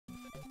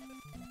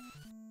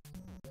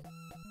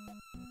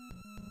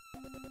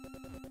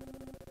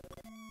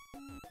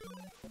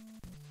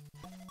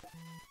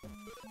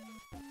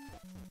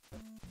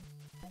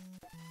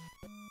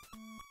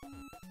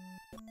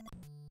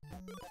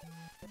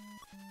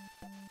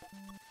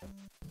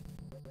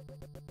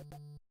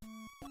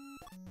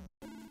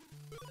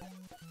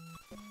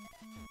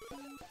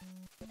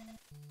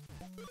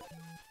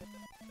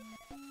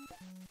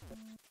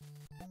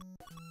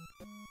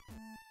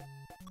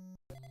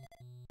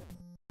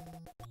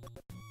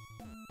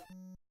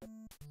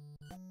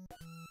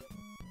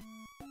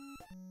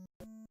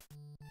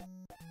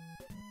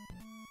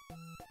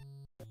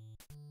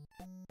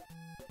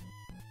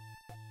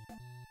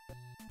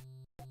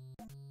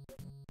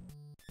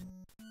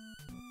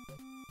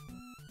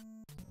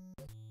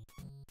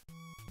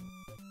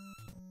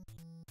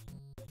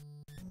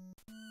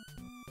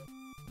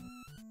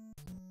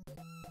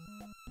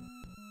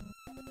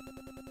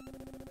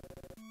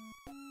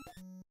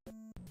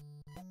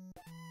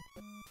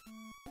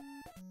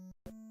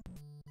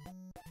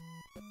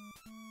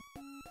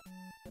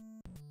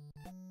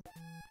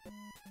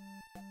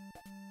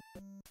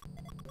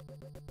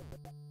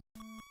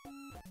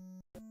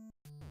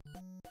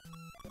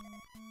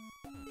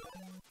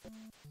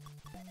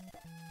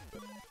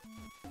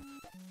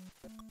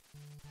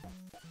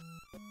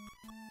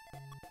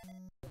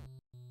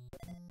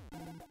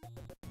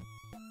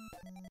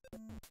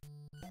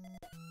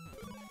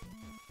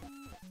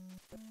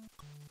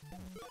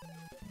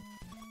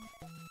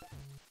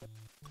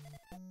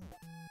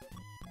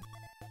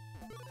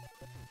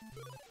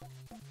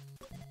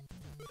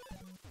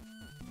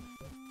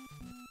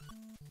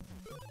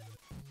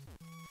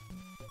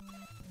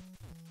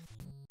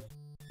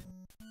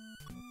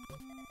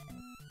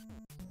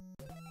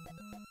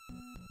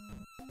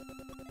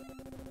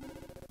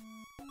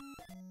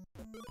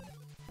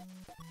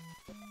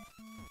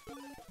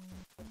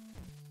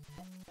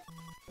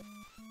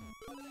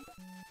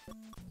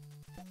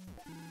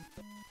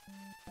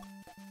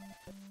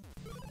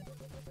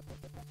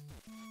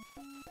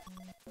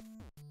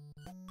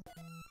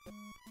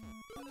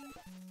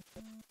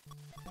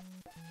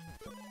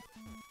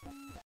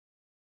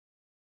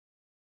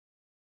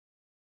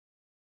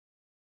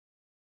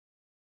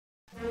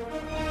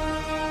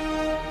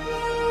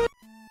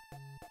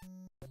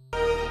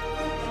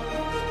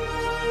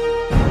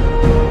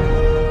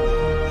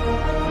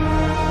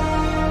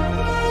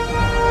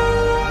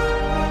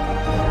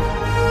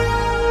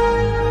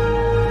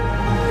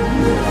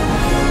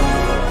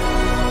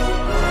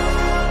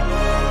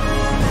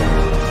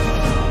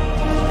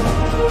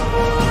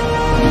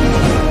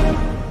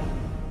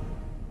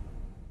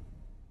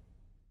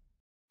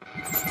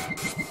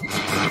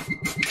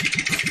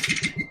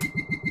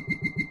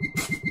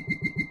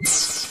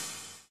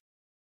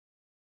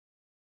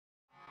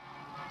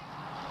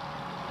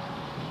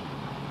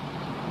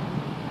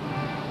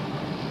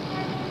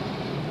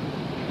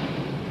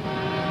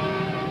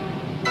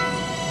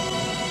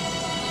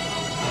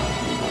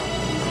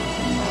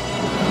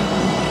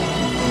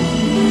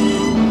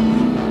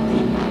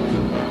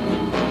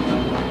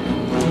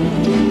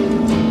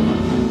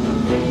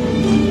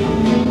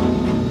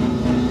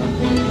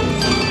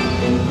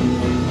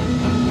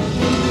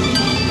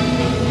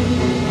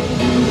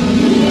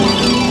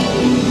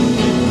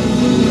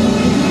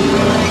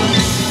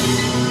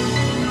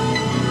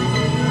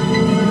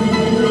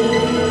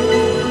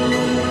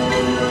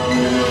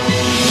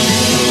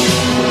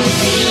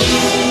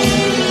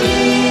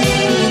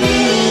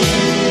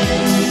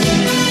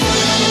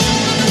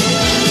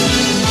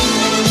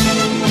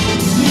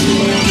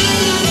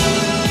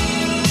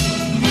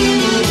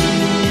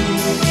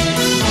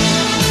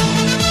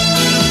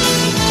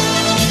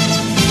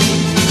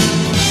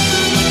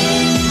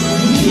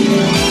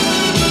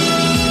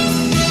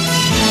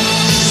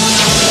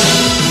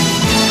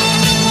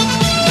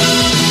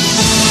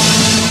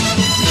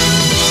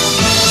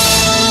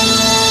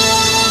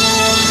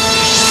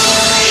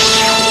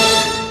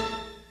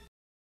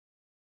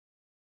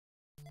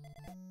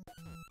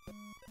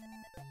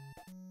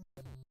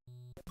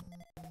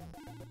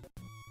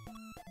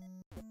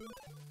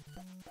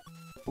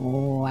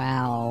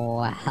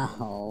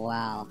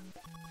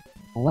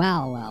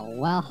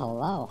Well,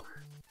 hello.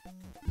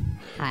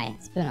 Hi,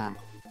 it's been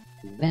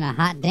a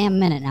hot damn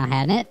minute now,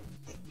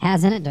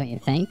 hasn't it, don't you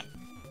think?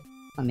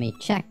 Let me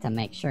check to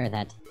make sure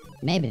that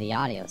maybe the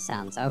audio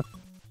sounds okay.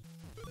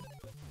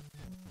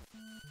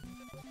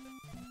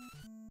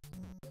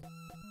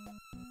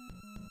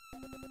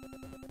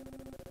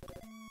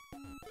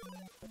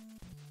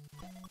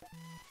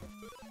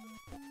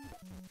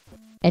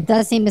 It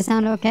does seem to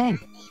sound okay.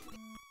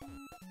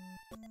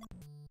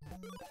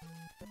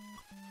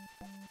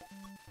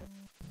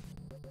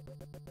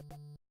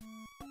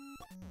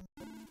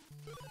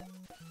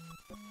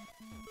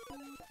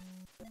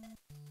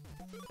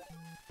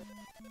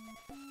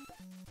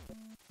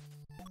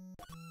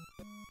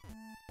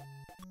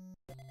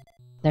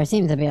 There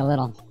seems to be a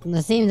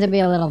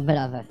little bit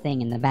of a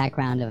thing in the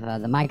background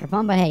of the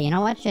microphone, but hey, you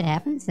know what? Shit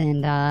happens,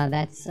 and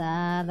that's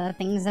the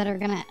things that are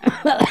gonna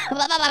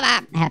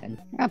happen.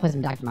 I'm gonna play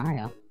some Dr.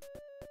 Mario.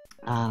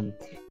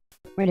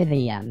 Where did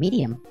the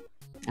medium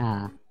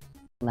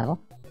level?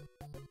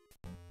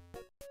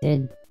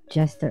 Did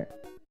Jyestur?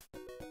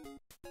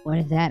 What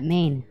does that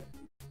mean?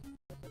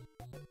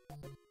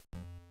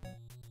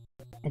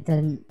 It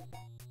doesn't.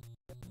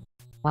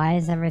 Why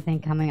is everything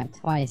coming up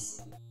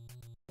twice?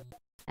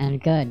 And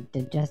good,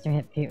 did Jyestur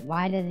hit Peter?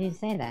 Why did you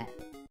say that?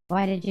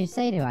 Why did you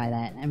say to I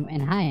that?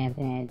 And hi,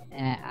 Anthony.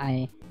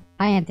 Hi,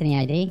 Anthony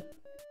ID.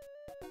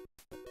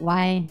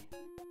 Why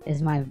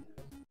is my...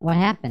 What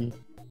happened?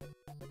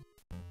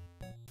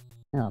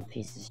 Little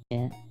piece of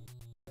shit.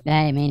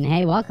 I mean,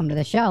 hey, welcome to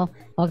the show.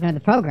 Welcome to the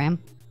program.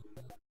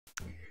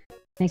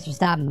 Thanks for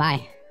stopping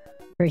by.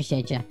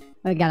 Appreciate you.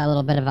 We got a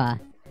little bit of a...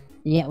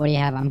 Yeah, what do you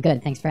have? I'm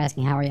good. Thanks for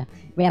asking. How are you?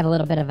 We have a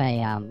little bit of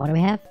a... what do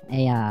we have?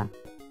 A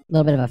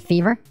little bit of a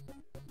fever.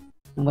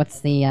 And what's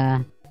the,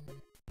 how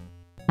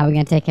are we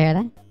gonna take care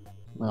of that?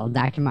 Little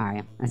Dr.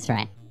 Mario. That's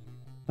right.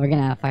 We're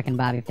gonna fucking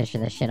Bobby Fischer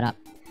this shit up.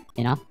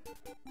 You know?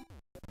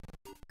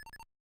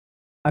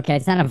 Okay,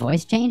 it's not a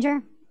voice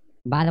changer,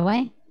 by the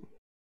way.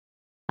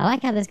 I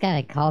like how this guy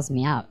like, calls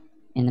me out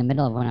in the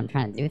middle of when I'm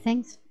trying to do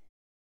things.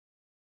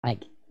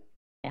 Like,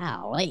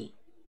 golly.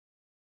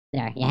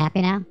 There, you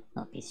happy now?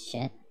 Little piece of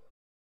shit.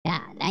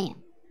 God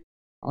damn.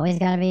 Always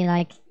gotta be,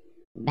 like,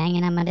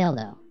 banging on my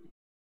dildo.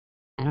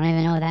 I don't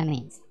even know what that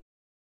means.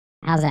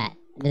 How's that?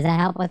 Does that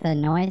help with the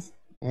noise?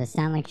 Does it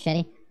sound like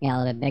shitty? Yeah, a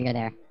little bit bigger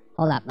there.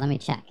 Hold up, let me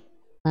check.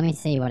 Let me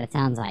see what it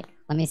sounds like.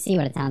 Let me see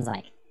what it sounds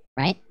like.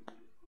 Right?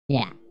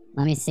 Yeah,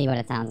 let me see what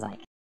it sounds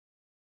like.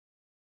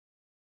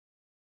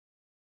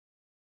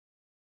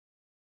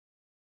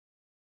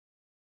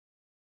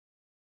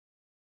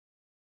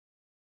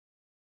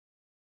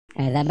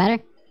 Okay, is that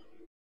better?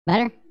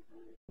 Better?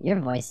 Your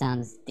voice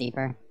sounds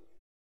deeper.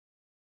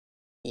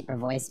 Deeper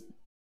voice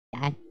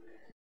guy.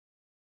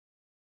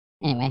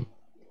 Anyway.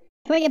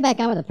 Can we get back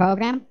on with the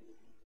program?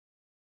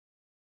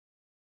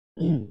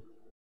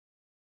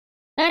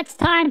 It's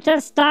time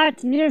to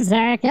start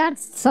music.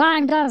 It's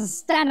time to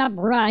stand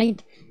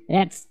upright.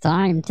 It's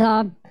time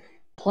to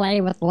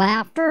play with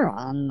laughter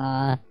on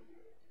the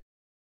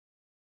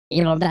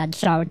Evil Dead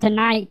show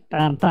tonight.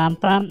 Bum, bum,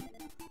 bum.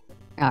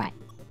 Alright.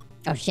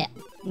 Oh shit.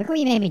 Look what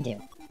you made me do.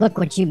 Look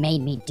what you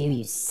made me do,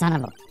 you son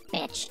of a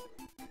bitch.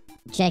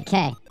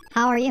 JK,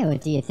 how are you,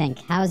 do you think?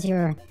 How's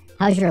your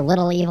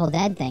little Evil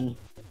Dead thing?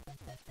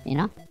 You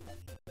know?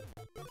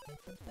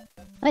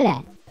 Look at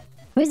that.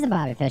 Who's the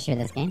Bobby Fischer of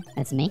this game?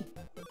 That's me.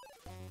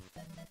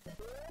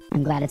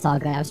 I'm glad it's all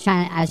good. I was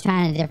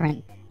trying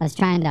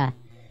to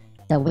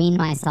wean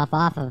myself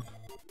off of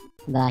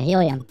the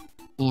helium,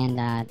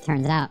 and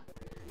turns out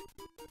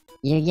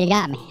you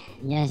got me.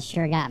 You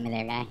sure got me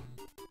there, guy.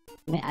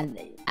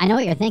 I know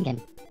what you're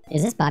thinking.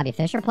 Is this Bobby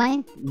Fischer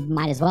playing?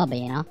 Might as well be,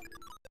 you know.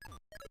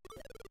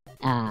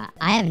 I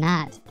have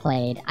not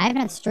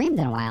streamed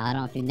in a while. I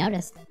don't know if you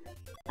noticed.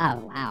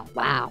 Oh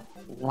wow,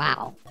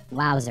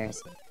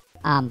 wowzers.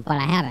 But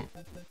I haven't.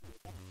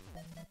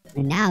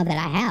 And now that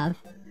I have,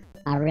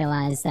 I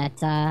realize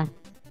that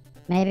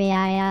maybe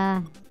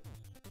I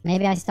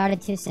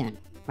started too soon,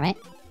 right?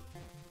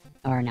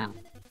 Or no,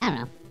 I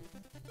don't know.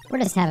 We're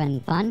just having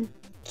fun,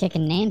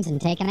 kicking names and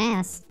taking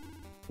ass.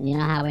 You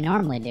know how we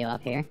normally do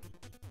up here.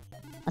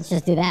 Let's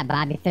just do that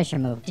Bobby Fischer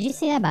move. Did you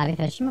see that Bobby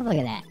Fischer move? Look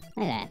at that.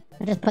 Look at that.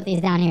 I'll just put these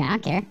down here. I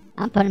don't care.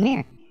 I'll put them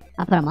here.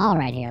 I'll put them all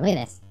right here. Look at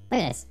this.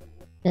 Look at this.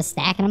 Just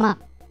stacking them up.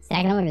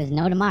 Stacking them up. There's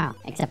no tomorrow.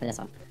 Except for this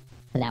one.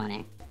 Put that one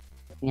there.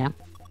 You know?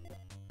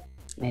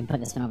 Maybe put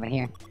this one over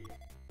here.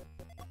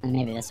 And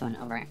maybe this one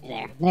over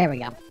there. There we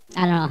go.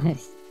 I don't know.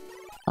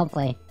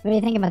 Hopefully. What do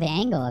you think about the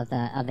angle of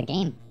the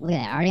game? Look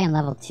at that. Already on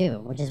level 2.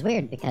 Which is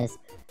weird because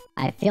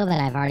I feel that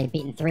I've already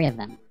beaten 3 of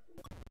them.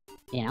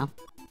 You know?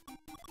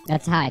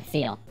 That's how I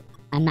feel.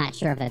 I'm not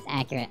sure if that's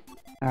accurate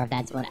or if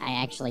that's what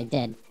I actually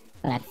did,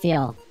 but I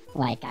feel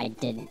like I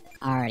did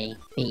already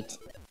beat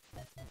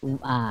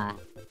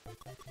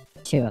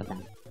 2 of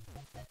them.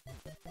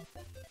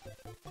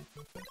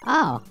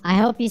 Oh, I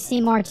hope you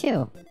see more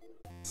too.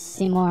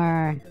 See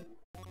more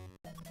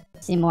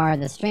of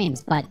the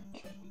streams, but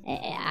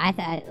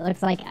it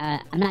looks like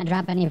I'm not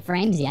dropping any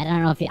frames yet. I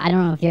don't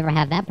know if you ever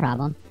have that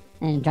problem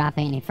and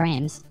dropping any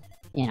frames,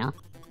 you know.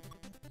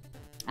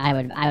 I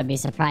would be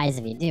surprised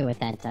if you do with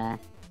that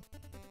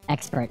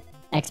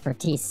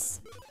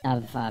expertise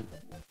of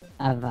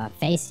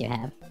face you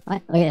have.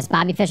 What? Look at this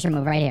Bobby Fischer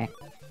move right here.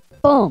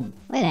 Boom!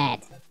 Look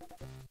at that.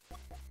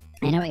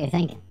 I know what you're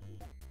thinking.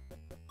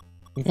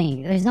 You're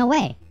thinking, there's no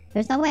way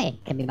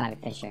it could be Bobby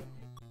Fischer.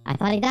 I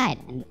thought he died,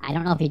 and I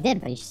don't know if he did,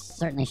 but he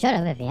certainly should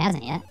have if he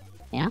hasn't yet.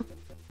 You know?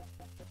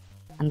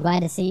 I'm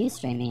glad to see you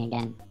streaming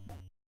again,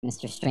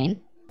 Mr. Stream.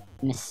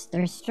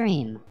 Mr.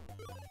 Stream.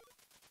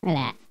 Look at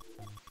that.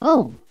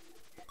 Oh!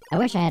 I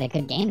wish I had a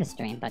good game to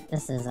stream, but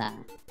this is,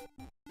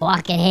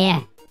 block it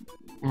here!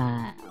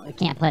 We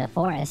can't play the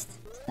forest,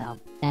 so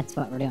that's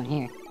what we're doing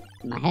here.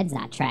 My head's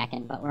not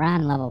tracking, but we're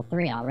on level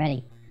 3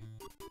 already.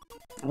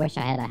 I wish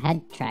I had a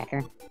head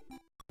tracker.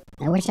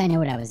 I wish I knew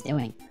what I was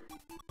doing.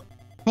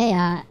 Hey,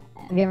 have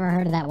you ever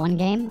heard of that one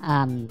game?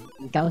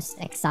 Ghost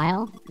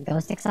Exile? It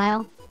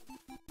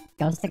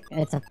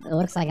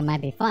looks like it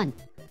might be fun,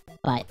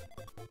 but,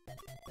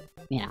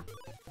 you know.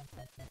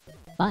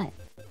 But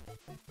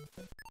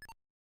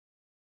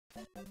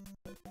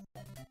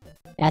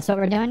that's what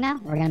we're doing now?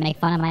 We're gonna make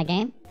fun of my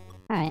game?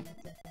 Alright.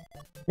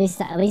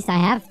 At least I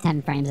have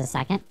 10 frames a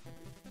second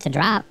to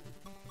drop.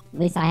 At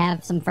least I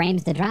have some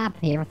frames to drop.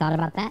 You ever thought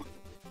about that?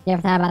 You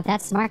ever thought about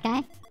that, smart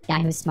guy?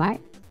 Guy who's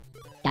smart?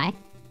 Guy?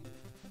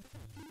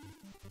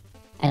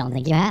 I don't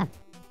think you have.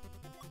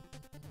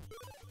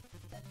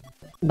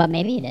 But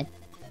maybe you did.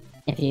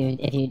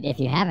 If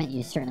you haven't,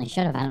 you certainly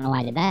should have. I don't know why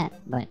I did that,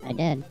 but I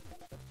did.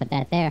 Put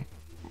that there.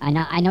 I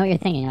know what you're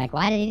thinking. You're like,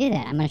 why did he do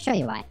that? I'm gonna show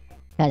you why.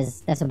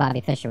 Because that's what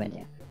Bobby Fischer would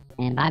do.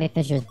 And Bobby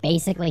Fischer is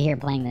basically here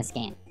playing this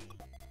game.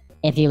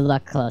 If you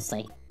look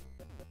closely,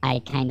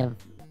 I kind of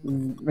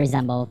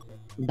resemble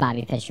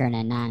Bobby Fischer in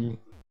a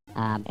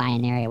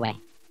non-binary way.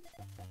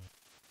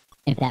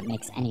 If that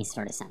makes any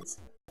sort of sense.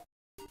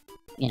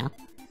 You know?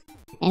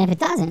 And if it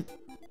doesn't,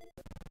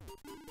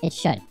 it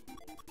should.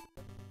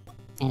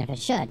 And if it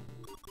should,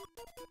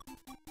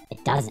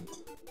 it doesn't.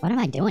 What am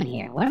I doing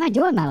here? What am I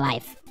doing in my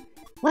life?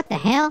 What the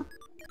hell?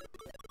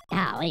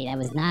 Golly, that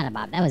was not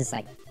about... That was,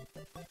 like,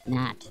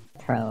 not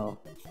pro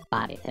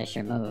Bobby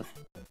Fischer move.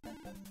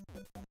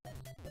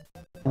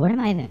 What am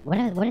I even... What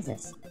is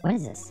this? What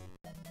is this?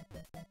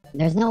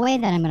 There's no way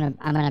that I'm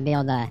gonna be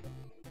able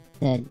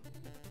to...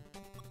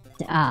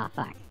 Ah,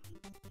 fuck.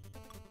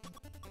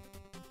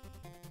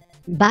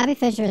 Bobby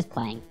Fischer is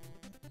playing.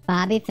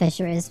 Bobby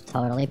Fischer is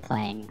totally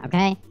playing,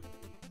 okay?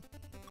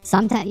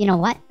 Sometimes, you know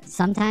what?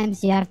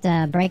 Sometimes you have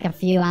to break a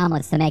few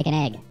omelets to make an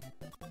egg.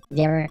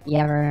 You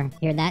ever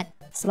hear that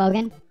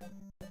slogan?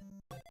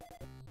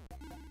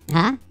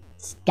 Huh?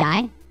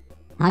 Guy?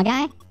 Huh,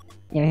 guy?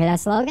 You ever hear that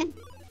slogan?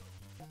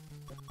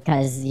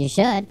 Because you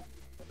should.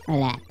 Look at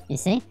that. You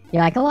see?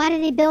 You're like, oh, why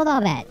did he build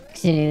all that?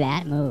 To do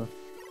that move.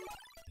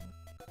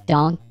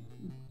 Don't.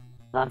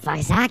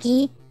 Fuck,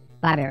 Saki.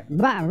 Bobby.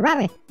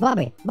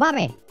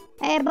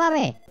 Hey,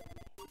 Bobby.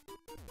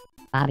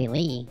 Bobby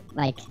Lee.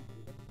 Like,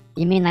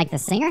 you mean like the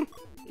singer?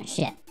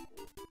 Shit.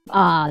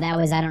 Oh, that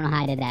was, I don't know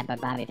how I did that,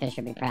 but Bobby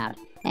Fischer be proud.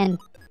 And,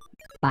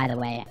 by the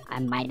way, I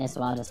might as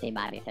well just be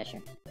Bobby Fischer.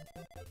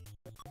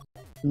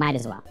 Might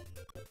as well.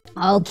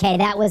 Okay,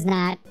 that was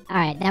not...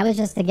 Alright, that was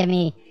just to give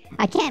me...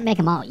 I can't make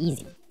them all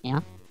easy, you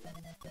know?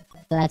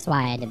 So that's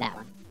why I did that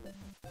one.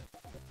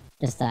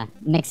 Just to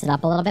mix it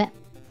up a little bit.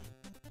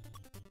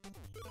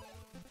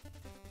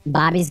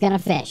 Bobby's gonna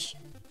fish.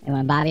 And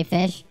when Bobby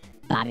fish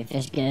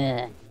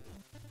good.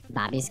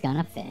 Bobby's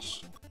gonna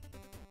fish.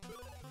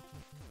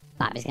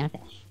 Bobby's gonna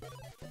fish.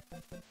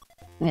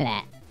 Look at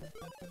that.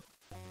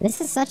 This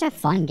is such a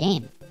fun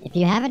game. If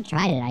you haven't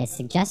tried it, I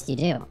suggest you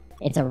do.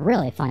 It's a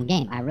really fun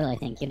game. I really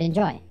think you'd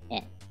enjoy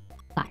it.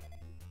 Fuck.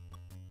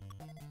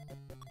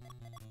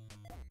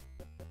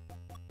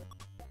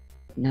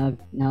 No,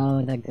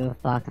 the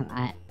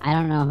goofball. I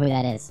don't know who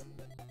that is.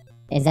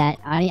 Is that...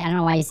 I don't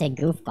know why you say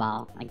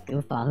goofball. Like,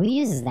 goofball. Who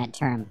uses that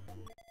term?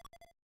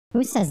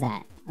 Who says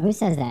that? Who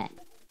says that?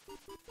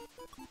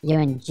 You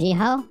and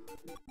Jiho?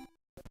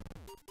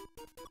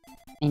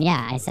 And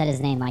yeah, I said his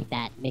name like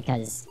that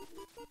because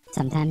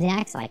sometimes he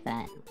acts like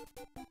that.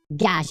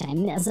 Gosh, I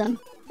miss him.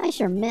 I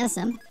sure miss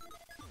him.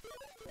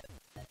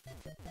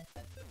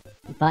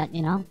 But,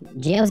 you know,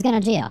 Gio's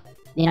gonna Gio.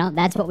 You know,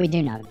 that's what we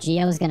do know.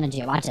 Gio's gonna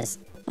Gio. Watch this.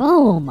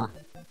 Boom!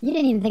 You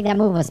didn't even think that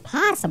move was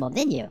possible,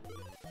 did you?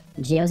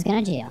 Gio's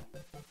gonna Gio.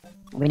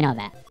 We know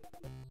that.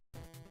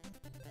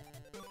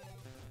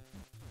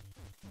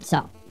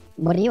 So,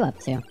 what are you up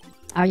to?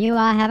 Are you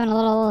having a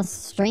little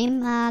stream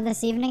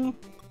this evening?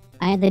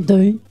 I had the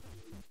day. You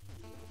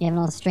having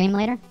a little stream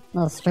later? A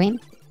little stream?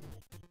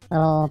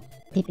 Little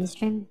pee-pee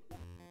stream?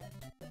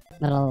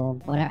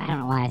 Little whatever. I don't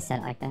know why I said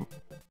it like that.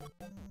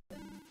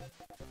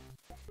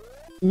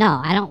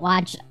 No, I don't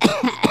watch.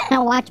 I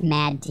don't watch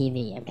Mad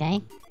TV.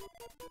 Okay.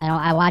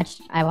 I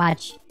watch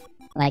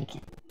like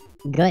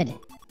good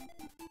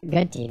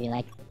TV.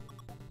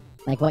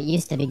 Like what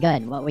used to be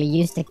good. What we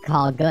used to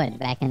call good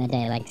back in the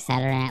day. Like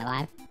Saturday Night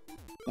Live.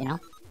 You know.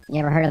 You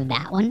ever heard of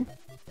that one?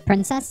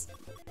 Princess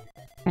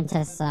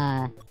Anthony.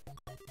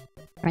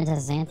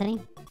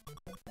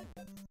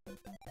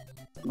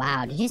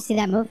 Wow. Did you see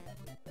that move?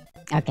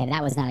 Okay,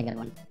 that was not a good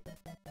one.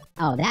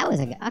 Oh, that was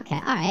a good... Okay,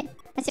 alright.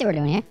 Let's see what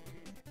we're doing here.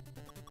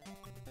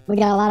 We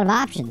got a lot of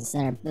options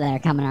that are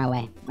coming our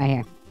way. Right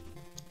here.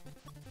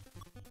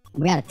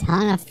 We got a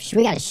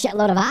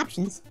shitload of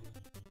options.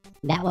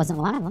 That wasn't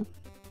one of them.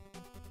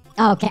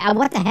 Oh, okay,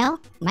 what the hell?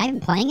 Am I even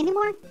playing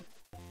anymore?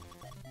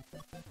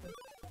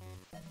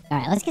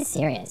 Alright, let's get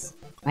serious.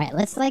 Alright,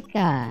 let's, like,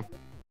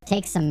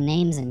 take some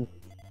names and...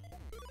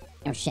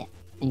 Oh, shit.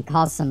 And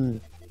call some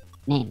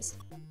names.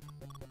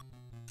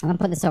 I'm gonna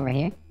put this over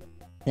here,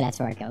 that's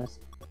where it goes.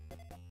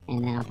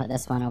 And then I'll put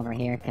this one over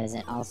here, because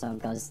it also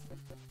goes...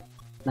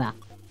 Well,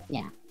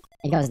 yeah.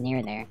 It goes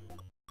near there.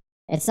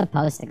 It's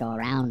supposed to go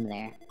around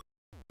there.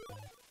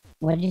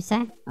 What did you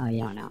say? Oh,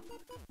 you don't know.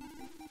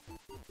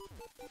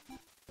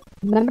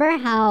 Remember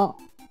how...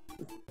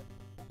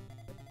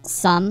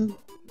 some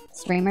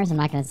streamers, I'm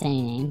not gonna say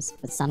any names,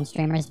 but some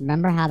streamers,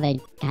 remember how they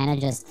kind of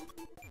just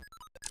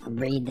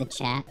read the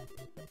chat?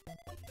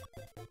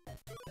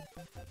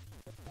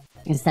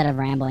 Instead of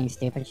rambling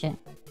stupid shit.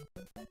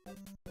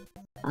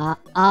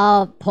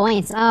 Oh,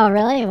 points. Oh,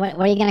 really? What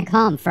are you gonna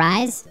call him?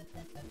 Fries?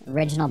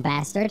 Original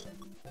bastard?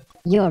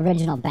 You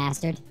original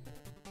bastard.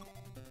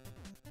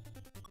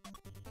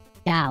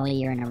 Golly,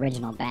 you're an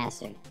original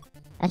bastard.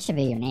 That should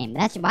be your name.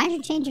 Why don't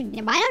you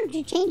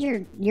change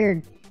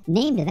your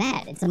name to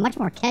that? It's a much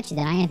more catchy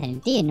than Anthony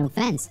D, no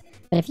offense.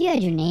 But if you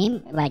had your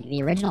name, like,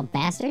 the original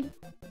bastard...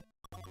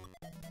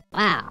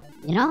 Wow,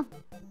 you know?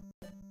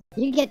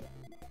 You get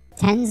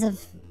tens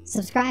of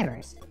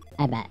subscribers,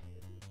 I bet.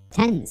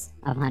 Tens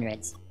of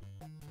hundreds.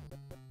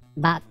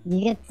 But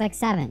you get like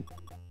 7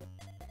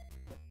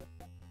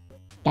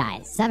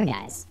 guys. 7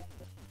 guys.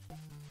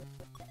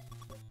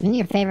 Isn't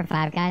your favorite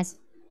 5 guys?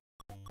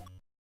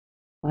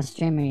 What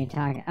stream are you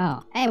talking?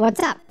 Oh, hey, what's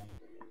up?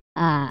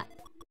 No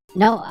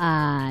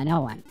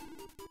one.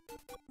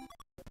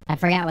 I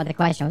forgot what the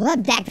question was.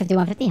 What's up,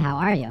 Dak5150? How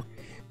are you?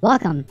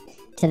 Welcome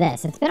to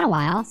this. It's been a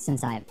while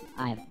since I've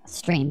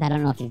streamed. I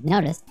don't know if you've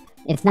noticed.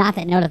 It's not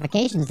that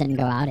notifications didn't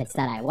go out, it's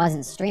that I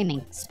wasn't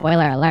streaming.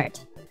 Spoiler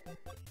alert.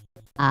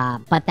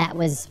 But that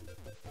was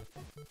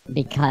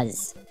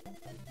because.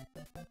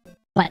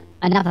 But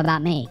enough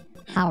about me.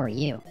 How are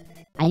you?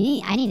 I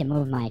need to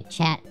move my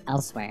chat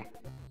elsewhere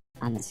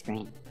on the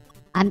screen.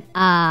 Oh,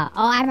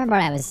 I remember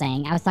what I was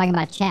saying. I was talking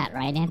about chat,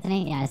 right,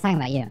 Anthony? Yeah, I was talking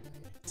about you.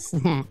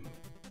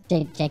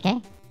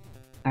 JK?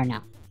 Or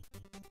no?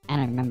 I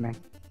don't remember.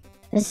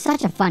 This is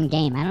such a fun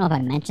game. I don't know if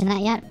I mentioned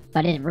that yet,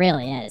 but it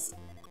really is.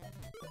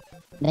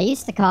 They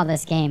used to call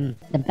this game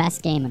the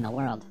best game in the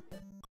world.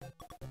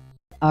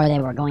 Or they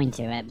were going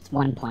to at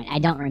one point. I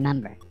don't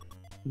remember.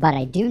 But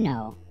I do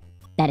know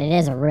that it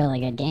is a really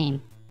good game.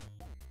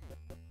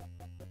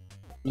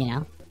 You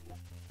know?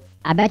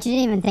 I bet you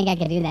didn't even think I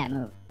could do that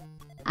move.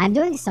 I'm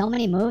doing so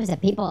many moves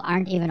that people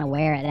aren't even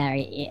aware that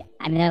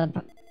I mean, they're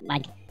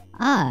like,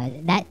 oh,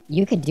 that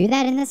you could do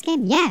that in this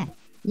game? Yeah,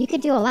 you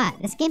could do a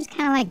lot. This game's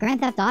kind of like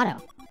Grand Theft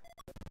Auto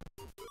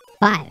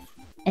 5.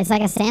 It's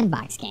like a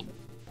sandbox game.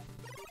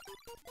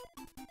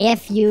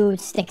 If you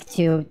stick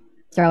to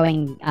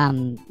throwing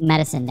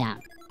medicine down.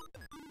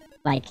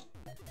 Like,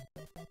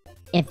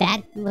 if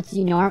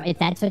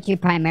that's what you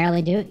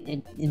primarily do,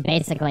 it's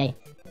basically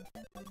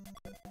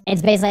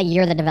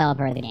you're the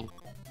developer of the game,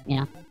 you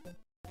know?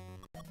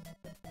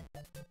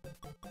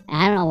 And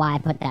I don't know why I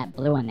put that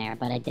blue in there,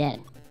 but I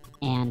did.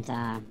 And,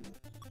 I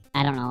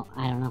don't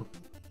know.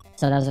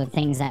 So those are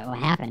things that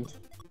happened.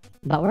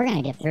 But we're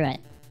gonna get through it.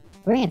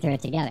 We're gonna get through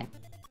it together.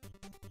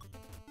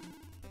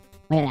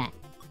 Look at that.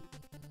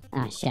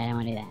 Oh shit, I don't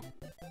wanna do that.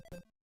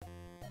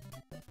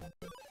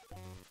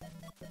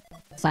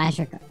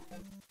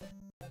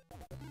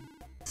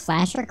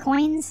 Slasher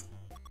coins?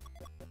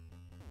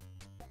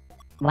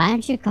 Why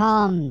don't you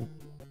call them...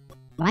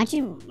 Why don't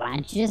you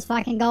just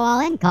fucking go all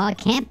in? Call it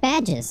camp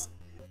badges.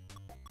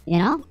 You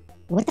know?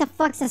 What the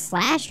fuck's a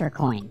slasher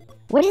coin?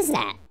 What is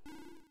that?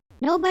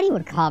 Nobody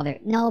would call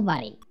it...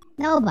 Nobody.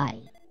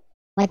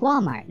 Like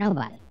Walmart,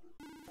 nobody.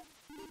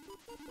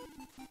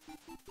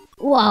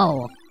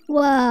 Whoa!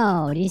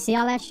 Do you see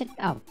all that shit?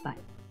 Oh, fuck.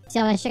 See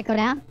all that shit go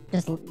down?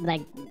 Just,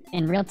 like,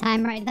 in real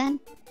time right then?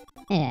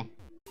 Yeah.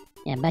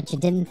 Yeah, I bet you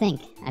didn't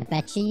think. I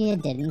bet you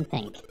didn't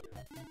think.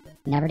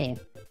 Never do.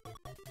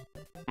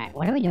 Alright,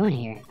 what are we doing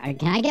here?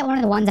 Can I get one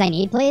of the ones I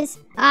need, please?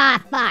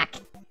 Ah, fuck!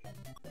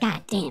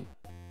 God damn.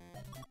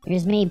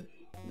 Here's me...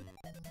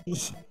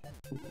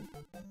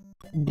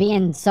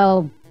 being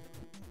so...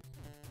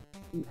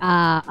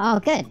 oh,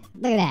 good.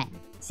 Look at that.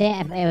 See,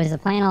 it was a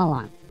plan all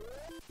along.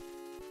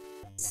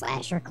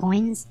 Slasher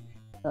coins?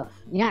 Ugh,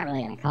 you're not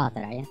really gonna call it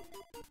that, are you?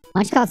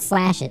 Why don't you call it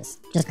slashes?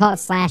 Just call it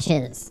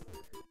slashes.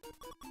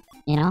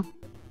 You know?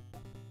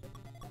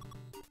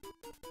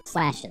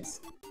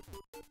 Slashes.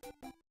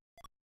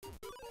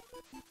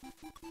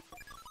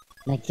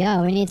 Like,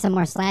 yo, we need some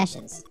more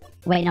slashes.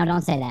 Wait, no,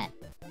 don't say that.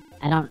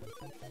 I don't...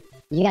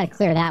 You gotta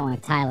clear that one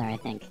with Tyler, I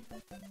think.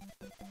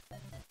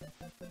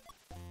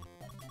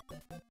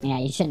 Yeah,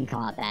 you shouldn't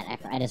call it that.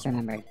 I just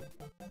remembered.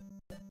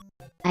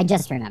 I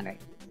just remembered.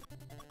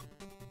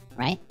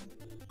 Right?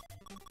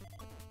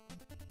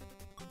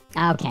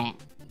 Okay.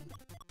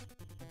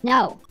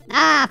 No!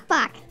 Ah,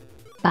 fuck!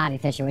 Bobby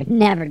Fischer would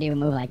never do a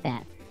move like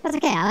that. That's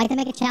okay, I like to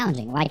make it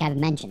challenging, like I've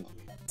mentioned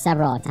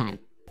several times.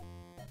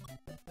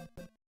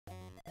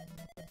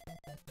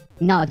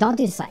 No, don't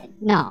do slide.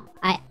 No,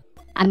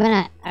 I'm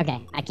gonna...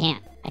 Okay, I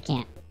can't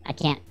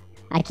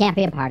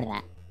be a part of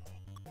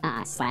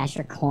that.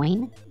 Slasher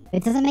coin?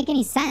 It doesn't make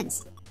any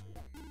sense.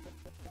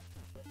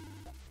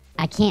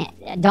 I can't.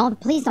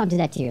 Please don't do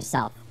that to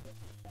yourself.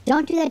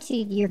 Don't do that to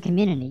your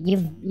community.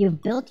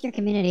 You've built your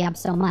community up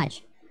so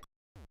much.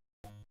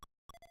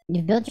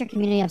 You've built your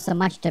community up so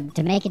much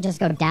to make it just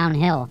go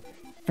downhill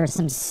for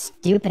some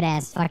stupid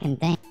ass fucking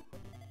thing.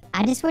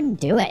 I just wouldn't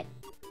do it.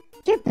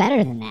 You're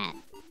better than that.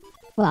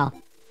 Well,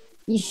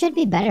 you should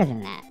be better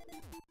than that.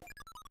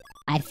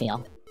 I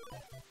feel.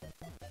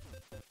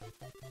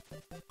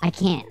 I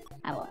can't.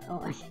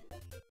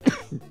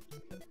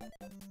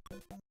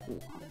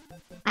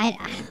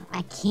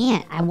 I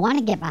can't. I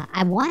want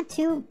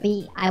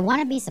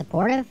to be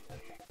supportive,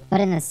 but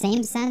in the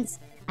same sense,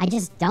 I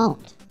just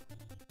don't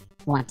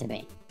want to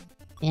be.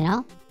 You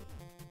know?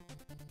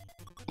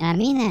 And I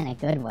mean that in a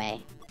good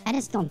way. I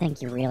just don't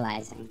think you're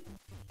realizing.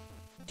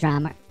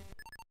 Drama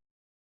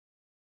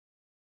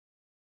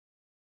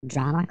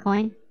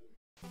coin?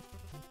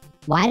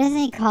 Why doesn't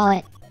he call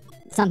it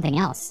something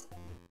else?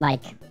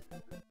 Like,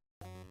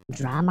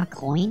 drama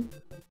coin?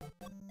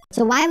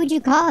 So why would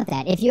you call it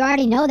that? If you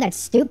already know that's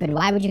stupid,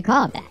 why would you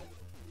call it that?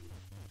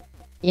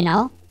 You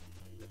know?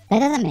 That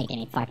doesn't make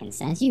any fucking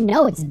sense. You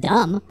know it's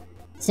dumb.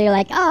 So you're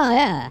like, oh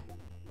yeah.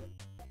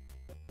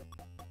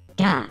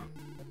 God.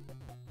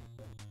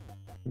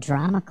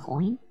 Drama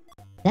coin?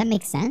 Does that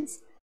make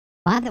sense?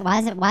 Why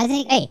is it,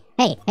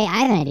 hey, I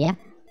have an idea.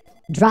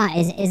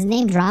 Is his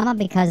name Drama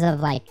because of,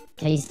 like,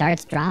 he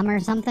starts drama or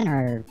something,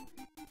 or...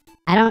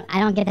 I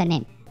don't get that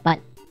name. But,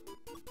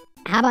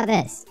 how about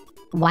this?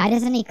 Why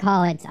doesn't he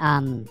call it,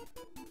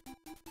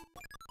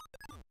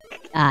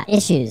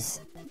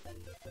 issues?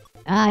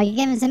 You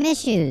give him some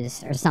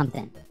issues, or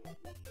something.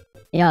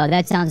 Yo,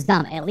 that sounds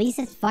dumb. At least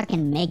it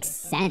fucking makes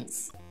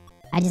sense.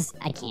 I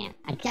can't.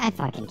 I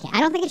fucking can't. I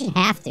don't think I should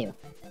have to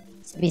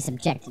be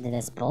subjected to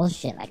this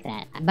bullshit like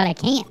that. But I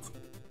can't.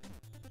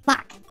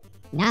 Fuck.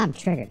 Now I'm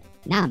triggered.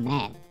 Now I'm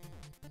mad.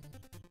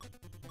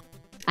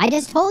 I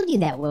just told you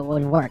that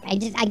would work. I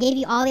gave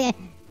you all the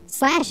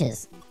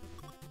slashes.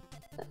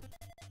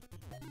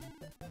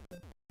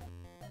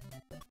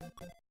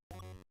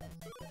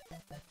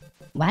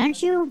 Why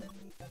don't you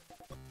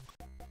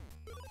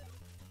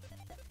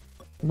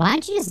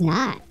just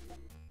not?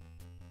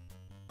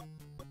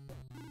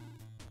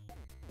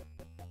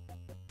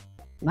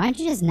 Why don't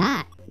you just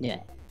not do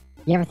it?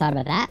 You ever thought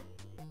about that?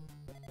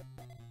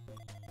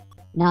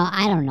 No,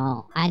 I don't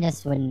know. I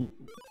just wouldn't.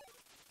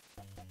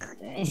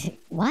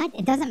 What?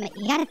 It doesn't make...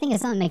 You gotta think of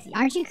something that makes...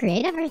 Aren't you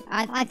creative? Or,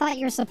 I thought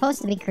you were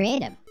supposed to be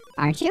creative.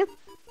 Aren't you?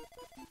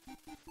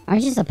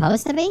 Aren't you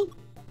supposed to be?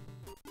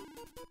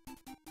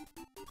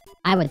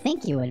 I would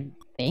think you would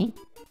be.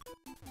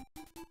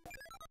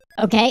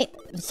 Okay,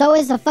 so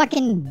is the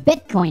fucking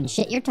Bitcoin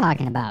shit you're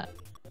talking about.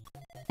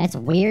 That's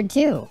weird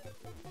too.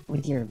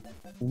 With your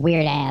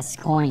weird ass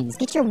coins.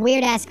 Get your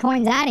weird ass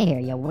coins out of here,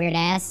 you weird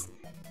ass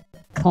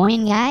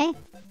coin guy.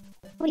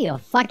 What are you, a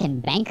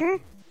fucking banker?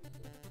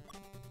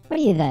 What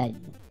are you,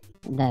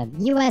 the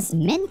US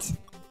Mint?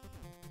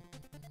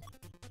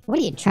 What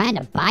are you, trying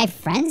to buy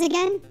friends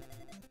again?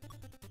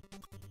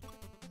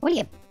 What are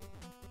you,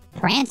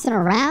 prancing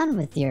around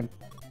with your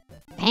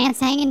pants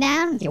hanging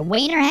down? With your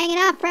wiener hanging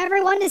out for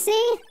everyone to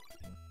see?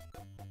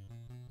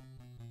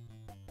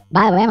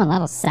 By the way, I'm on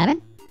level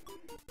 7.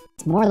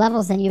 It's more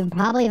levels than you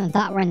probably even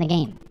thought were in the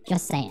game.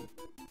 Just saying.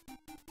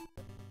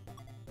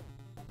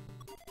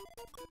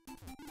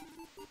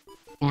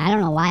 And I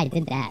don't know why I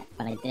did that,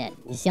 but I did.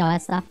 You see all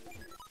that stuff?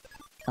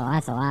 Oh,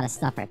 that's a lot of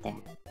stuff right there.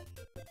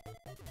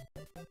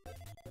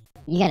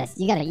 You gotta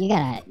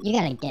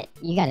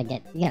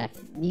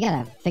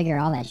figure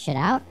all that shit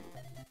out.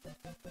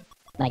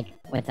 Like,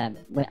 okay.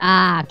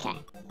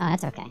 Oh,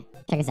 that's okay.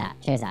 Check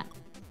this out.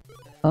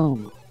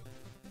 Boom.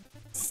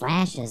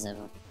 Slashes of...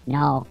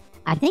 No.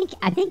 I think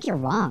you're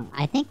wrong.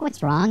 I think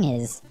what's wrong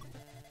is...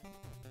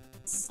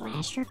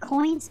 Slasher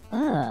coins?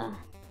 Ugh.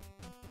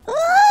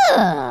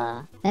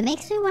 Ugh! That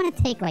makes me want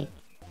to take, like,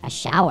 a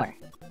shower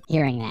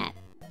hearing that.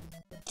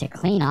 To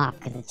clean off,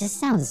 because it just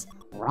sounds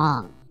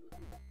wrong.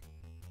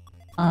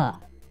 Ugh.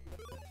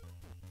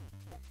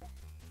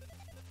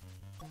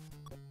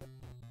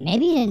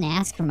 Maybe you didn't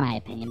ask for my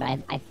opinion, but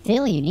I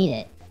feel you need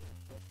it.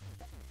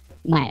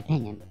 My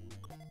opinion.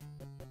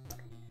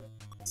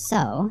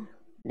 So,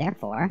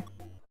 therefore,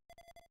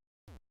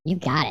 you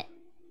got it,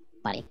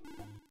 buddy.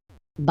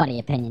 Buddy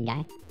opinion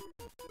guy.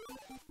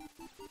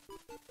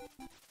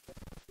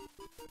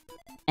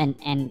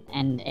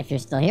 And if you're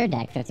still here,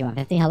 Deck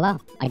 5150, hello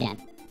again.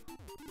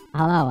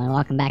 Hello and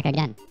welcome back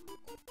again.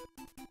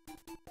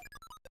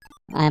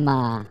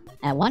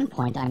 At one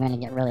point I'm gonna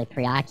get really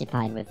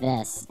preoccupied with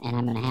this, and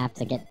I'm gonna have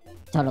to get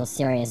total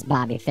serious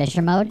Bobby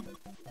Fischer mode,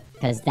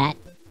 because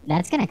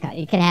that's gonna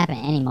it could happen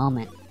any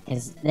moment.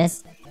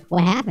 Because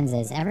what happens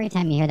is every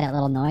time you hear that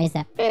little noise,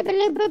 that boop,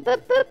 boop, boop,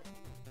 boop, boop,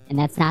 and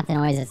that's not the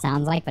noise it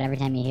sounds like, but every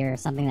time you hear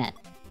something that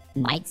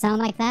might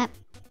sound like that,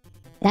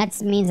 that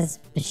means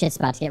the shit's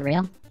about to get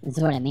real. This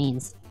is what it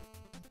means.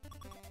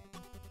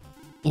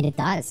 And it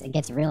does. It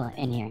gets real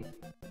in here.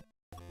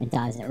 It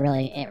does. It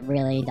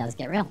really does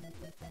get real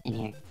in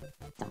here.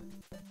 So.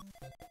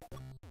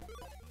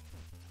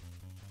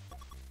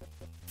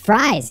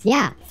 Fries.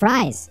 Yeah,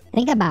 fries.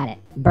 Think about it.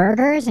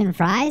 Burgers and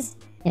fries?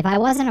 If I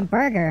wasn't a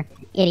burger,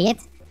 idiot,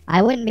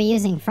 I wouldn't be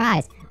using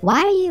fries.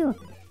 Why do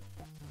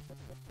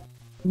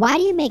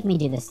you make me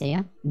do this to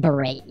you?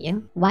 Berate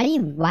you? Why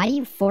do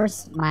you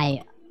force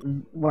my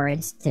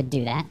words to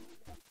do that?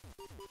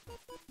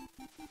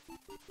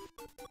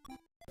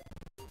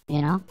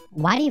 You know?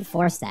 Why do you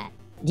force that?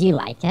 Do you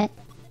like it?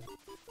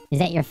 Is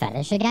that your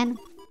fetish again?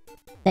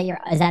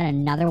 Is that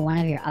another one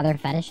of your other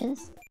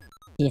fetishes?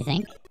 Do you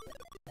think?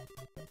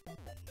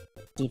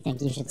 Do you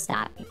think you should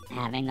stop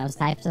having those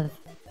types of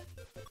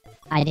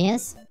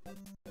ideas?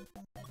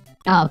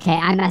 Oh, okay,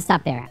 I messed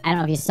up there. I don't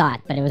know if you saw it,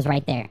 but it was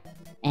right there.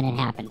 And it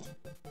happened.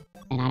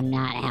 And I'm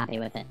not happy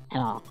with it at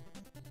all.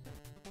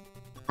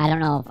 I don't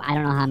know how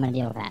I'm gonna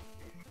deal with that.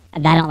 I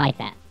don't like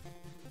that.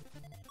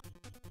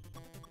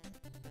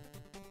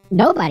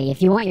 Nobody,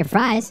 if you want your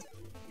fries.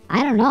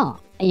 I don't know.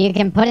 You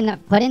can put in the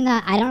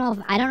I don't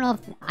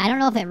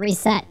know if it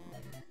reset.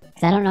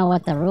 Cause I don't know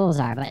what the rules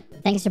are, but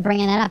thanks for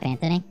bringing that up,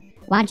 Anthony.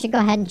 Why don't you go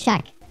ahead and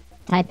check?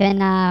 Type in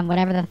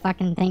whatever the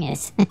fucking thing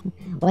is.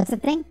 What's the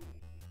thing?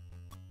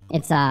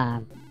 It's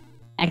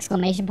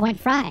exclamation point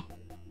fry.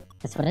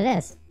 That's what it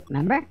is.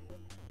 Remember?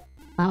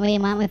 Why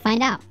don't we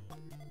find out?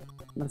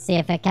 Let's see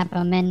if it kept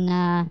them in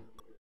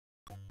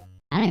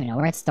I don't even know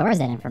where it stores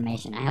that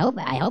information. I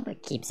hope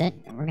it keeps it.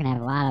 We're gonna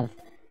have a lot of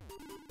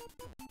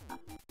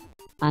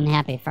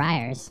unhappy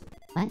friars.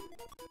 What?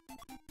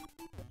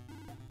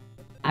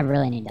 I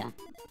really need to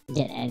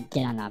get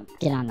on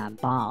the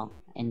ball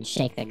and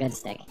shake the good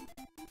stick.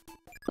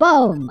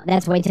 Boom!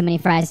 That's way too many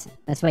fries.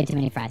 That's way too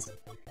many fries.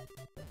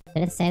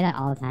 Did it say that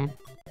all the time?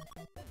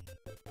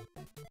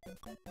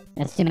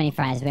 That's too many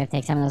fries. We have to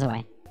take some of those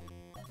away.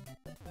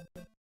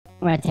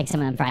 We're gonna take some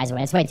of them fries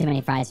away. It's way too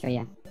many fries for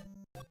you.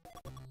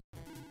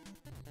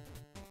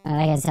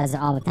 Like it says it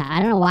all the time.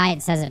 I don't know why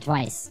it says it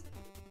twice.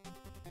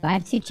 Do I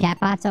have 2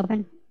 chatbots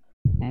open?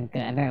 I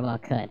very well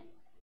could.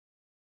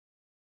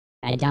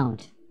 I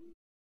don't.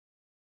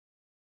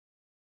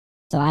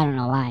 So I don't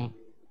know why.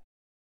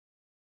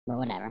 But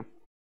whatever.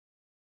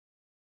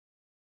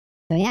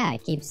 So yeah,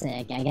 it keeps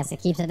it. I guess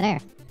it keeps it there.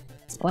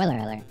 Spoiler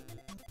alert.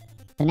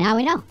 So now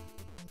we know.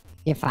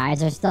 Your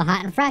fries are still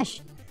hot and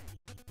fresh.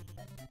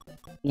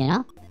 You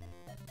know?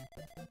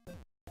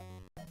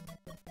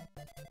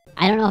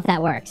 I don't know if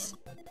that works.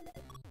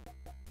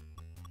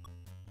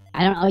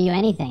 I don't owe you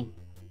anything.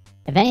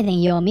 If anything,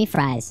 you owe me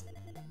fries.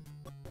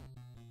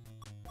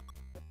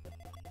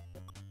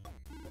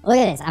 Look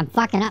at this, I'm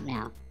fucking up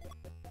now.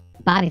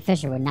 Bobby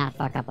Fischer would not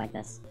fuck up like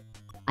this.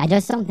 I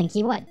just don't think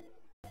he would.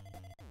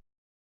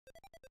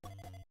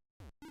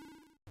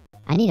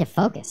 I need to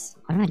focus.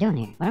 What am I doing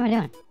here? What am I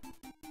doing?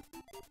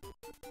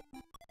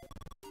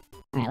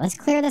 Alright, let's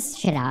clear this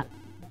shit out.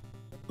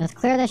 Let's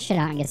clear this shit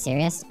out and get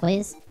serious,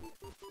 please.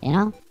 You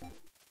know?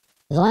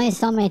 There's only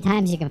so many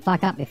times you can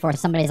fuck up before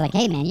somebody's like,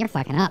 hey man, you're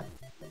fucking up.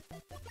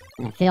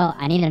 And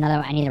I need a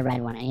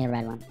red one.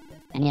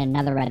 I need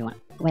another red one.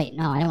 Wait,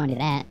 no, I don't want to do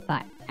that.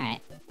 Fuck.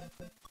 Alright.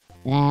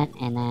 That,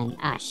 and then,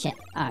 shit.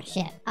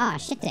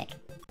 Shit dick.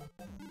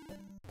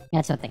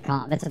 That's what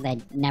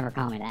they never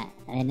call me that.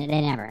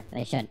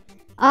 They should.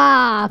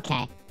 Oh,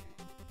 okay.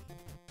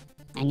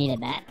 I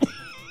needed that.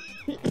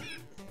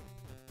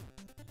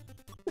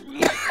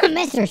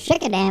 Mr.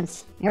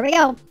 Chickadance. Here we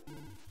go.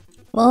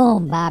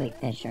 Boom, Bobby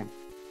Fischer.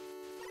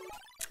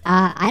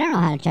 I don't know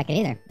how to check it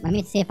either. Let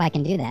me see if I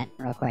can do that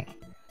real quick.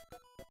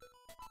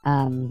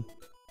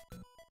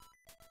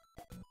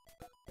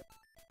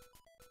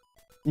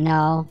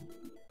 No.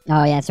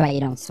 Oh, yeah, that's right,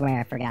 you don't swear,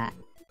 I forgot.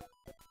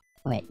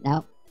 Wait,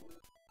 nope.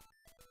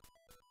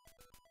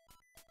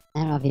 I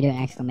don't know if you do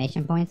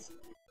exclamation points.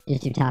 You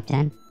just do top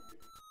 10.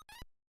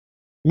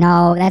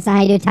 No, that's not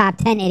how you do top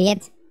 10,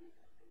 idiot.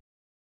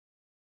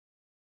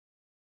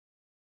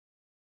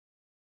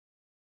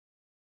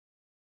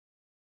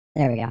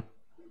 There we go.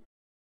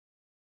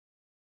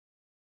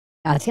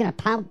 Oh, it's gonna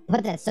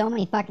put that so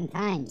many fucking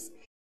times.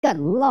 Good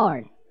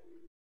lord.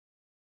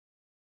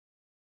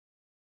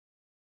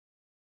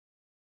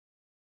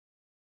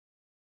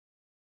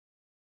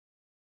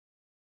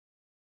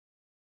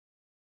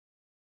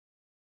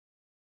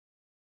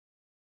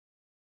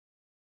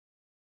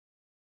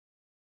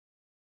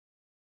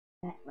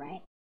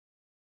 Right?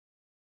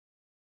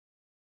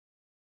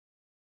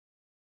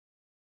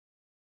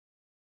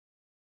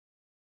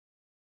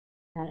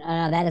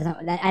 No, that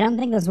doesn't. I don't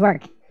think those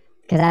work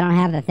because I don't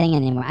have the thing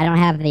anymore. I don't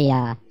have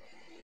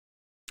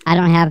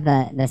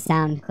the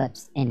sound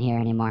clips in here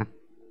anymore.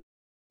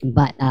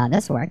 But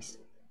this works.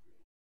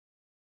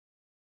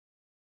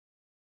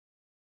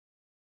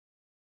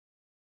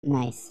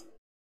 Nice.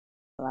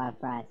 A lot of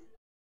fries.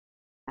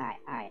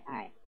 Alright.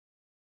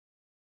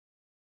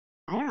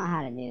 I don't know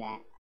how to do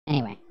that.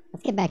 Anyway,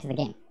 let's get back to the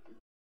game.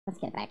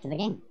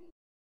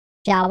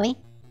 Shall we?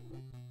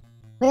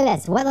 Look at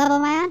this. What level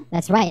am I on?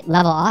 That's right,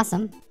 level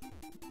awesome.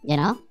 You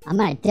know? I'm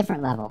on a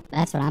different level.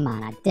 That's what I'm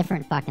on. A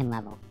different fucking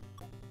level.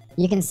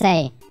 You can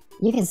say,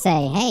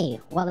 hey,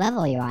 what level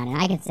are you on? And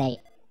I can say,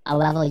 a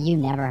level you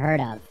never heard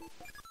of.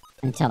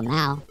 Until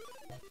now.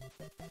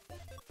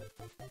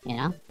 You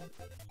know?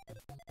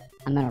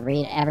 I'm gonna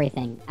read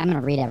everything.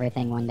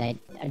 One day.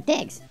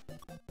 Diggs.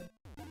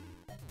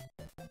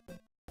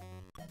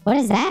 What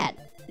is that?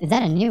 Is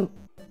that a new...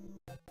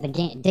 The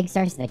game... Dig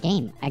starts the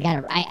game. I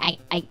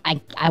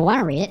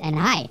wanna read it, and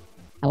I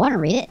wanna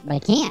read it, but I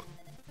can't.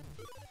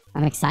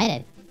 I'm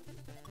excited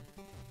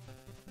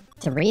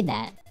to read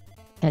that.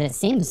 Because it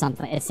seems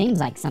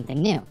like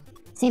something new.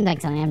 It seems like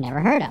something I've never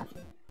heard of.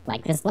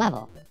 Like this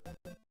level.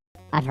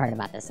 I've heard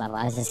about this level.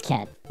 I was just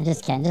kidding.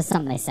 Just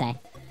something they say.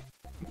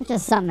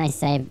 Just something they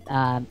say,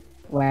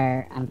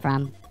 where I'm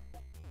from.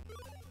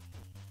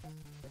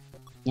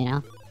 You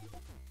know?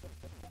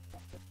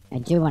 I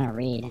do want to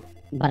read,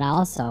 but I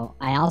also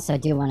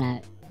do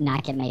want to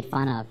not get made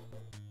fun of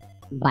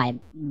by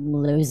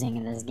losing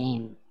in this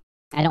game.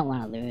 I don't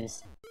want to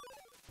lose.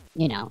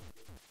 You know.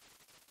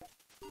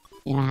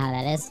 You know how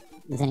that is?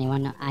 Does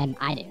anyone know?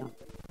 I do.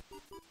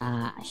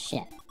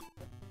 Shit.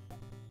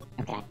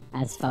 Okay,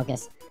 let's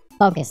focus.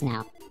 Focus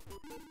now.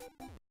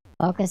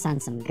 Focus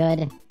on some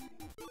good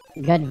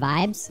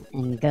vibes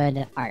and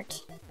good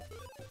art.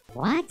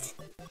 What?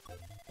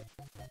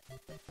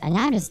 And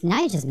now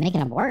you're just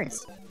making up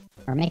words.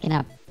 Or making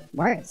up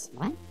words.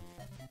 What?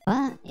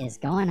 What is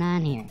going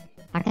on here?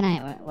 How can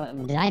I...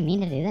 did I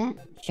mean to do that?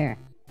 Sure.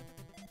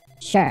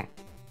 Sure.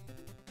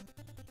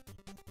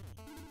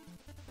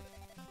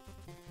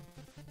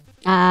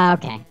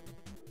 Okay.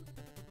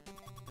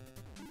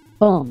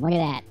 Boom, look at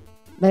that.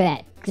 Look at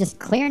that. Just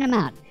clearing them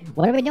out.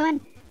 What are we doing?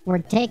 We're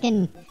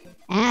taking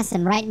ass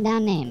and writing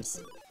down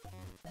names.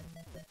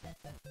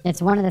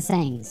 It's one of the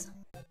sayings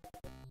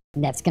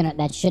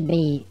that should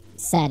be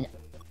said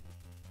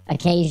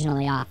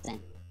occasionally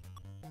often.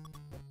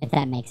 If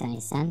that makes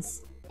any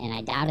sense. And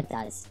I doubt it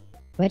does.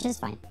 Which is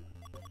fine.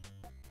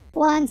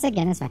 Once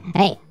again, it's fine.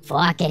 Hey,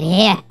 fuck it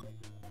here!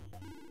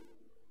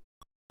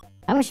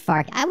 I wish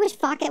Fuck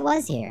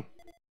was here.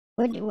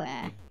 What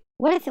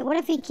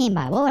if he came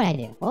by? What would I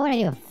do? What would I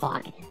do with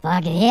Fuck?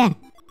 Fuck it here!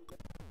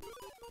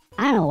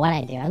 I don't know what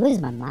I do. I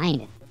lose my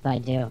mind if I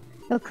do.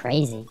 Go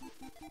crazy.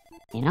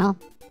 You know?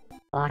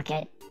 Fuck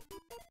it.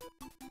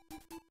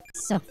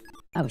 So...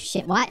 Oh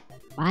shit, what?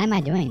 Why am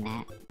I doing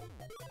that?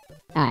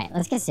 Alright,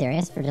 let's get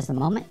serious for just a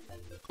moment.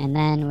 And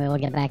then we will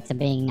get back to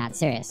being not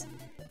serious.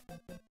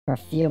 For a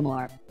few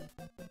more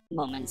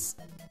moments.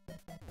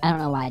 I don't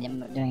know why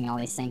I'm doing all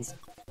these things.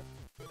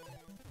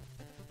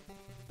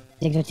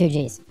 Diggs with 2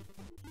 G's.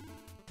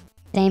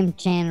 Same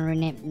channel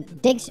rename.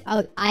 Diggs.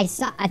 Oh, I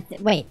saw.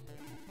 Wait.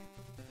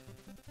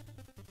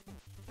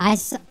 I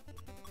saw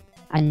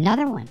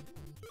another one.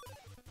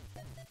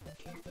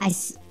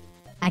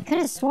 I could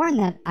have sworn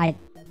that I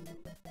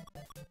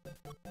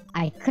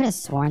could have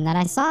sworn that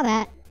I saw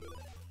that.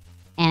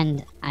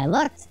 And I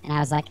looked and I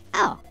was like,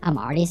 oh, I'm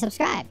already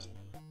subscribed.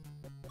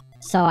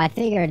 So I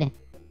figured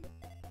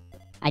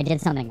I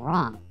did something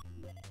wrong.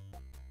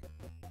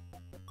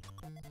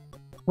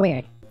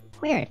 Weird.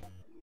 Weird.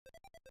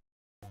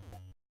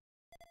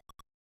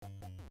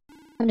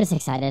 I'm just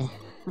excited.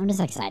 I'm just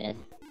excited.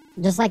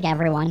 Just like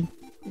everyone.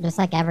 Just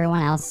like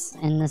everyone else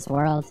in this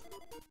world.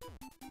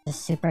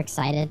 Just super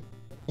excited.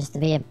 Just to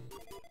be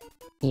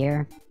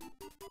here.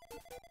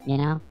 You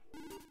know?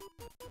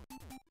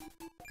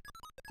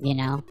 You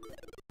know?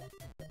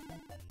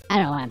 I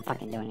don't know what I'm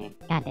fucking doing here.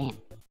 God damn.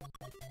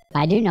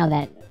 I do know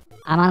that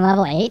I'm on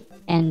level 8,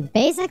 and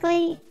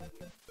basically,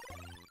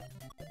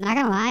 not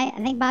gonna lie,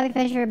 I think Bobby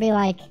Fischer would be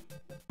like,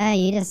 hey,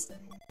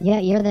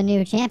 you're the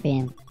new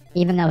champion.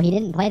 Even though he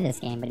didn't play this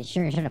game, but he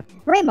sure should have.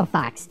 Rainbow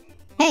Fox!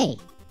 Hey!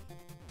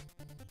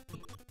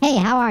 Hey,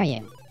 how are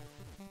you?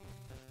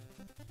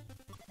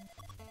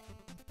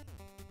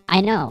 I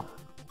know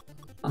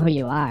who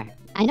you are.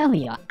 I know who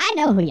you are. I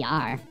know who you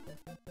are.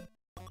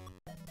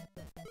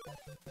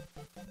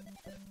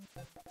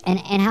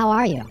 And how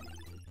are you?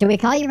 Do we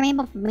call you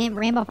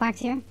Rainbow Fox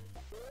here?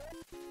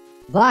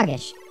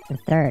 Vlogish. The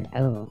 3rd.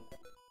 Oh.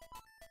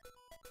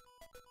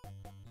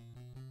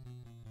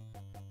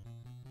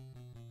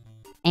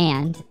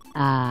 And,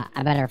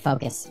 I better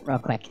focus real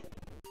quick.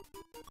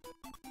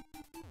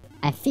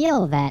 I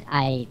feel that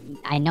I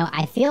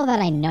feel that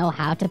I know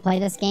how to play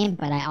this game,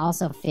 but I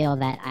also feel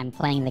that I'm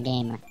playing the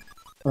game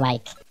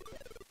like,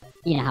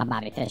 you know how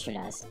Bobby Fischer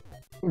does.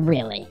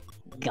 Really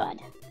good.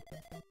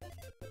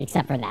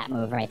 Except for that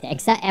move right there.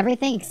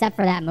 Everything except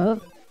for that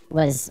move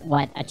was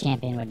what a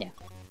champion would do.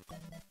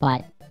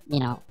 But, you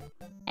know,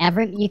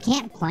 you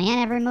can't plan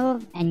every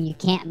move, and you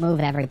can't move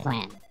every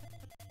plan.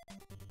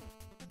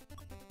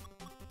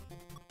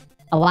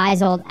 A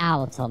wise old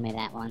owl told me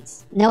that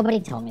once. Nobody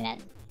told me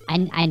that.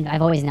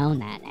 I've always known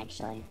that,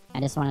 actually. I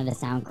just wanted to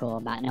sound cool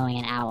about knowing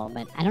an owl,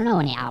 but I don't know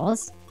any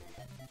owls.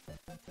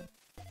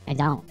 I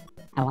don't.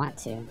 I want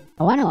to.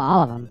 I want to know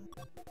all of them.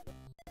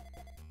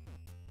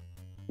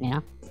 You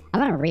know? I'm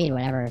gonna read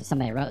whatever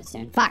somebody wrote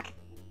soon. Fuck!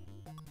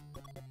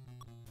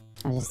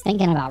 I was just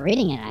thinking about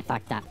reading it and I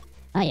fucked up.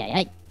 Oh,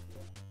 yeah.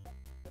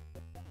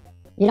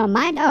 You don't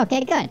mind? Oh,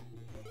 okay, good.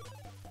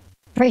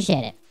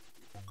 Appreciate it.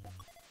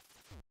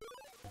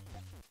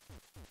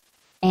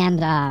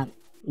 And,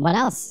 what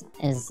else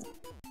is...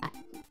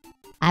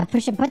 I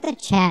should put the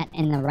chat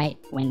in the right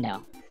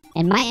window.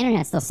 And my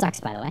internet still sucks,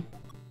 by the way.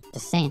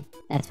 Just saying.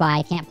 That's why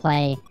I can't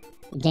play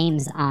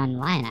games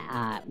online,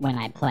 when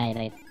I play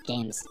the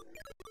games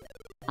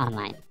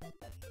online.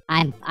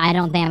 I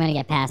don't think I'm gonna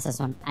get past this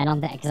one. I don't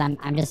think, because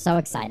I'm just so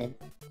excited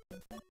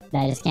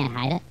that I just can't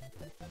hide it.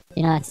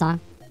 You know that song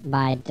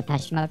by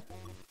Depeche Mode?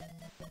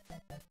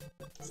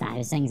 It's not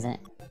who sings it.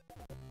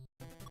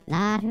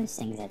 Not who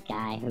sings it,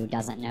 guy who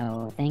doesn't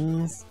know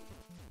things.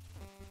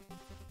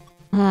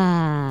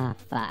 Ah,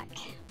 fuck.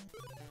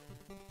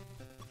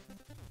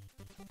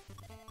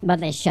 But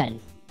they should.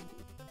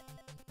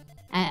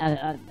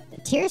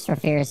 Tears for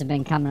Fears have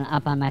been coming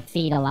up on my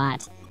feed a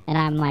lot, and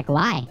I'm like,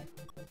 why?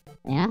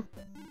 You know?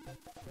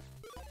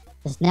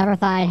 Just never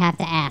thought I'd have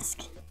to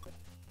ask.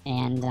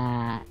 And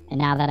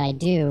now that I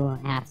do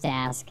have to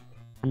ask,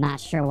 I'm not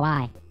sure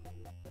why.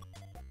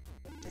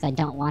 Because I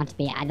don't want to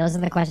be... those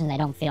are the questions I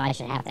don't feel I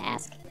should have to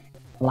ask.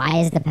 Why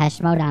is Depeche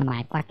Mode on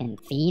my fucking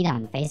feed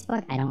on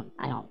Facebook? I don't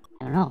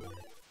know.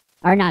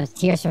 Or not, it's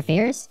Tears for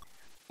Fears?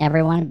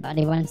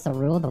 Everybody wants to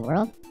rule the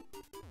world?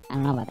 I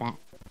don't know about that.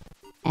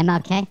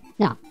 MLK?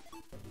 No.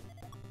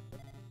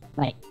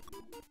 Wait.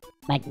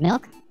 Like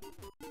milk?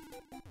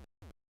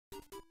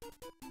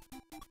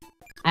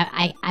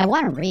 I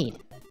want to read.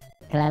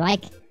 Because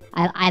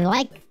I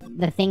like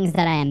the things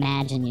that I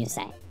imagine you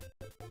say.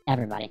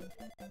 Everybody.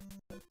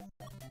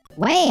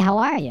 Way, how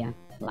are you?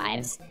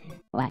 Lives.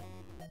 What?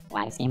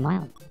 Lives Game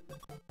Wild.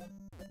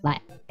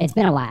 It's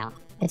been a while.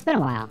 It's been a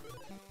while.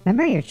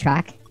 Remember your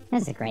truck? That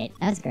was great.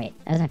 That was great.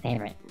 That was my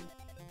favorite.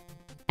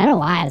 I don't know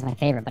why it was my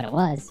favorite, but it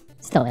was.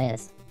 Still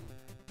is.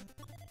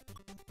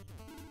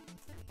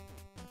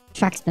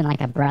 Truck's been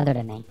like a brother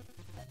to me.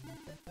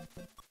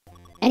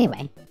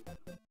 Anyway.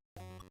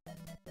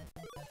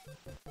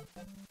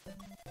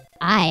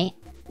 I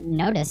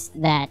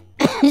noticed that...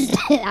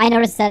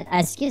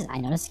 excuse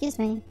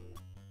me.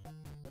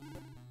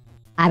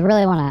 I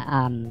really want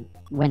to,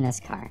 win this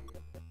car.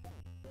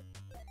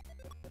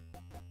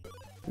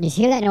 Did you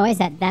hear that noise?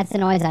 That's the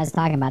noise I was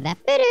talking about. That...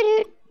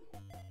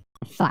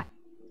 Fuck.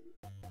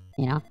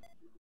 You know?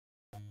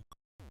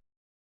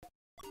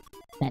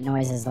 That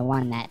noise is the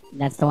one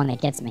that's the one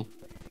that gets me.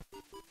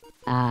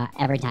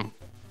 Every time.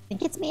 It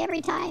gets me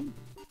every time.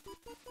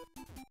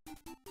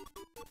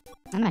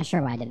 I'm not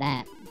sure why I did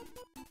that.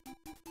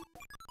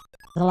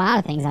 There's a lot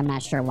of things I'm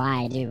not sure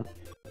why I do.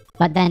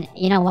 But then,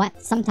 you know what?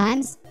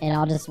 Sometimes it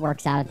all just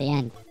works out at the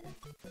end.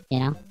 You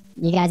know?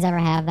 You guys ever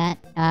have that?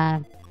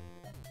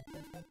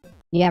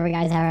 You ever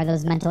guys have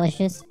those mental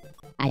issues?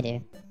 I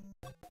do.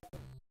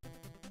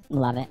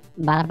 Love it.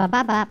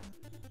 Ba-da-ba-ba-ba.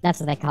 That's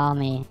what they call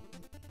me.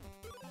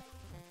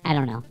 I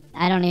don't know.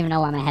 I don't even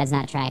know why my head's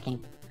not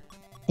tracking.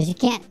 Because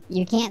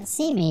you can't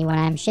see me when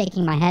I'm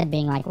shaking my head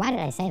being like, why did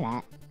I say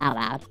that out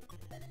loud?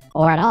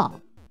 Or at all.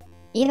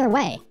 Either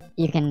way,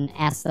 you can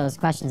ask those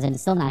questions and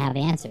still not have the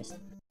answers.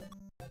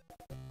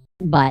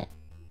 But,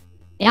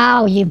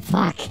 oh, you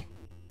fuck.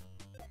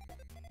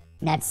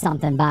 That's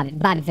something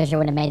Bobby Fischer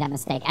would have made that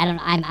mistake.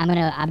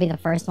 I'll be the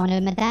first one to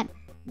admit that.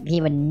 He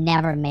would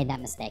never have made that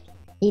mistake.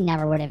 He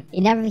would have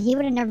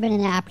never been in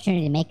an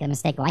opportunity to make a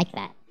mistake like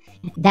that.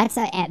 That's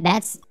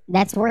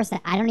worse.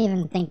 I don't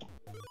even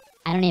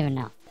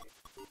know.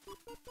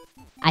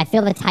 I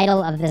feel the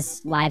title of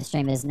this live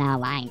stream is now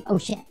lying. Oh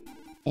shit.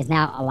 Is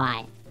now a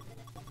lie.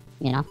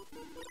 You know?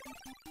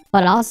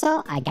 But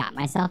also, I got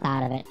myself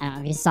out of it. I don't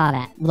know if you saw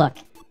that. Look.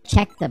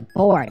 Check the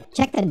board.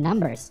 Check the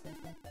numbers.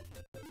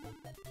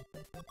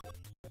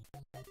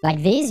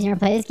 Like these, you never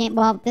play this game?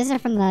 Well, these are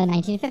from the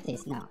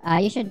 1950s. No.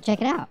 You should check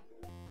it out.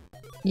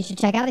 You should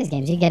check out these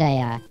games. You get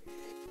a,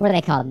 what are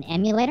they called? An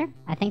emulator?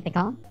 I think they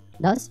call them.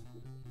 Those?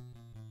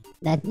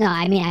 No,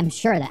 I mean, I'm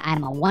sure that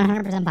I'm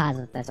 100%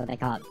 positive that's what they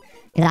call it.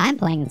 Because I'm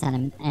playing this on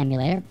an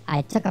emulator.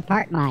 I took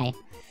apart my,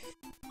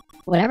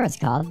 whatever it's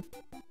called.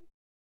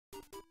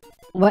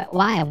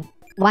 Why?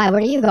 Where are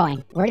you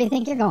going? Where do you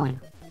think you're going?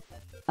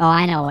 Oh,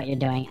 I know what you're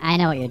doing.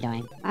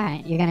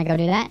 Alright, you're gonna go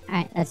do that?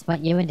 Alright, that's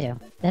what you would do.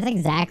 That's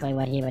exactly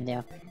what he would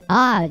do.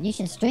 Ah, you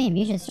should stream.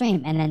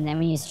 And then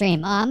when you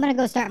stream, oh, I'm gonna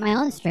go start my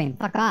own stream.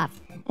 Fuck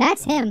off.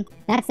 That's him.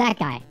 That's that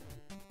guy.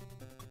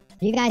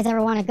 If you guys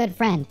ever want a good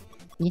friend,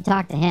 you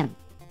talk to him.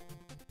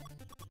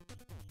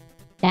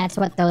 That's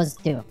what those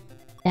do.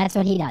 That's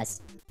what he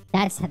does.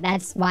 That's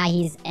why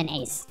he's an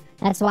ace.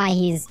 That's why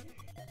he's,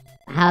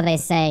 how they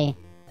say,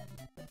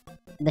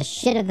 the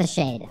shit of the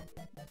shade.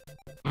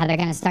 How they're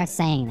gonna start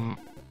saying that.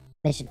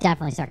 They should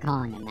definitely start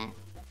calling him that.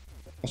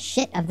 The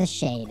shit of the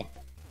shade.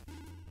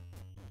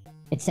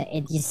 It's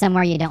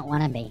somewhere you don't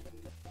want to be.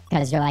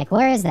 Because you're like,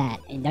 where is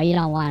that? No, you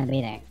don't want to be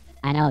there.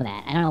 I know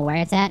that. I don't know where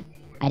it's at.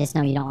 I just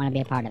know you don't want to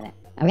be a part of it.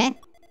 Okay?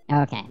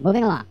 Okay,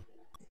 moving along.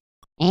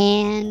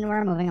 And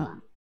we're moving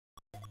along.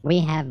 We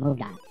have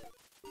moved on.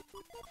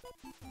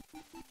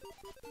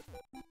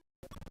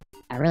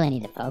 I really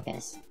need to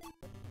focus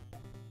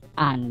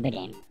on the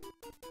game.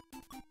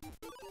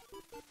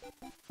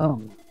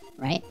 Boom.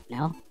 Right?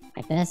 No?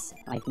 Like this?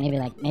 Like maybe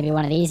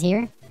one of these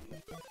here?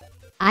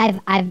 I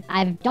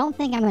don't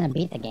think I'm gonna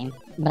beat the game,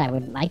 but I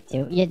would like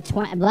to.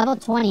 Level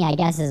 20, I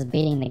guess, is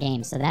beating the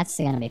game, so that's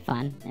gonna be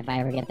fun if I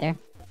ever get there.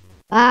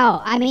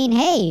 Oh, I mean,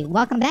 hey,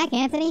 welcome back,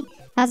 Anthony.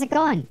 How's it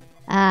going?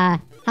 How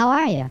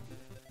are you?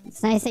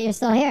 It's nice that you're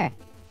still here.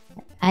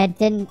 Oh,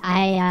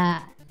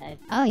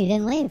 you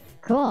didn't leave.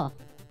 Cool.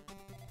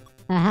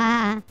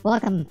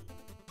 Welcome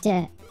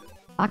to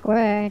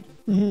Awkward.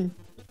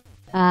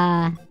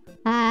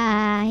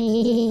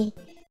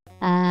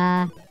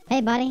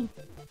 Hey, buddy.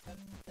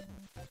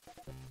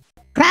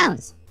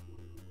 Crowns!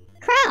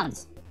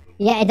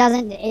 Yeah, it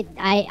doesn't,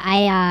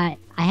 I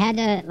had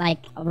to, like,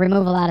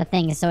 remove a lot of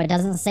things, so it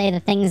doesn't say the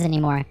things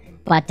anymore.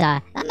 But,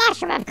 the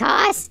mushroom, of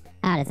course!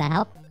 Oh, does that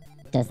help?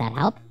 Does that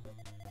help?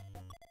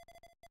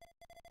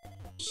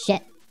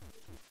 Shit.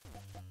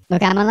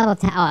 Look, I'm on level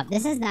 10. Oh,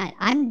 this is not,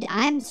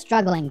 I'm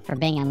struggling for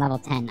being on level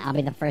 10. I'll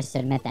be the first to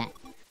admit that.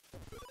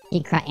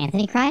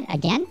 Anthony cried?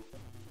 Again?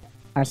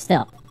 Or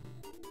still?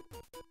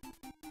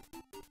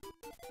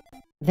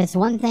 If it's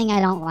one thing I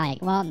don't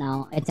like, well,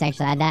 no, it's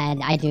actually,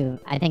 I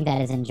think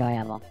that is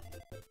enjoyable.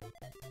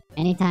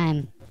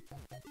 Anytime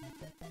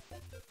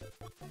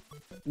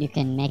you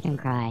can make him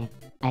cry,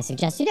 I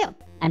suggest you do.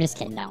 I'm just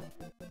kidding, don't.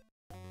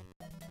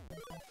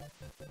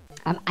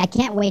 I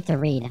can't wait to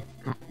read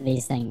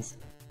these things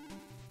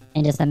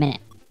in just a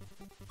minute.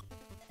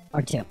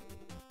 Or two.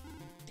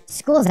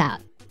 School's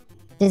out.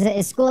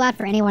 Is school out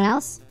for anyone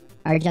else?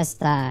 Or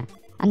just, I'm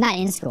not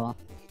in school.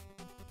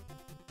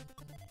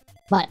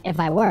 But if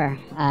I were,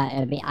 I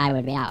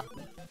would be out,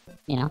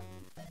 you know?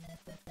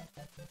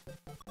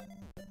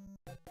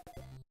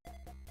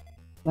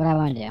 What do I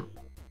want to do?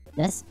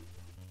 This?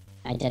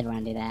 I did want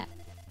to do that.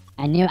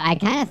 I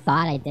kind of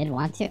thought I did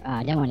want to. Oh,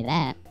 I didn't want to do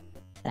that.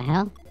 The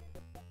hell?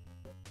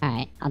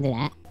 Alright, I'll do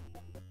that.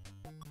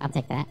 I'll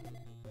take that.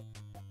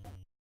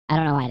 I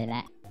don't know why I did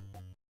that.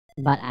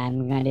 But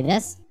I'm gonna do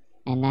this,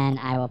 and then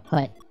I will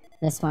put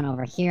this one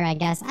over here, I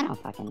guess. I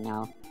don't fucking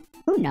know.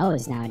 Who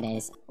knows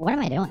nowadays? What am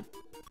I doing?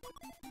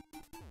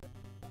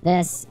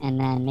 This, and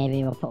then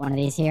maybe we'll put one of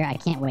these here. I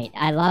can't wait.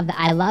 I love that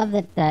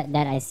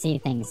I see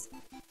things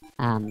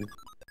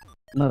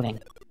moving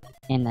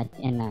in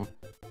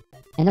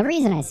the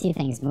reason I see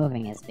things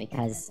moving is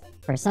because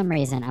for some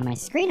reason on my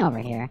screen over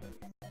here,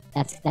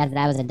 that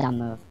was a dumb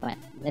move, but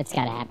it's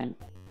gotta happen.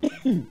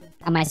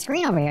 On my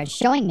screen over here, it's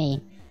showing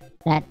me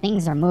that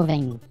things are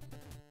moving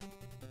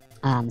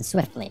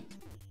swiftly.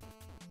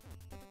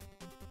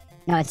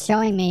 No, it's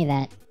showing me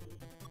that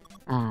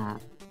I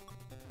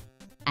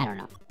don't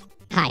know.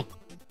 Hi.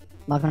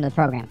 Welcome to the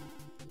program.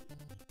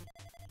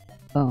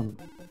 Boom.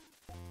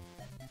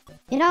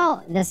 You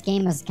know, this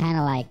game was kind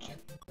of like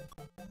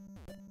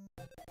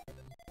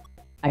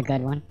a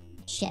good one.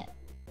 Shit.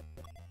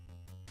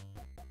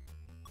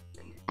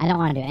 I don't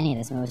want to do any of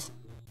this moves.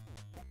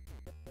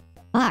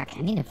 Fuck,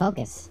 I need to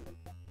focus.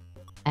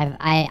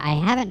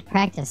 I haven't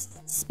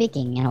practiced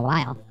speaking in a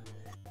while.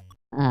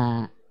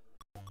 And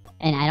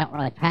I don't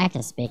really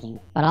practice speaking,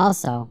 but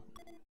also,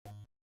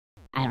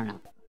 I don't know.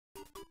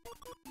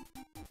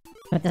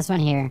 Put this one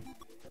here.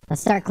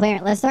 Let's start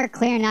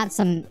clearing out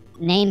some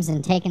names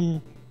and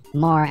taking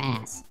more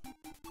ass.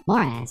 More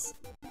ass.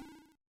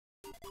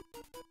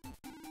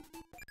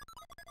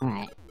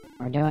 Alright.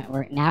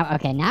 Now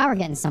we're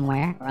getting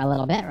somewhere, or a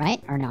little bit,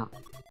 right? Or no?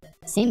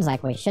 Seems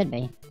like we should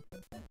be.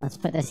 Let's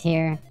put this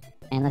here,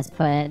 and let's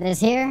put this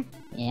here.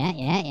 Yeah.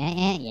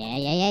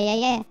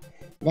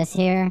 This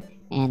here,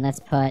 and let's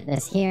put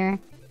this here,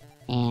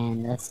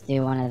 and let's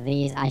do one of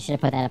these. I should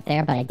have put that up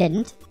there, but I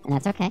didn't, and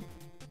that's okay.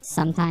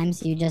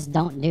 Sometimes you just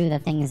don't do the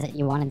things that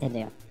you wanted to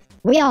do.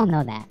 We all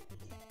know that.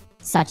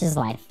 Such is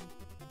life.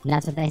 And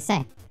that's what they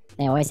say.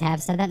 They always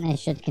have said that, and they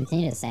should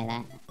continue to say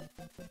that.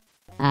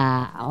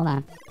 Hold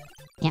on.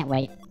 Can't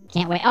wait.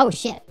 Oh,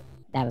 shit!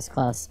 That was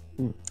close.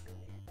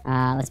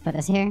 Let's put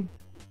this here.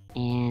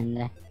 And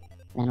then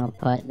we'll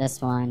put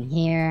this one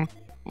here.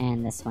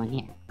 And this one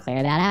here.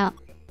 Clear that out.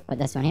 Put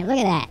this one here. Look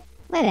at that.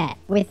 Look at that.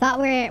 We thought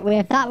we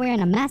were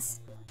in a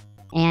mess.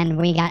 And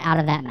we got out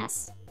of that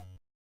mess.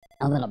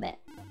 A little bit.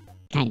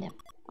 Kind of.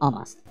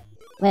 Almost.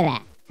 Look at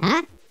that.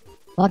 Huh?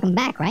 Welcome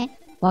back, right?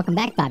 Welcome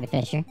back, Bobby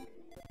Fischer.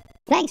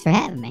 Thanks for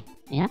having me.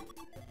 You know?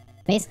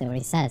 Basically what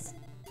he says.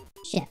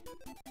 Shit.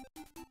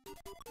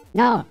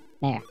 No.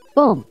 There.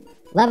 Boom.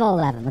 Level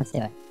 11. Let's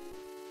do it.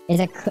 Is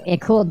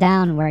it cooled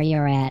down where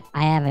you're at?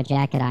 I have a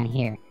jacket on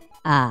here.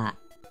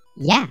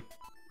 Yeah.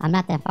 I'm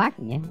not that far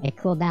from you. It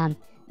cooled down.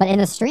 But in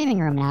the streaming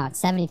room now, it's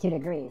 72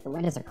 degrees. The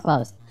windows are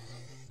closed.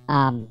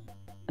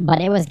 But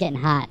it was getting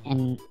hot,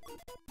 and,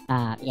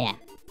 yeah.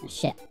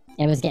 Shit.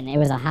 It was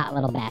a hot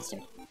little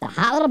bastard. It's a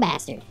hot little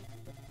bastard.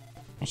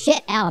 A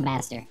shit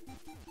alabaster.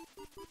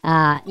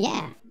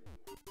 Yeah.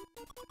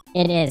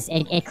 It is.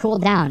 It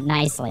cooled down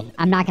nicely.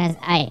 I'm not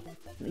gonna,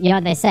 you know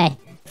what they say?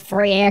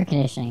 Free air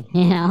conditioning,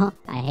 you know?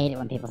 I hate it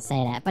when people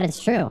say that, but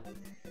it's true.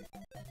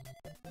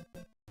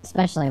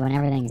 Especially when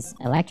everything's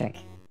electric.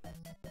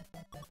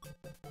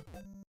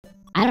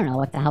 I don't know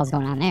what the hell's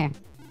going on there.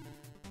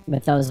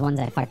 With those ones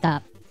I fucked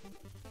up.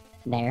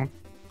 There.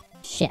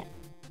 Shit.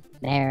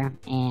 There,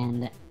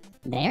 and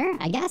there,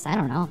 I guess? I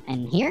don't know.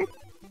 And here?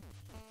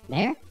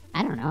 There?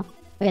 I don't know.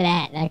 Look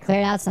at that. I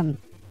cleared out some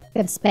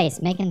good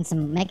space, making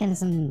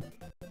some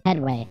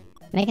headway.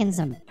 Making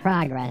some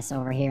progress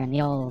over here in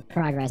the old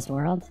progress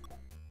world.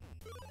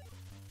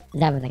 Is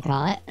that what they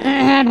call it?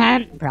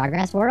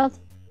 Progress world?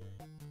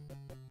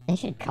 They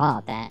should call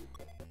it that.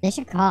 They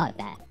should call it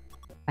that.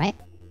 Right?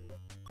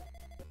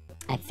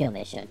 I feel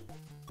they should.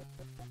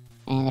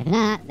 And if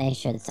not, they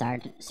should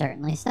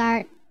certainly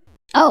start.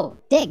 Oh,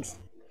 Diggs!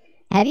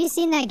 Have you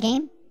seen that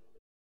game?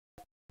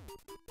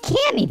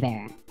 Cammy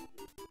Bear!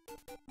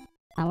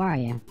 How are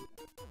you?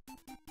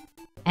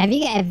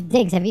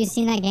 Diggs, have you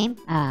seen that game?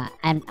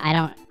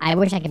 I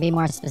wish I could be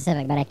more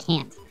specific, but I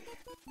can't.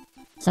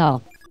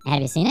 So,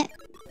 have you seen it?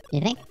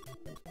 You think?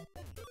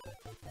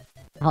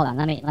 Hold on,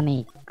 let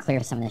me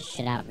clear some of this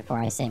shit out before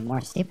I say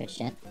more stupid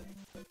shit.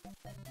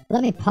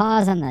 Let me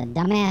pause on the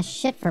dumbass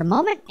shit for a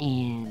moment,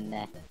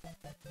 and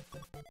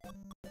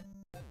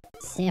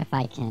see if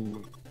I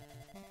can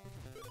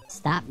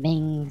stop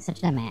being such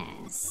a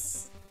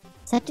dumbass.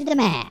 Such a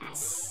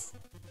dumbass.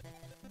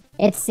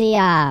 It's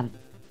the,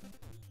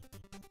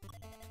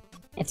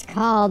 It's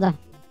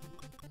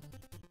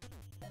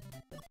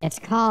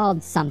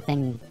called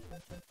something.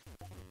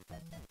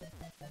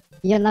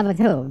 You're in love with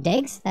who?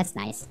 Diggs? That's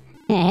nice.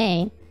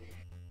 Hey.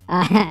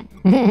 It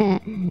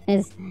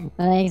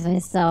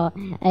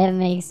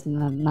makes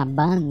my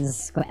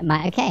buns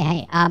okay,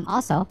 hey,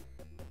 also,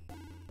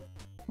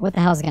 what the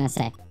hell's it gonna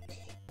say?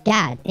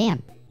 God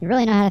damn, you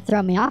really know how to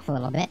throw me off a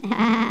little bit.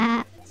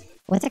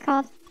 What's it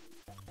called?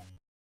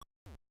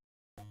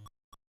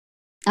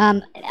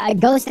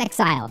 Ghost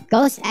Exile.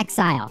 Ghost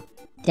Exile.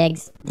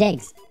 Diggs.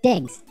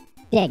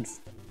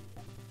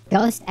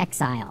 Ghost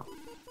Exile.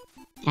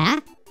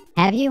 Huh?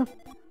 Have you?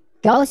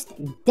 Ghost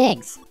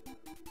Diggs.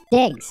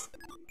 Diggs.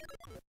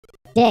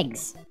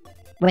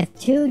 With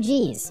 2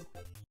 G's.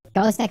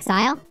 Ghost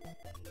Exile?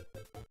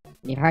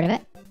 You've heard of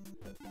it?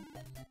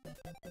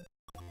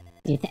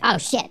 Do you think? Oh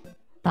shit!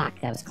 Fuck,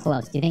 that was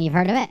close. Do you think you've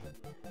heard of it?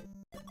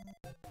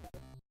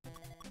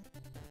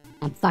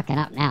 I'm fucking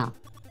up now.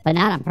 But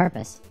not on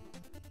purpose.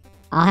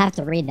 I'll have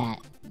to read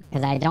that.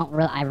 Because I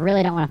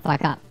really don't want to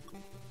fuck up.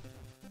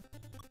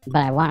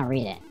 But I want to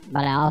read it.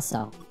 But I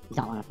also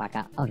don't want to fuck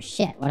up. Oh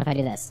shit, what if I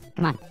do this?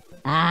 Come on.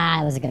 Ah,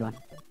 that was a good one.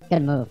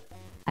 Good move.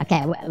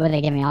 Okay, would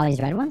they give me all these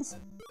red ones?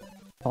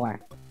 4.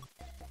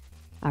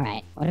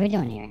 Alright, what are we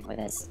doing here with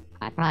this?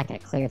 I probably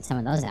could have cleared some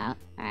of those out.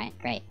 Alright,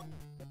 great.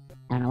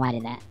 I don't know why I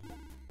did that.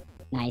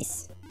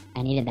 Nice.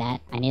 I needed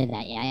that.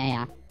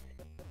 Yeah.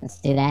 Let's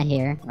do that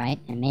here, right?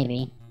 And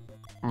maybe,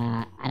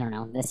 I don't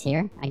know, this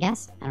here, I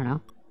guess? I don't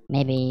know.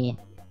 Maybe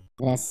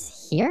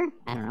this here?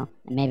 I don't know.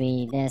 And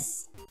maybe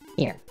this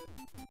here.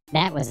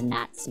 That was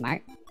not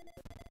smart.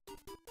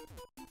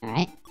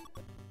 Alright.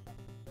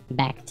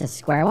 Back to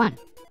square one.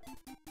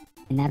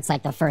 And that's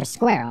like the first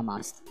square,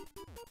 almost.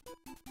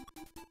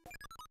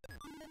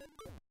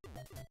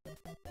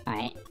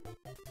 Alright.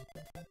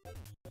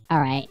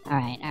 Alright.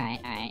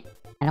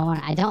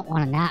 I don't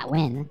want to not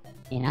win,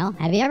 you know?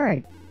 Have you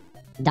ever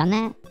done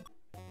that?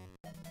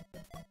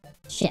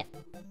 Shit.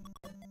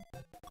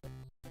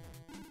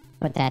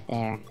 Put that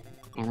there.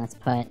 And let's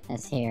put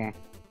this here.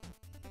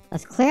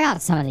 Let's clear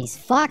out some of these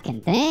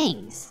fucking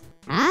things.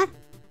 Huh?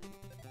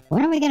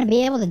 When are we gonna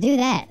be able to do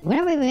that? When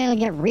are we gonna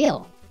get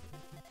real?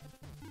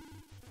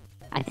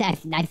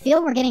 I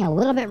feel we're getting a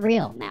little bit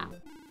real now.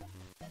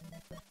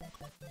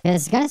 Because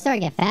it's gonna start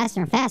to get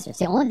faster and faster. It's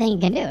the only thing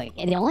it can do.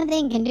 The only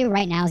thing it can do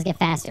right now is get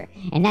faster.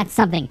 And that's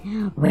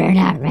something we're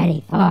not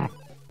ready for.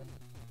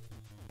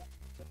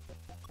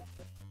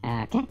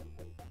 Okay.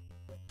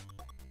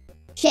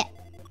 Shit.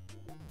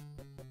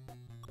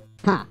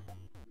 Huh.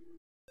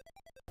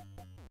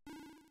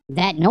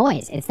 That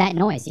noise. It's that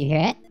noise. You hear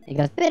it? It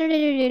goes...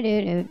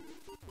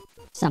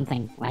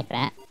 something like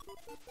that.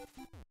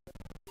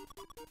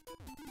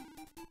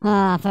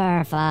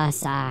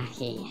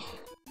 Farfasaki.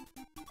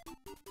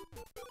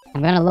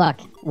 I'm gonna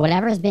look.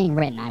 Whatever is being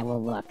written, I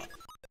will look.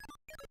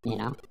 You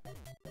know?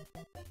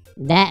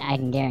 That I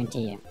can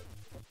guarantee you.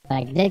 But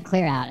I did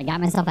clear out. I got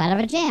myself out of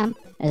a jam,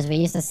 as we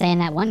used to say in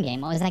that one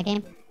game. What was that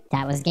game?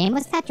 Game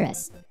was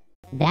Tetris.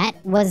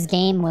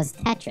 Game was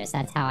Tetris.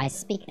 That's how I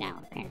speak now,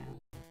 apparently.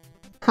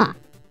 Huh.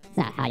 It's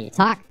not how you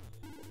talk.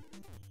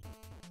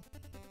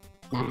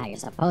 Not how you're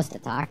supposed to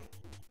talk.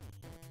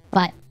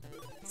 But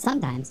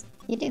sometimes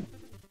you do.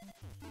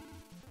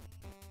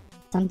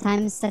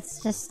 Sometimes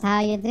that's just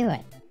how you do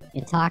it.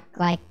 You talk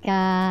like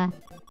a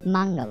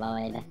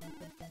Mongoloid.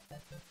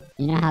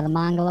 You know how the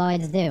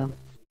Mongoloids do.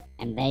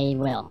 And they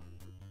will.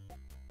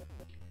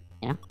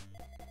 You know?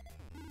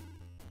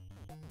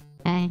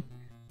 Okay.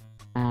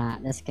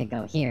 This could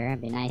go here.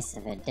 It'd be nice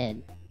if it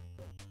did.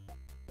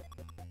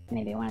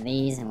 Maybe one of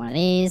these and one of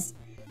these.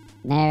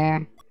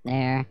 There.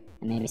 And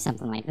maybe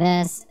something like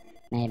this.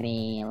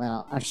 Maybe a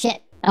little... Oh,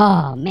 shit!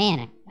 Oh,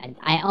 man.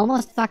 I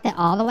almost fucked it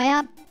all the way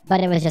up, but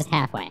it was just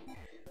halfway.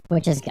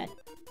 Which is good.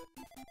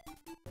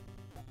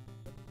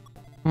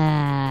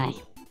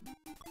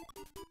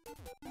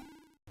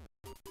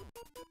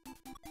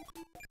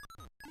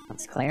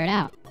 Let's clear it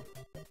out.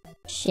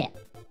 Shit.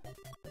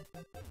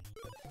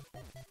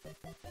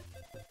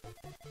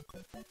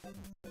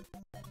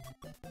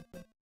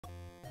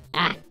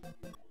 Ah!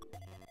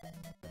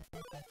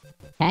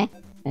 Okay,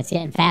 it's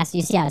getting fast.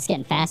 You see how it's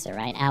getting faster,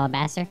 right,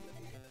 Alabaster?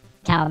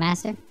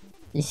 Calamaster?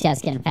 You see how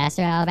it's getting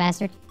faster,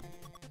 Alabaster?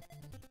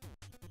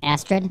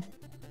 Astrid?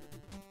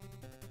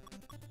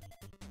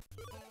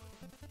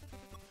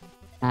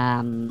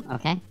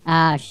 Okay.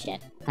 Oh,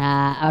 shit.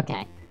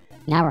 Okay.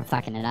 Now we're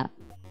fucking it up.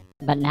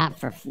 But not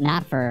for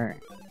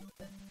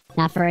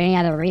any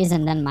other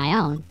reason than my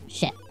own.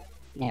 Shit.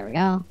 There we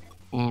go.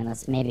 And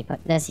let's maybe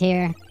put this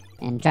here.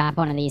 And drop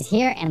one of these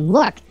here. And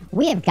look!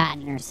 We have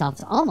gotten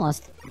ourselves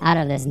almost out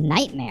of this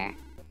nightmare.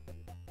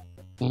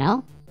 You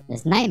know?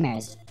 This nightmare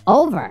is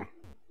over.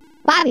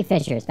 Bobby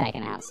Fischer is back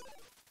in the house.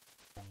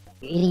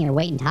 You're eating your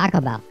weight in Taco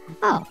Bell.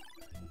 Oh.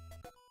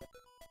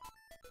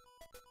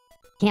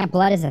 Camp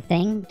Blood is a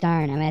thing?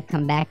 Darn, I'm gonna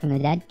come back from the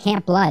dead.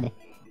 Camp Blood.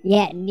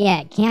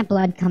 Yeah, Camp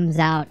Blood comes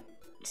out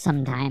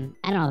sometime.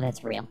 I don't know if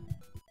that's real.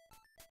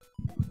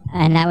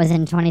 And that was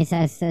in 20...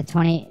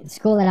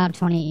 School let out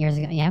 20 years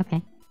ago. Yeah,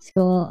 okay.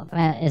 School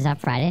is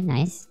up Friday.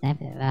 Nice. Been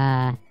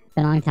a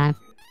long time.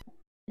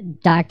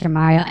 Dr.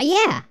 Mario.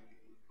 Yeah!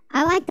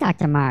 I like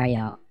Dr.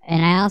 Mario.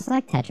 And I also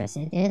like Tetris.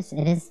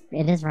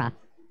 It is rough.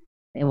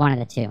 One of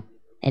the two.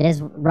 It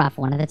is rough,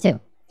 one of the two.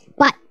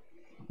 But,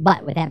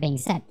 with that being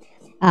said,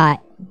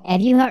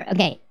 have you heard...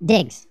 Okay,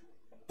 Diggs.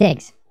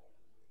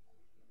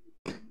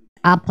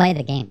 I'll play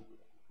the game.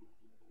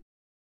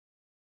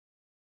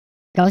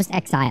 Ghost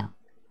Exile.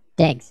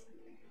 Diggs.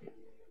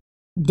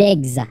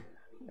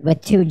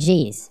 With 2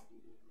 G's.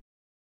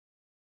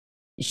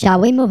 Shall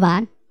we move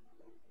on?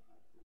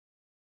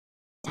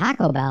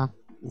 Taco Bell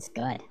is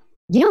good.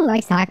 You know who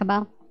likes Taco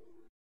Bell?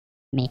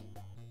 Me.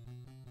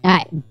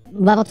 Alright,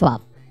 level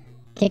 12.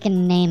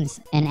 Kicking names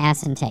and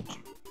ass intake.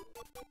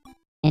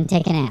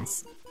 Intake and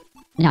ass.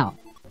 No.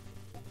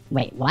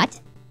 Wait, what?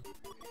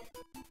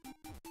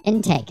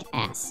 Intake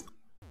ass.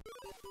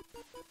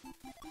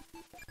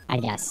 I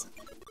guess.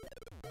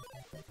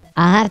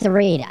 I'll have to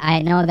read.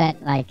 I know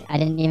that, like, I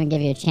didn't even give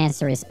you a chance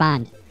to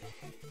respond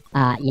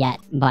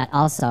yet, but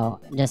also,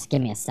 just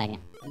give me a second.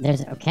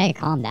 Okay,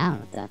 calm down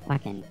with the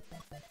fucking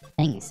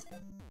things.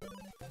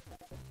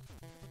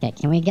 Okay,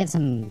 can we get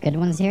some good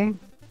ones here?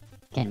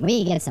 Can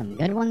we get some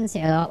good ones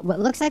here? It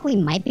looks like we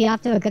might be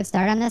off to a good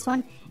start on this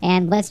one,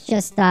 and let's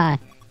just not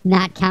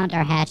count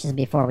our hatches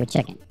before we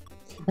chicken.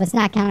 Let's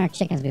not count our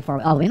chickens before...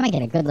 Oh, we might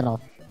get a good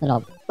little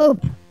Little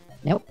boop.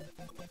 Nope.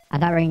 I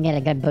thought we were gonna get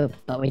a good boop,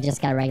 but we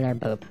just got a regular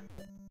boop.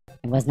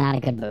 It was not a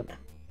good boop.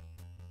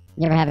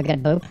 You ever have a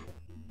good boop?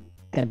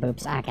 Good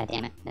boops. Ah,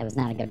 goddammit. That was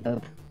not a good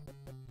boop.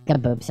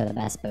 Good boops are the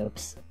best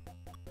boops.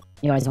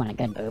 You always want a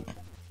good boop.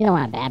 You don't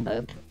want a bad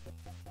boop.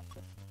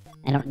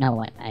 I don't know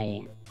what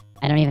I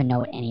don't even know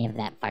what any of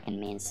that fucking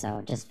means,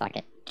 so just fuck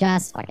it.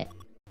 Just fuck it.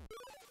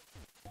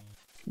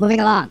 Moving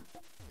along.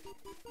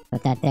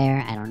 Put that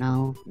there, I don't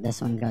know.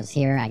 This one goes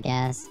here, I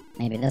guess.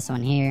 Maybe this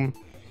one here.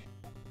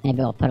 Maybe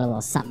we'll put a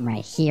little something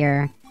right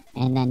here.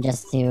 And then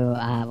just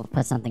we'll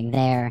put something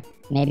there.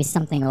 Maybe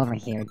something over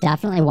here.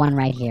 Definitely one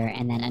right here,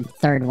 and then a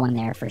third one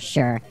there for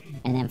sure.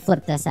 And then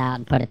flip this out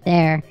and put it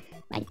there.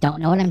 I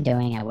don't know what I'm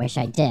doing. I wish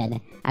I did.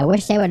 I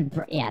wish they would...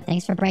 Yeah,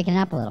 thanks for breaking it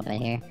up a little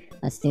bit here.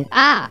 Let's do...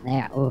 Ah!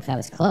 There. Oof, that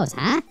was close,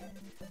 huh?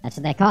 That's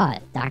what they call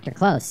it. Dr.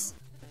 Close.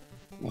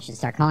 They should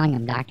start calling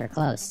him Dr.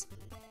 Close.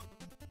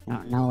 I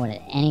don't know what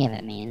any of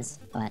it means,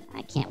 but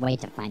I can't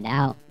wait to find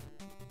out.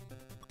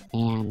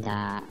 And,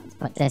 let's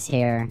put this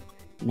here.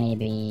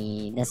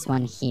 Maybe this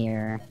one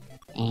here.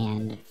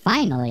 And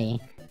finally,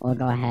 we'll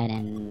go ahead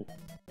and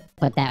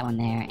put that one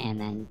there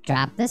and then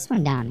drop this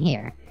one down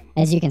here.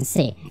 As you can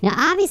see. Now,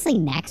 obviously,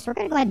 next, we're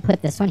going to go ahead and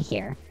put this one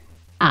here.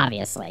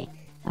 Obviously.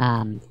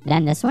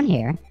 Then this one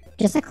here.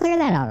 Just to clear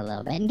that out a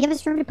little bit and give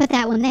us room to put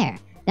that one there.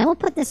 Then we'll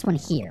put this one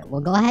here.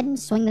 We'll go ahead and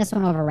swing this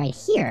one over right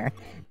here.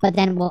 But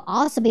then we'll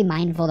also be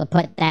mindful to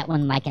put that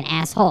one like an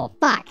asshole.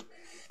 Fuck!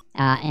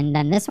 And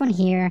then this one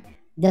here,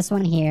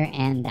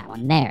 and that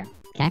one there.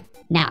 Okay?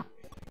 Now,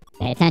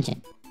 pay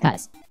attention.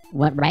 Because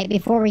right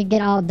before we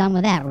get all done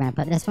with that, we're going to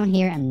put this one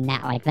here and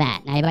that like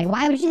that. Now, you're like,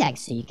 why would you do that?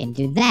 So you can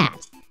do that.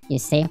 You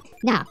see?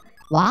 Now,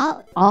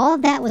 while all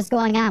of that was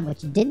going on,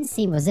 what you didn't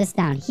see was this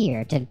down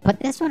here. To put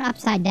this one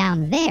upside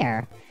down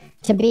there,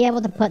 to be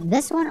able to put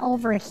this one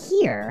over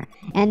here,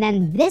 and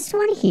then this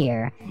one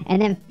here,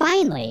 and then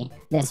finally,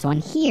 this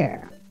one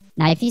here.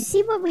 Now, if you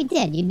see what we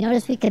did, you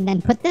notice we could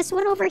then put this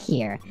one over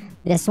here,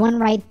 this one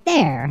right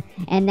there,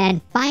 and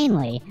then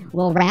finally,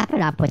 we'll wrap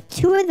it up with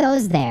two of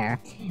those there,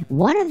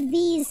 one of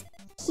these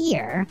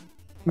here,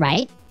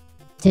 right?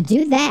 To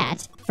do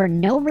that, for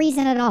no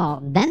reason at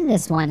all, then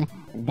this one,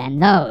 then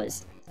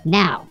those.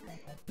 Now,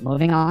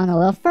 moving on a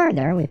little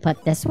further, we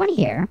put this one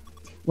here.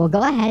 We'll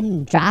go ahead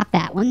and drop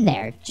that one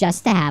there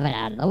just to have it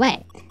out of the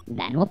way.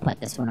 Then we'll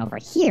put this one over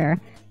here,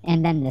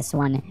 and then this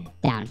one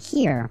down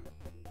here,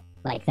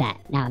 like that.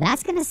 Now,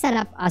 that's going to set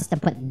up us to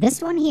put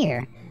this one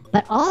here,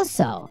 but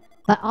also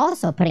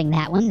putting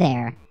that one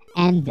there,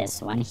 and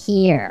this one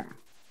here.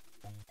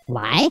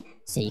 Why?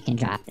 So you can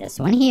drop this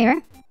one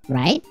here,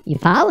 right? You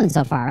following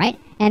so far, right?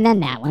 And then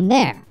that one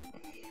there.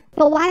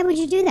 But why would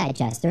you do that,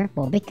 Jyestur?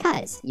 Well,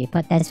 because you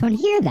put this one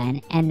here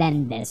then, and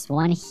then this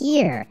one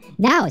here.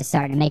 Now it's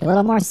starting to make a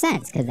little more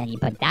sense, because then you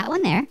put that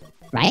one there,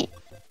 right?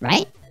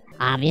 Right?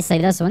 Obviously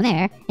this one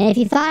there. And if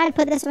you thought I'd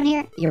put this one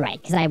here, you're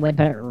right, because I would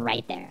put it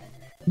right there.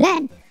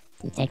 Then,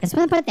 you take this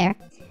one and put it there.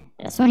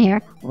 This one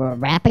here. We're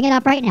wrapping it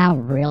up right now,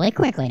 really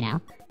quickly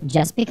now,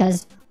 just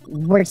because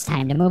it's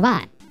time to move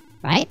on.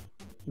 Right?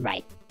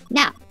 Right.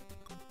 Now,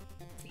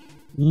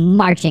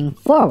 marching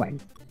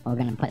forward, we're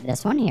going to put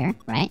this one here,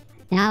 right?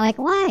 Now, like,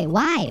 why?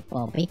 Why?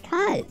 Well,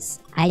 because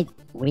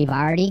we've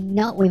already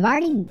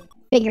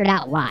figured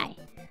out why.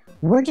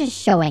 We're just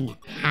showing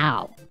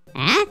how.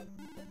 Huh?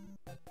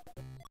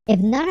 If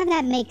none of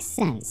that makes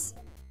sense,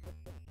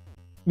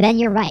 then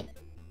you're right.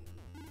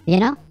 You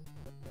know?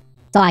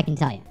 That's all I can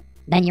tell you.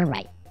 Then you're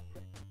right.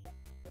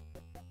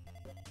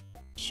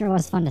 Sure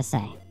was fun to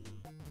say.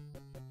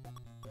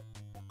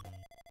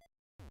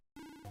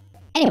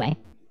 Anyway,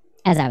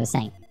 as I was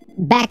saying,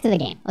 back to the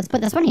game. Let's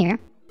put this one here.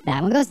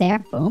 That one goes there.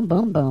 Boom,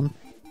 boom, boom.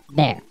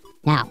 There.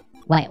 Now,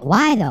 wait,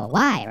 why though?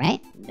 Why,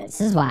 right?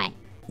 This is why.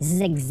 This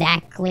is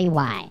exactly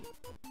why.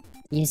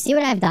 You see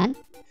what I've done?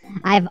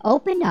 I've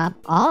opened up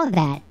all of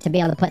that to be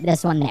able to put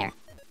this one there.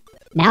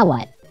 Now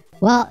what?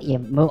 Well, you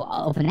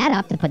open that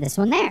up to put this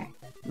one there,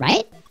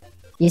 right?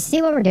 You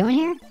see what we're doing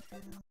here?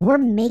 We're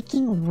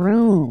making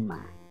room.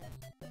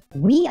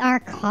 We are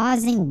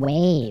causing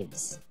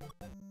waves.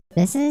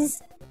 This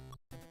is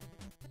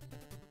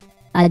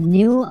a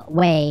new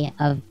way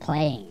of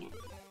playing.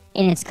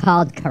 And it's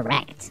called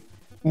correct.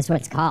 That's what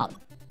it's called.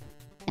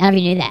 I don't know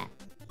if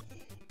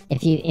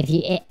you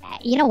knew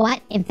that. You know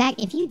what? In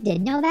fact, if you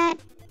did know that,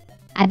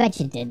 I bet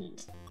you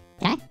didn't.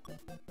 Okay?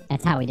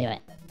 That's how we do it.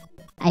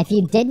 If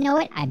you did know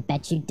it, I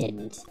bet you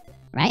didn't.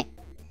 Right?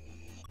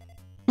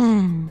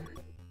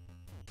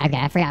 Okay,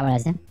 I forgot what I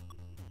was doing.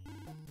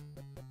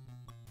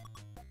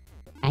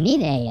 I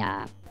need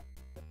a,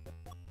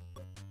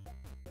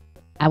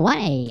 I want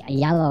a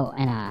yellow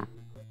and a...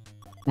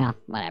 Well,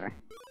 whatever.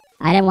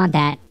 I didn't want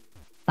that.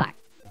 Fuck.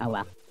 Oh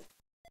well.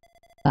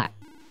 Fuck.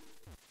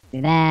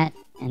 Do that,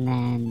 and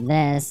then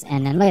this,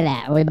 and then look at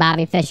that. We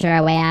Bobby Fischer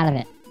our way out of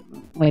it.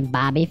 We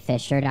Bobby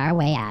Fishered our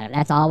way out of it.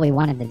 That's all we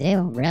wanted to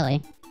do,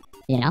 really.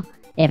 You know?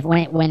 If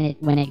when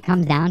it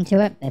comes down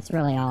to it, it's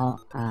really all,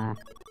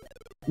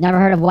 never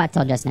heard of what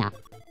till just now.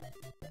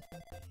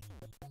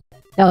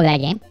 Oh, that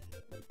game.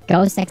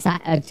 Go 6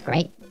 it's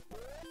great.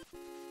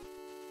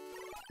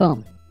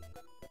 Boom.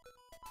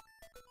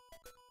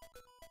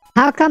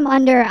 How come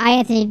under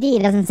INTD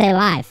it doesn't say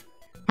live?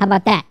 How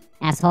about that,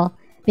 asshole?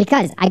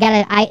 Because you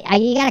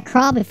gotta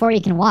crawl before you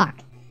can walk.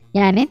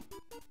 You know what I mean?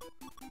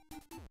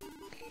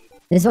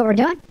 This is what we're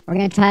doing. We're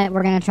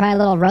gonna try a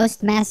little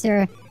roast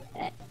master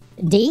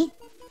D.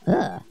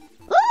 Ugh.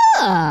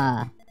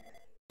 Ugh.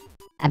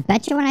 I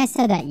bet you when I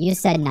said that, you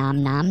said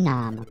nom nom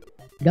nom.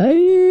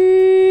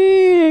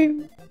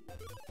 Damn.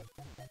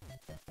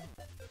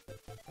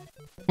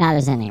 Not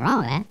there's anything wrong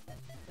with that.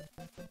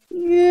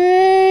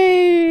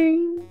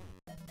 Damn.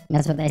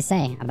 That's what they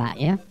say about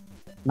you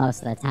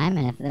most of the time,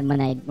 and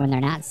when they're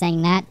not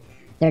saying that,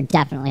 they're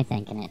definitely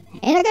thinking it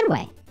in a good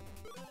way.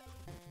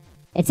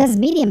 It says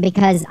medium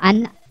because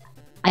I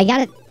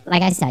gotta,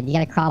 like I said, you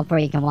gotta crawl before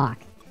you can walk.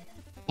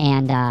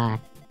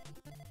 And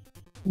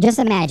just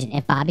imagine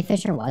if Bobby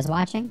Fischer was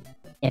watching,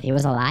 if he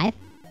was alive,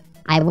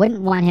 I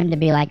wouldn't want him to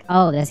be like,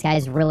 oh, this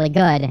guy's really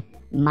good,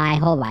 my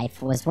whole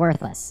life was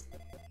worthless.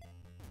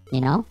 You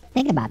know?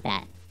 Think about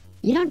that.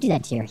 You don't do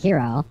that to your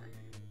hero.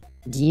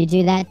 Do you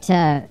do that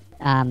to,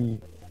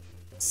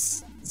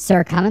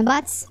 Sir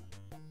Butts?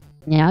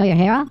 You know, your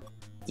hero?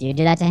 Do you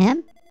do that to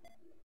him?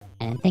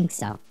 I didn't think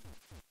so.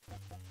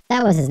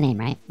 That was his name,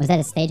 right? Was that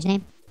his stage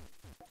name?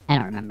 I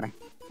don't remember.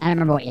 I don't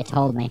remember what you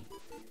told me.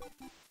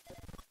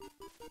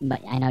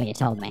 But I know you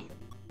told me.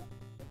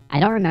 I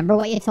don't remember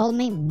what you told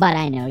me, but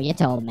I know you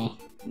told me.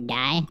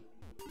 Guy.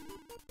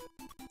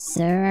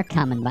 Sir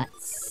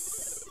Butts.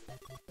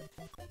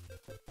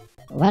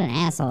 What an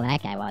asshole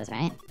that guy was,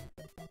 right?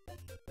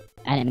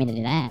 I didn't mean to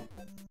do that.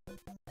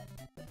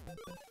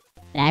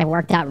 That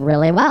worked out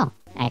really well,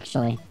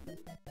 actually.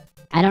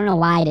 I don't know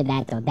why I did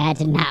that, though. That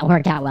did not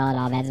work out well at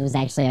all. That was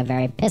actually a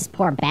very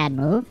piss-poor bad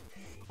move.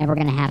 And we're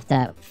gonna have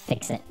to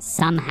fix it.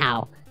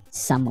 Somehow.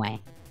 Some way.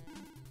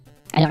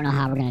 I don't know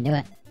how we're gonna do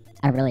it.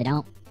 I really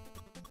don't.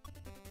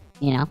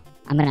 You know?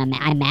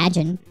 I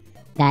imagine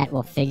that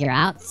we'll figure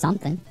out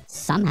something.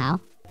 Somehow.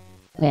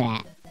 Look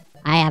at that.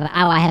 I have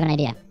an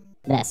idea.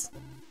 This.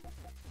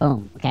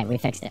 Boom. Okay, we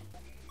fixed it.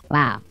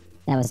 Wow.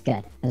 That was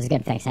good. That was a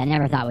good fix. I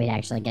never thought we'd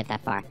actually get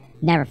that far.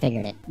 Never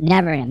figured it.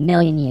 Never in a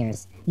million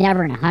years.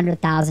 Never in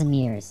 100,000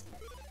 years.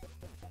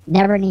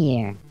 Never in a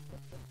year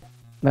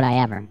would I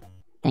ever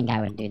think I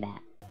would do that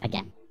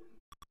again.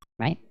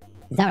 Right?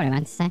 Is that what I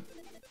meant to say?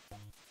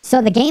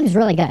 So the game's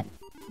really good.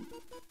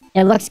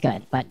 It looks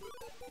good, but,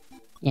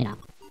 you know.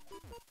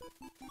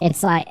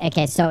 It's like,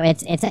 okay, so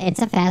it's a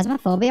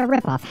Phasmophobia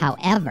ripoff.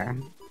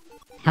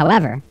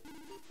 However,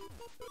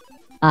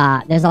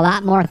 there's a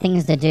lot more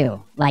things to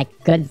do.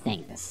 Like, good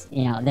things,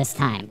 you know, this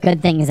time.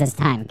 Good things this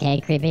time, okay,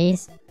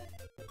 creepies?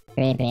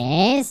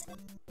 Creepies?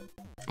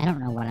 I don't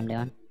know what I'm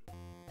doing.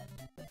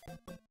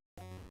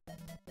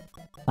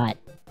 But,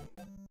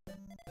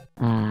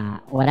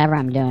 whatever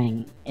I'm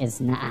doing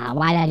is not...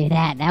 why did I do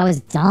that? That was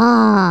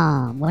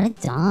dumb! What a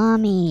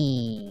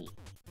dummy!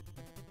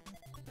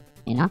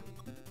 You know?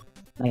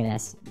 Look at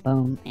this.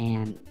 Boom,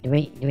 and... Do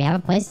we have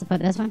a place to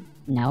put this one?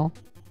 No.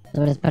 So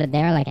we'll just put it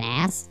there like an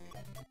ass?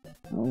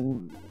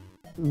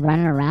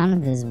 Running around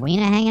with his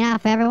wiener hanging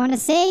out for everyone to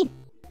see?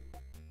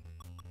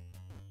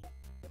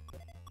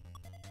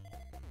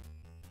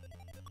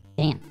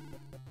 Damn.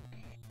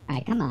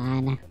 Alright, come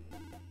on.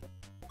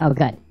 Oh,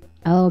 good.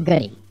 Oh,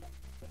 goody.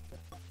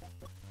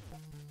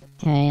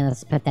 Okay,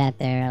 let's put that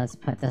there. Let's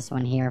put this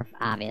one here,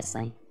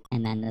 obviously.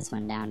 And then this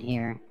one down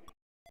here.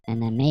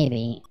 And then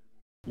maybe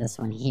this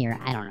one here.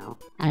 I don't know.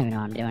 I don't even know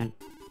what I'm doing.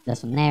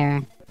 This one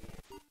there.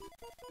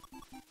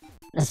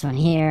 This one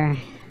here.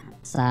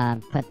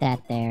 Let's put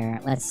that there.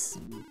 Let's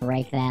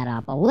break that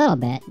up a little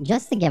bit,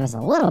 just to give us a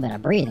little bit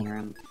of breathing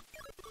room.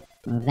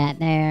 Move that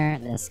there.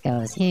 This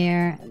goes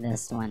here.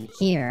 This one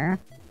here.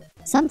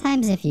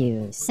 Sometimes if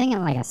you sing it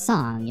like a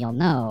song, you'll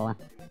know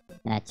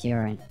that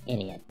you're an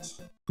idiot.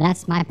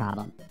 That's my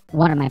problem.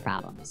 One of my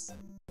problems.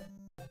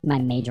 My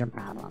major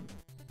problem.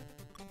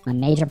 My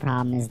major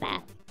problem is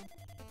that.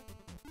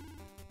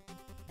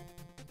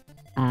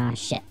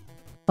 Shit.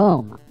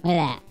 Boom. Look at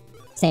that.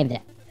 Saved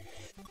it.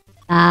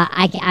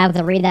 I have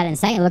to read that in a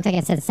second. It looked like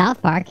it said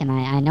South Park, and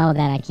I know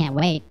that I can't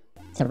wait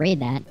to read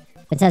that.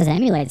 If it says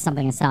emulate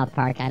something in South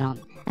Park, I don't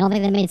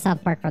think they made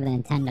South Park for the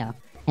Nintendo.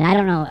 And I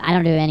don't know, I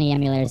don't do any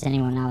emulators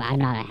anymore now. I'm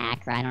not a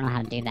hacker. I don't know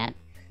how to do that.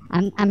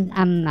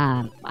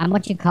 I'm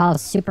what you call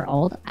super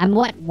old. I'm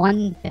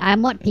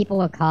what people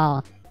would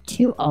call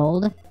too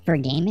old for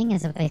gaming,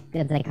 is what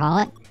they call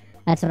it.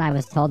 That's what I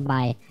was told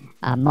by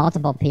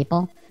multiple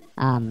people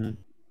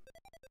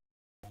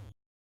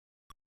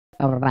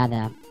over by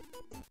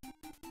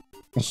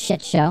the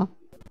shit show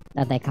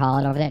that they call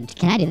it over there.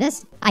 Can I do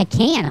this? I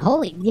can.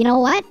 Holy, you know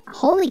what?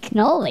 Holy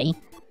cannoli.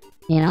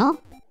 You know?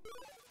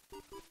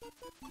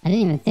 I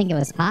didn't even think it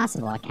was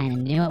possible. I kind of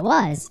knew it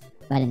was,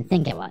 but I didn't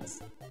think it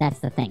was. That's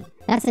the thing.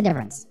 That's the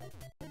difference.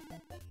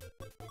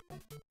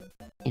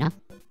 You know?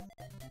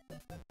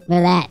 Look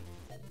at that.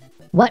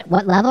 What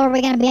level are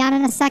we going to be on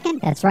in a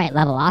second? That's right,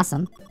 level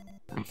awesome.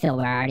 I feel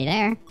we're already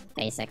there,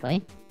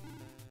 basically.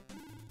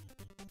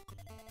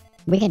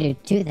 We can do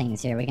two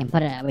things here. We can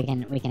put it. We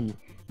can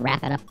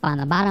wrap it up on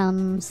the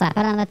bottom, slap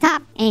it on the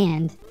top,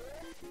 and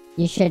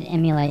you should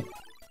emulate.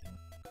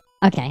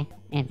 Okay,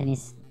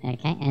 Anthony's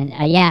okay, and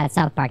yeah, it's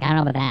South Park. I don't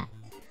know about that.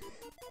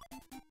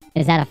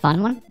 Is that a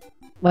fun one?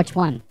 Which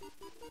one?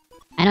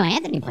 I know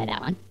Anthony played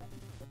that one.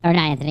 Or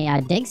not Anthony.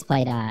 Diggs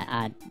played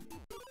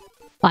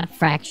butt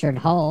fractured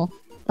hole,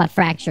 butt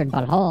fractured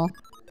butthole,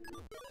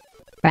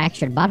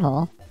 fractured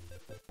butthole.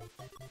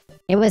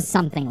 It was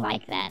something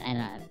like that.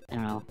 I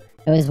don't know.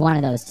 It was one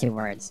of those two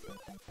words.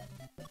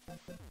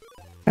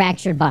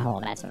 Fractured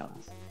butthole. That's what it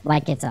was.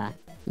 Like it's a.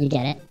 You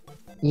get it.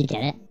 You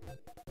get it.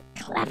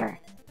 Clever.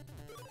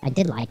 I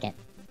did like it.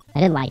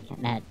 I did like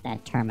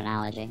that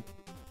terminology.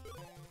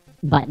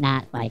 But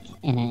not, like,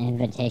 in an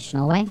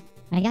invitational way,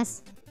 I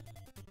guess.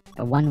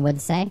 One would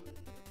say.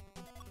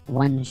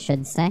 One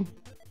should say.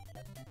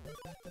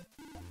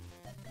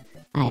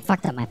 I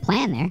fucked up my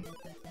plan there.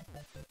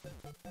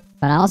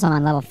 But also I'm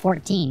on level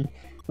 14,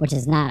 which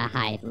is not a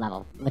high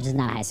level, which is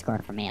not a high score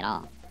for me at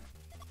all.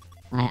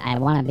 I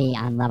want to be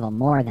on level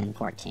more than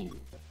 14.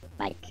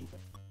 Like,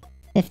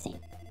 15.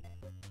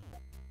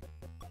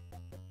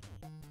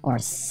 Or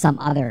some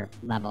other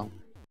level.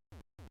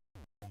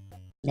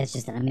 It's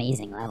just an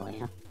amazing level, you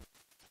know?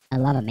 I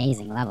love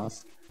amazing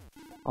levels.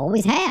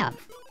 Always have!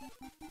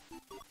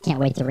 Can't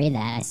wait to read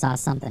that. I saw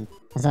something.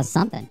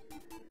 And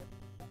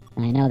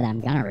I know that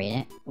I'm gonna read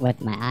it with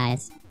my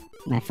eyes.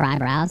 My fry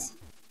brows.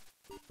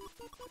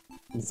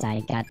 Since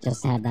I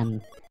just had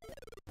them,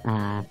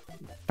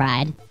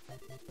 fried.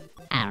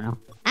 I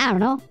don't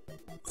know.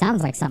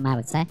 Sounds like something I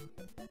would say.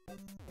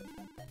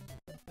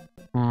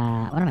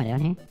 What am I doing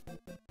here?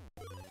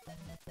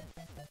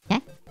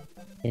 Okay.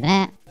 Do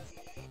that.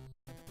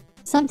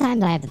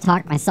 Sometimes I have to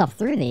talk myself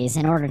through these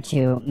in order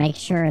to make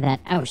sure that,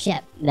 oh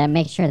shit,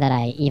 make sure that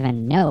I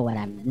even know what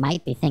I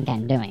might be think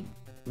I'm doing.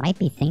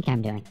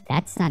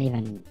 That's not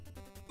even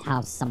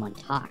how someone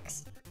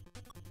talks.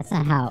 That's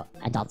not how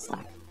adults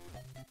talk.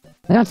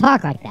 We don't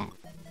talk like that.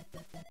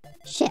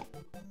 Shit.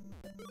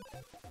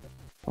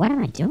 What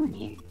am I doing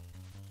here?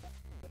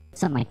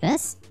 Something like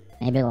this?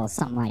 Maybe a little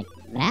something like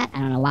that? I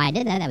don't know why I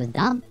did that. That was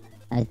dumb.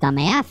 That was dumb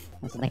AF.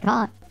 That's what they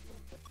call it.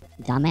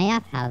 Dumb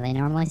AF, how they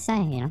normally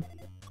say, you know?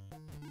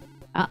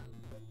 Oh.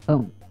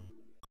 Boom.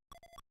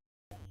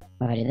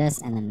 What if I do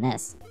this and then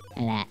this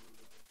and that?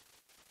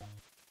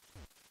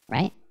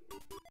 Right?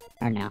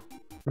 Or no?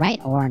 Right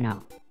or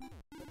no?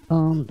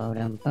 Boom,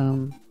 boom,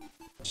 boom.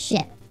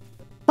 Shit.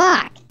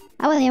 Fuck!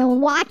 I wasn't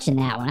even watching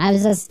that one. I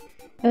was just...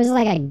 It was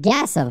like a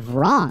guess of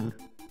wrong.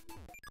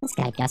 This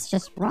guy guessed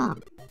just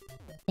wrong.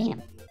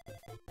 Damn.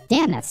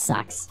 Damn, that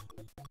sucks.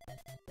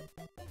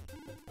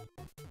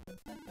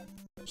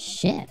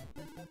 Shit.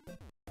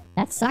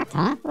 That sucked,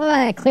 huh? Well,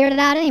 I cleared it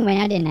out anyway,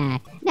 now didn't I?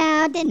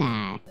 No, didn't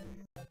I?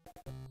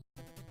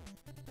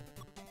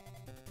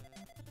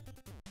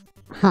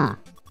 Huh.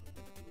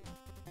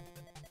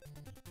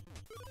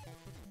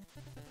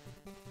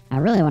 I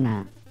really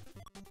wanna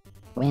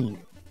win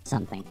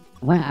something.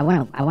 I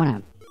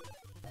wanna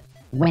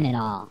win it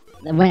all.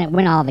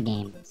 Win all the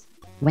games.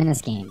 Win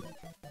this game.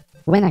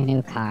 Win a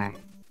new car.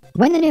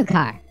 Win the new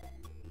car.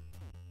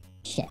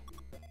 Shit.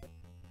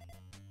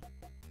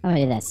 How do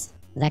I do this?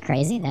 Is that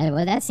crazy?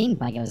 That seemed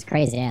like it was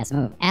crazy ass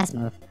move. Ass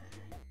move.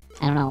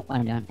 I don't know what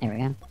I'm doing. There we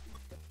go.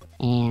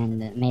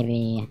 And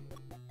maybe...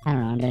 I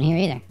don't know what I'm doing here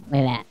either.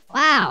 Look at that.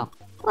 Wow!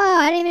 Whoa,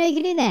 I didn't even know you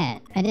could do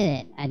that. I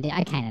did it.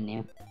 I kinda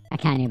knew.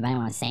 But I didn't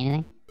want to say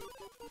anything.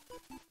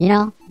 You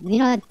know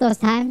those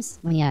times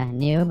when you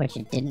knew but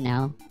you didn't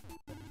know?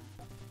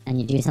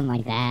 And you do something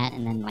like that,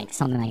 and then like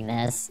something like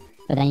this.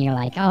 But then you're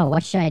like, oh,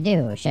 what should I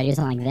do? Should I do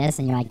something like this?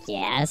 And you're like,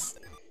 yes.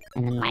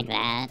 And then like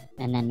that.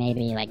 And then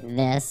maybe like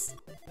this.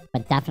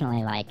 But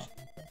definitely like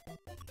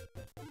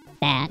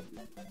that.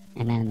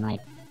 And then like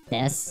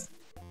this.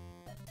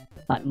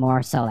 But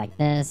more so like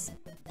this,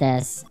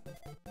 this,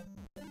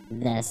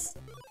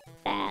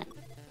 that,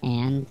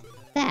 and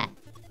that.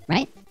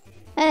 Right?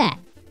 Look at that.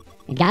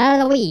 We got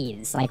out of the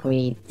weeds like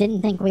we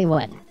didn't think we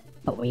would.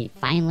 But we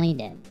finally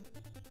did.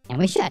 And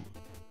we should.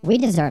 We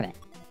deserve it.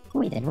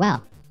 We did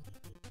well.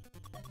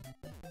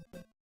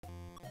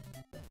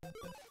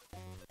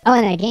 Oh,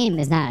 and that game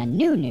is not a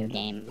new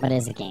game, but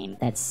is a game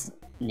that's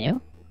new.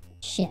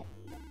 Shit.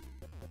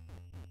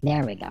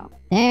 There we go.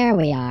 There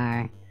we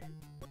are.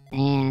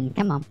 And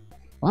come on.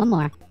 One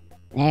more.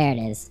 There it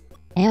is.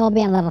 And we'll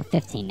be on level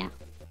 15 now.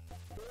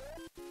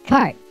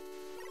 Kart.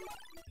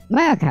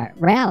 Mario Kart.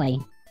 Rally.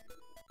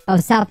 Oh,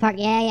 South Park.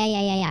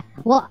 Yeah.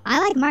 Well, I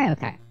like Mario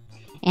Kart.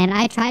 And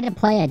I tried to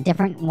play a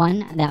different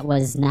one that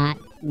was not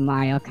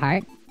Mario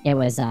Kart. It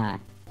was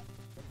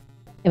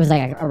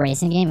like a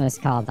racing game. It was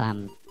called,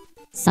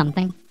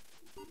 something.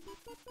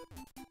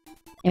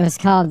 It was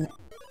called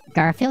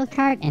Garfield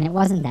Kart, and it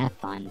wasn't that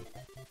fun.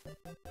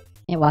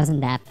 It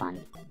wasn't that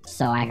fun.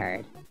 So I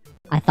heard.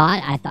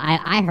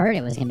 I heard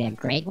it was gonna be a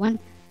great one,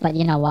 but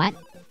you know what?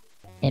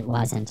 It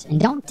wasn't. And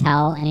don't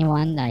tell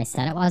anyone that I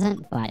said it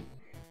wasn't, but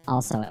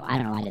also, I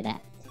don't know why I did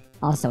that.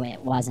 Also, it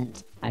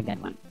wasn't a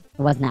good one.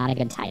 It was not a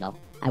good title.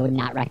 I would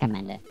not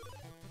recommend it.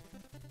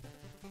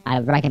 I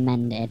would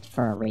recommend it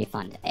for a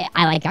refund.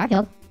 I like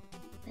Garfield.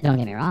 Don't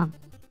get me wrong.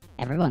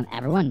 Everyone.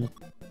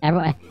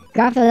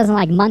 Garfield doesn't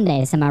like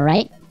Mondays, am I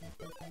right?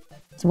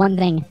 It's one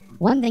thing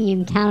you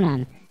can count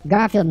on.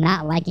 Garfield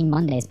not liking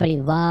Mondays, but he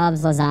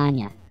loves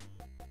lasagna.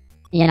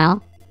 You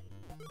know?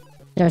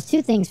 There's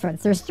three things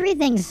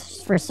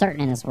for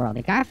certain in this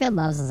world. Garfield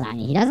loves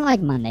lasagna. He doesn't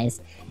like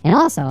Mondays. And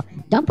also,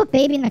 don't put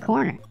baby in the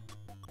corner.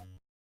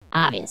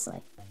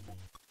 Obviously.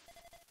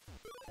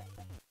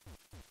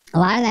 A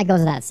lot of that goes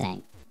without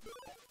saying.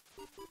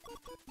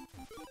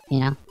 You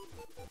know?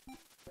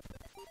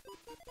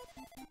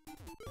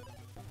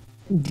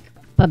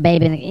 Put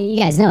baby in the... You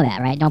guys know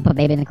that, right? Don't put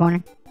baby in the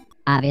corner.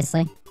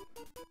 Obviously.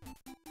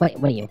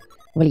 What are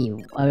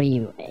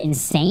you,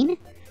 insane?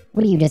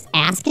 What are you just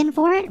asking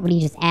for it? What are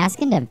you just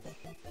asking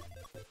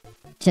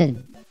to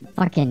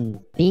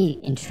fucking be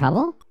in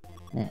trouble?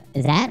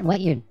 Is that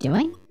what you're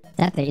doing?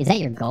 Is that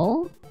your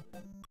goal?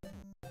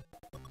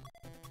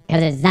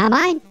 Because it's not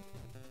mine.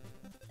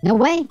 No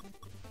way.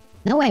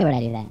 No way would I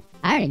do that.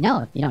 I already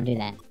know if you don't do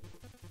that.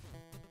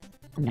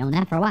 I've known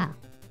that for a while.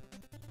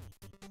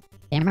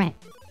 Damn right.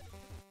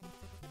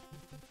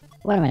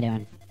 What am I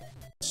doing?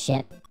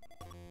 Shit.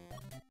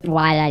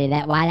 Why did I do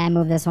that? Why did I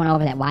move this one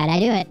over there? Why did I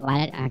do it?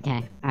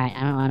 Okay. Alright, I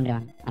don't know what I'm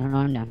doing. I don't know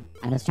what I'm doing.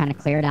 I'm just trying to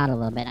clear it out a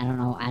little bit. I don't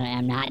know.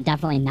 I'm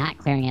definitely not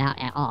clearing it out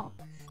at all.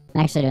 I'm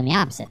actually doing the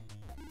opposite.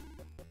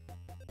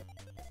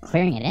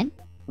 Clearing it in?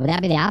 Would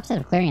that be the opposite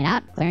of clearing it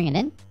out? Clearing it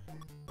in?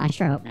 I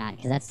sure hope not,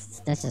 because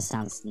that just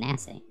sounds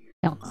nasty.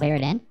 Don't clear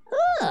it in.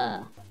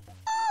 Ugh.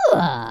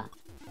 Ugh.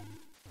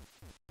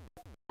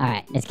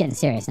 Alright, it's getting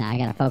serious now. I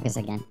gotta focus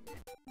again.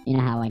 You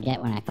know how I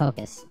get when I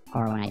focus,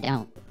 or when I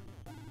don't.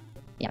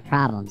 You get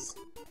problems.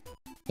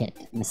 You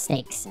get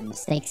mistakes, and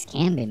mistakes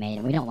can be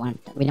made. We don't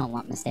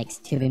want mistakes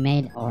to be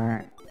made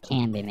or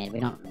can be made. We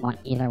don't want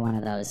either one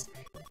of those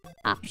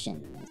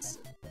options.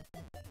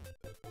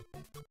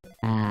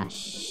 Ah,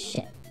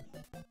 shit.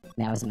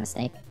 That was a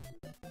mistake.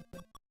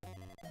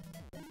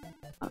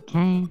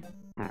 Okay.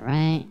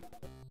 Alright.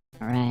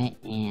 Alright,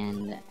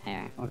 and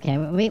there. Okay,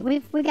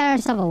 we got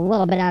ourselves a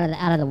little bit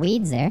out of the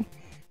weeds there,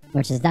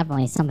 which is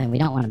definitely something we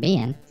don't want to be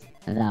in.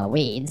 The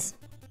weeds.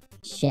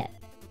 Shit.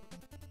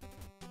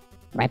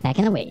 Right back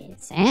in the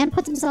weeds. And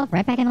puts himself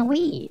right back in the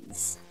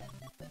weeds.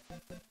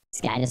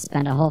 This guy just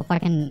spent a whole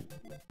fucking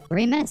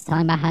 3 minutes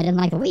telling about how I didn't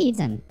like the weeds,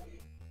 and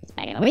he's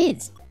back in the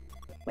weeds.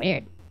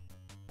 Weird.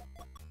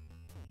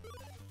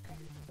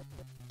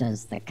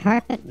 Does the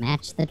carpet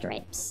match the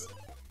drapes?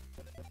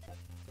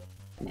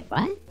 Wait,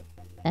 what?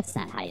 That's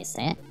not how you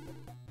say it.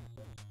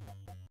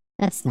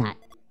 That's not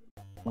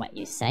what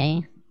you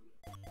say.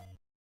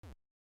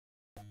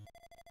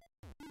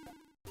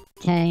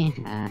 Okay,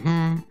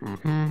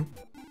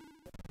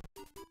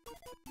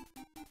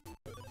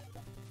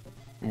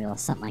 Maybe a little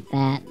something like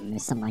that, maybe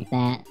something like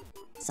that,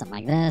 something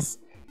like this,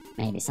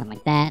 maybe something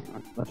like that.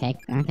 Okay,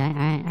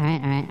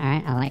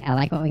 alright. I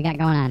like what we got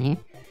going on here.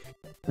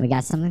 We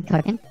got something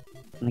cooking.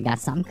 And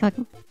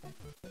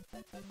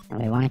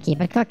we want to keep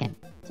it cooking.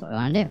 That's what we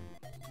want to do.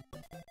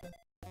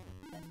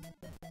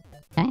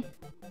 Okay.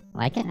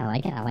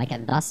 I like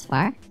it thus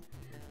far.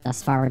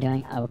 Thus far we're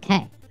doing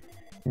okay.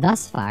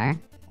 Thus far,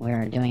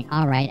 we're doing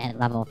alright at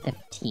level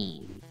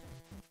 15.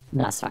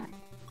 Thus far.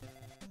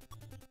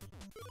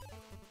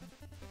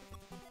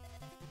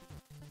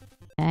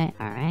 Okay,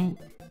 alright.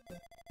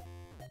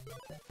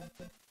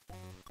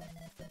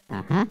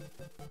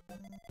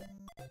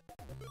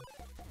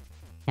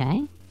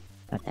 Okay.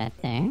 Put that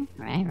there.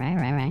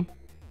 Right.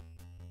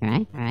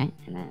 Alright.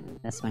 And then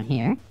this one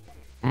here.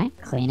 Alright,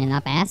 cleaning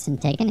up ass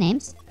and taking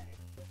names.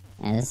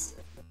 As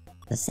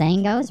the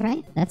saying goes,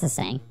 right? That's a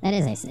saying. That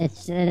is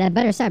that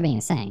better start being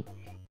a saying.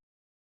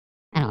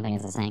 I don't think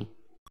it's a saying.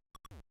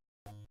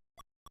 I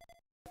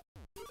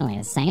don't think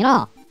it's a saying at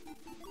all.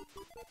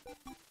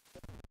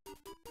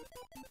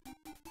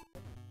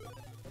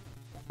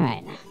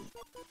 Alright.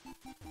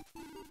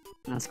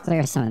 Let's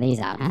clear some of these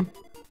out, huh?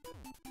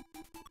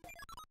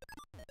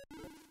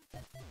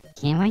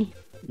 Can we?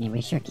 Yeah,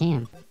 we sure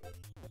can.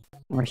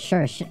 We're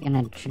sure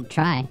gonna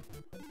try.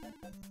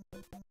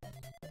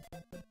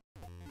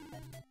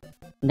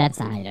 That's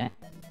not how you do it.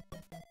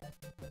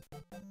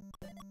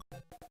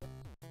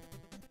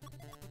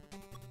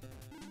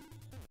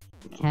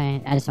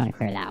 Okay, I just want to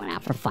clear that one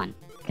out for fun,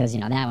 because you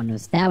know that one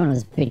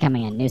was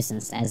becoming a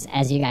nuisance,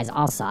 as you guys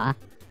all saw.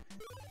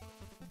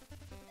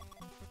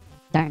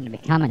 Starting to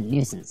become a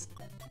nuisance.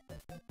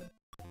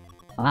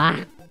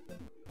 Ah.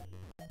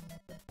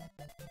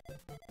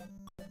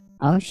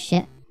 Oh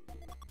shit.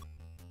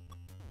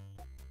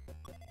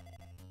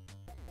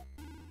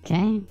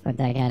 Okay, put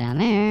that guy down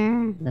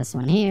there, this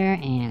one here,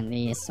 and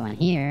this one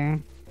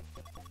here.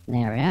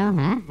 There we go,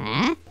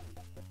 huh?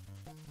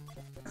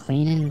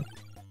 Cleaning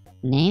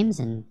names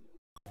and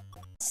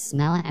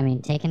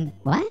smelling, taking,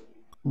 what?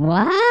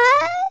 What?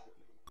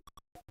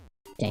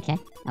 JK,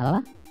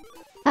 LOL.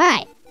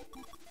 Alright.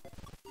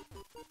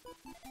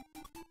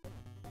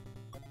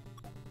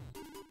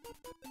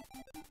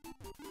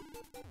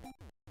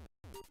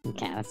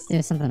 Okay, let's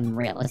do something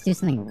real. Let's do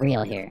something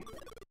real here.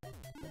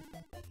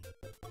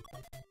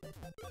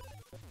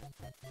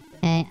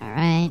 Okay,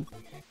 alright.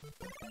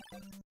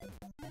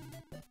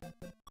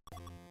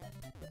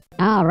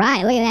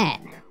 Alright, look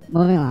at that.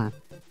 Moving along.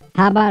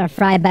 How about a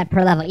fry bet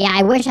per level? Yeah,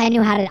 I wish I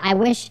knew how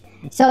to...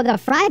 So the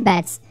fry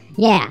bets...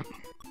 Yeah,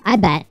 I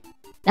bet.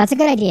 That's a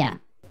good idea.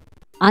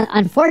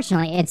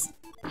 Unfortunately, it's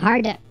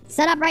hard to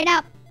set up right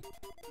now.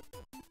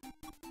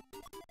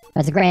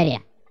 That's a great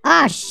idea.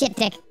 Oh, shit,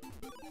 Dick.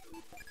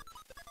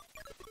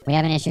 We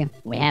have an issue.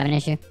 We have an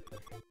issue.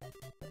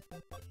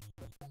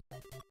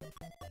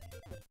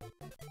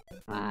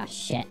 Oh,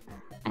 shit.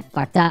 I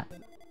fucked up.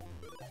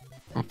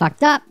 I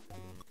fucked up.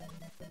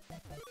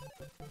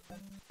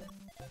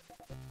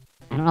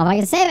 I don't know if I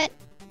can save it.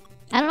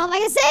 I don't know if I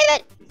can save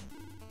it.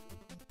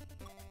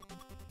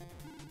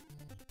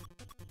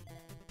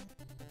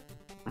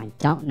 I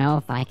don't know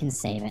if I can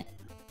save it.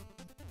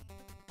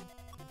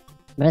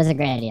 But it's a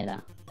great idea,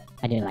 though.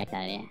 I do like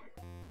that idea.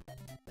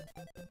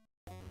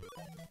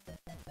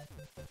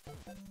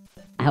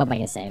 I hope I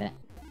can save it.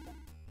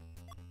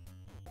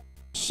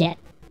 Shit.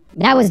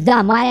 That was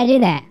dumb. Why did I do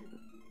that?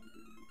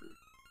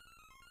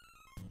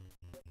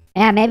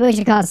 Yeah, maybe we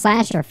should call it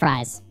slasher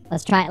fries.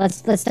 Let's try. Let's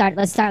start.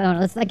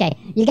 Okay,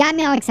 you got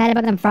me all excited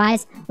about them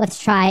fries.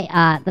 Let's try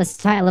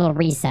a little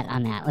reset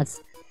on that.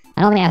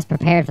 I don't think I was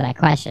prepared for that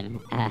question.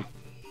 And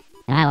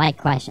I like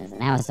questions, and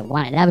that was the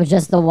one. That was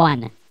just the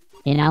one.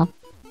 You know.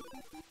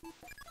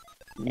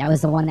 That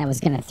was the one that was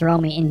gonna throw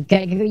me in.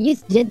 You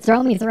did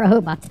throw me through a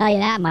hoop. I'll tell you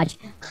that much.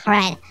 All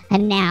right,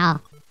 and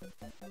now.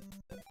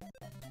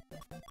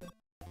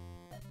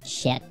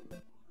 Shit.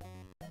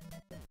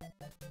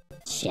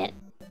 Shit.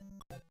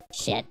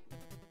 Shit.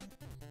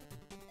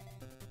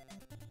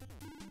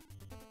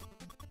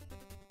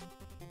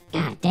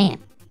 God damn.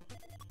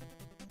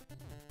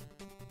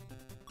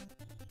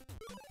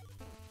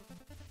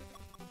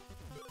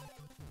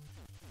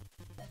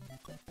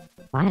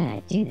 Why did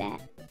I do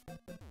that?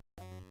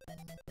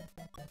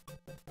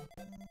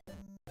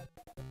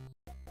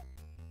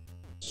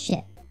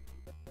 Shit.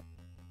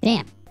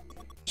 Damn.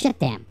 Shit,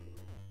 damn.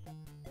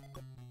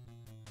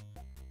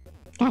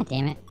 God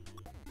damn it.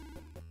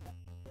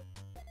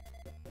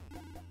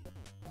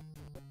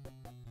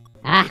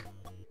 Ah!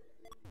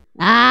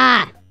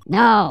 Ah!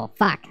 No!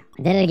 Fuck.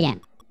 I did it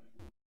again.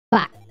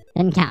 Fuck.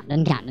 Didn't count.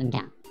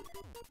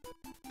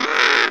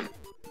 Ah!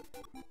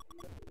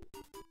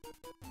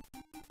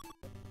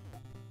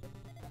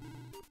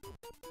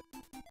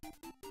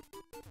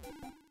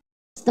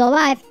 Still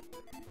alive.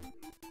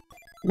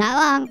 Not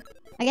long.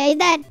 Okay, he's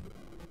dead.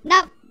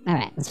 Nope.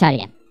 Alright, let's try it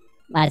again.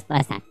 Last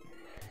time.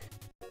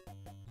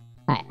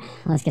 Alright,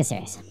 let's get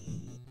serious.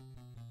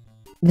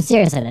 But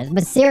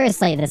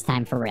seriously this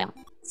time for real.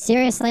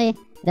 Seriously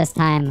this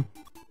time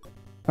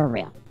for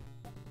real.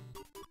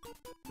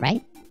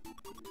 Right?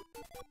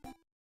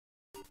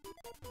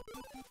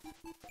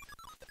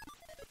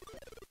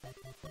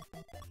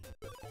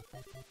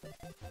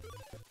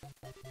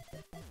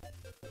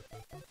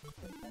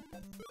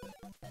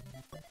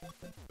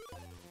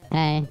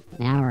 Okay,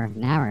 now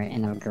we're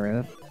in a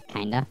groove,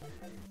 kinda.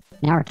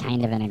 Now we're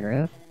kind of in a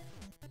groove.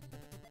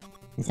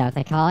 Is that what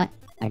they call it?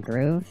 A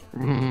groove?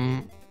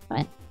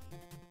 What?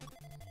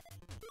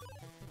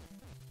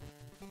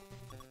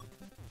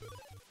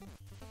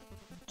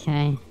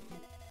 Okay.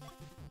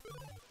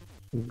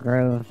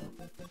 Groove.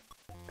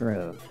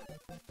 Groove.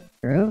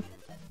 Groove?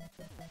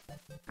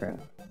 Groove.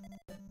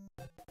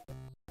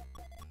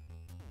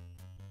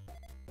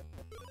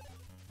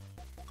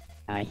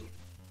 Aye.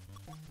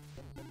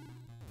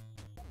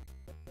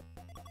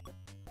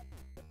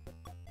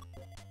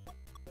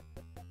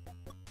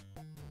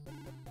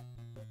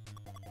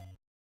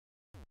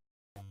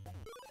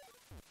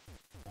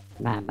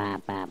 Bop,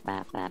 bop, bop,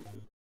 bop, bop.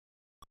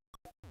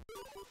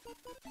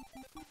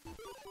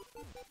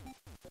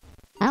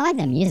 I like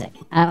the music.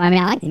 I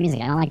mean, I like the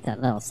music. I don't like the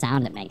little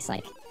sound it makes,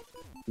 like...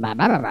 Bah,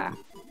 bah, bah, bah.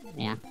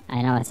 Yeah,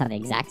 I know that's not the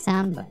exact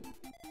sound, but...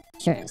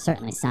 Sure, it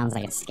certainly sounds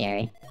like it's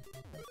scary.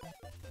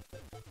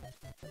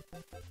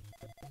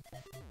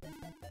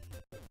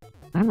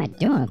 What am I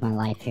doing with my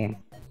life here?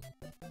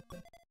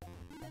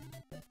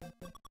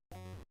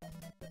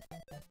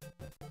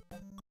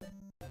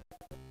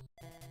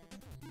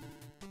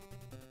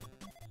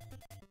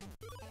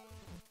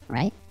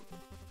 Right?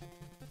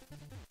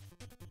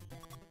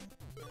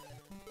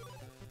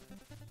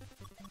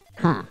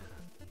 Huh.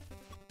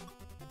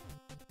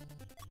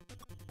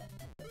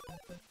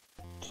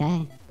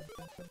 Okay.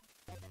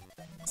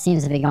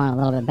 Seems to be going a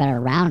little bit better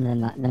round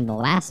than the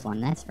last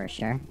one, that's for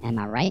sure. Am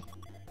I right?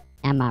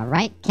 Am I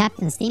right,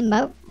 Captain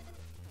Steamboat?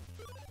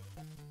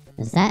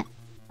 Is that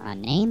a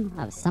name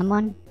of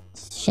someone's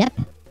ship?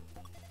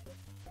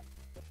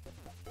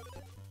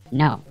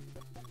 No.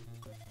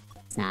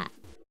 It's not.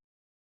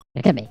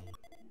 It could be.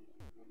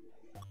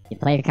 You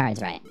play your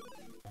cards right.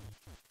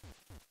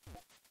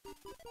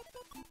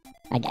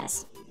 I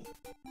guess.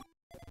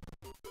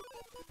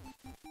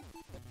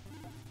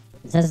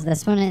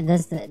 This one,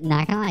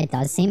 not gonna lie, it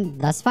does seem,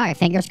 thus far,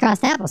 fingers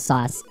crossed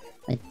applesauce,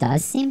 it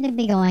does seem to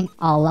be going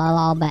a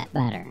little bit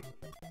better.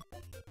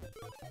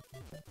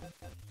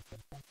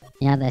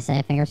 You know how they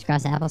say fingers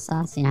crossed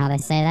applesauce? You know how they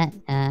say that,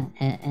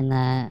 in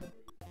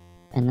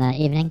the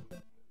evening?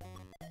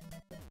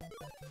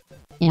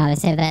 You know, they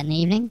save that in the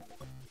evening.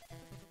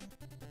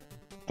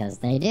 Because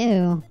they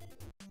do.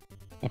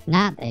 If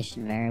not, they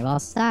should very well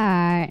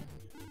start.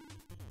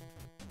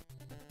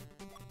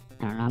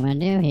 I don't know what I'm gonna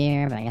do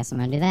here, but I guess I'm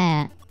gonna do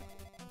that.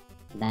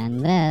 Then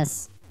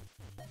this.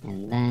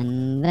 And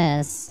then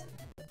this.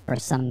 For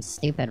some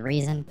stupid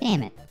reason.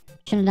 Damn it.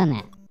 Shouldn't have done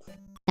that.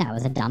 That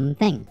was a dumb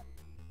thing.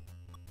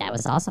 That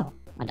was also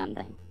a dumb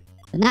thing.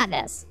 But not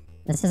this.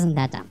 This isn't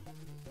that dumb.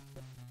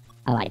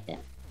 I liked it.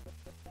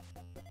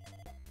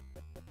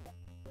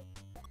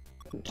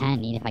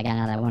 Kinda neat if I got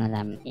another one of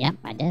them. Yep,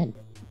 I did.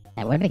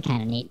 That would be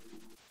kinda neat.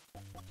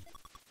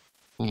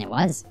 And it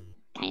was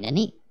kinda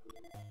neat.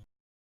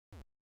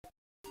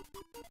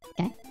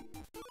 Okay.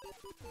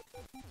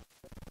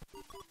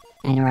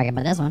 I know where I can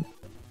put this one.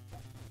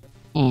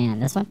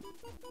 And this one.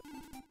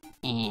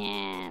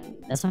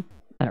 And this one.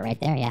 Put it right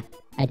there, yeah.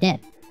 I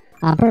did.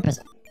 On purpose.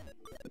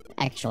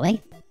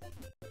 Actually,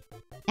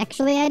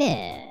 I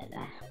did.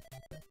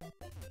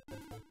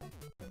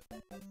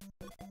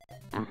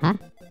 Uh-huh.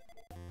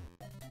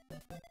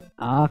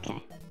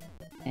 Okay.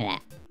 Look at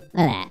that.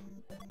 Look at that.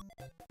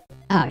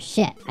 Oh,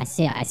 shit. I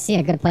see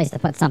a good place to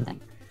put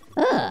something.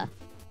 Ugh.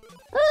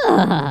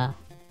 Ugh.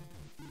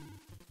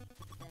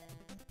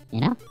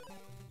 You know?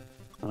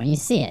 When you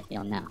see it,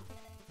 you'll know.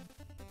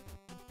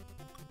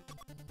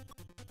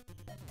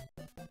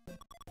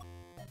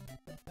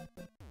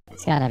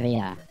 It's gotta be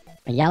a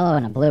yellow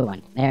and a blue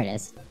one. There it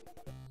is.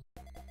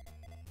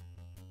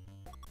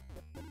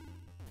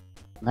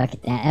 Look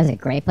at that. That was a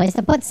great place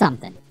to put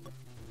something.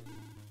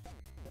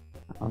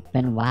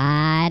 Open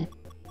wide.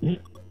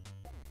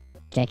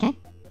 JK?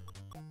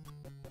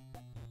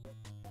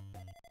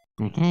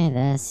 Okay,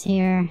 this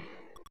here.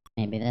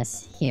 Maybe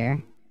this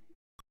here.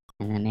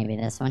 And then maybe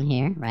this one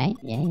here, right?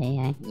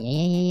 Yeah.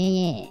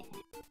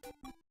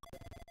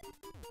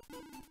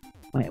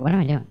 Wait, what am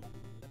I doing?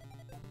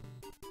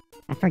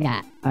 I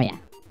forgot. Oh, yeah.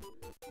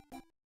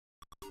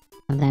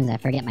 Sometimes I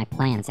forget my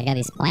plans. I got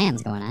these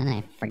plans going on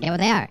and I forget what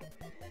they are.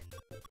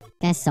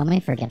 There's so many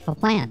forgetful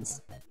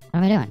plans.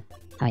 What am I doing?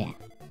 Oh, yeah.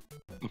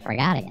 I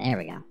forgot it. There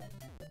we go.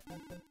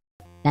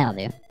 That'll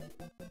do.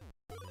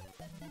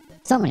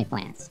 So many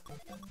plans.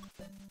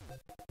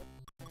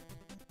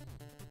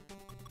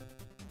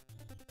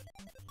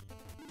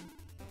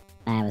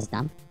 That was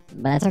dumb.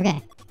 But that's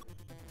okay.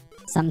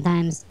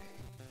 Sometimes,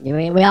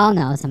 we all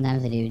know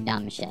sometimes we do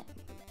dumb shit.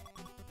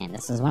 And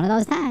this was one of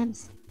those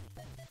times.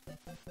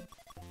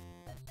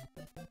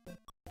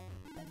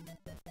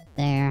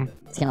 There.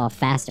 It's getting a little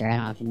faster. I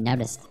don't know if you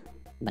noticed.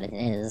 But it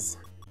is.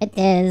 It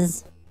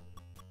is.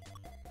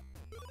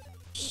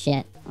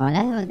 Shit. Oh,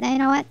 you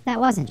know what? That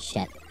wasn't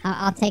shit.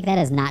 I'll take that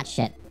as not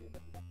shit.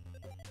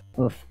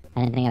 Oof.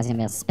 I didn't think I was gonna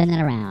be able to spin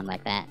it around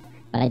like that.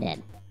 But I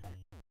did.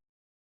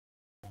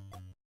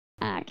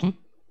 Okay.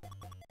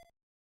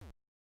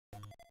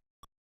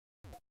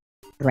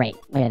 Great.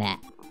 Look at that.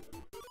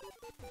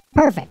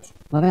 Perfect.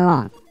 Moving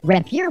along.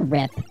 Rip. You're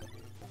Rip.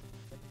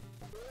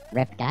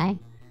 Rip guy.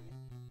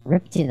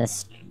 Rip to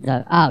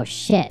the oh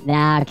shit.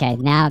 Now, okay.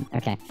 Now,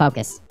 okay.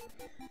 Focus.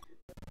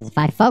 If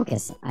I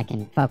focus, I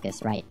can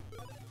focus right.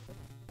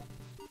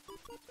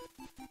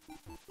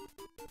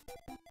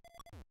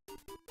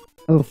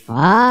 Oof.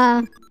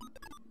 Ah.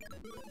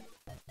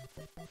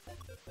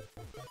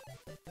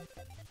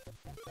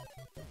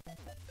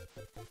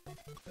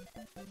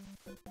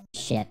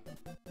 Shit.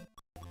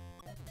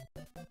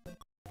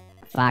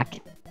 Fuck.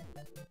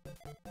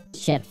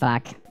 Shit,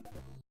 fuck.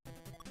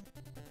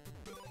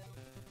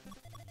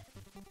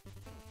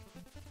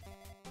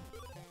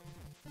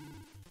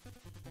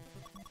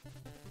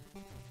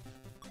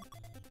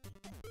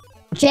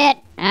 Shit!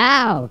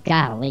 Ow!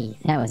 Golly,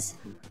 that was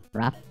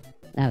rough.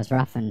 That was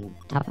rough and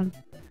tough.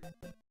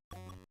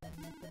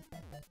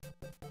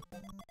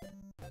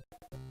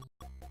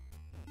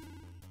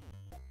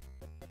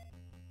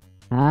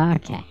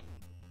 Okay.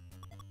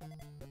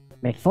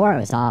 Before it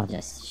was all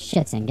just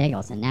shits and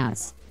giggles, and now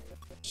it's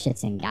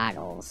shits and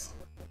goggles.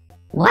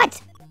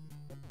 What?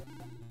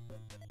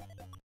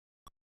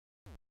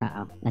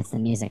 Uh-oh, that's the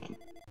music.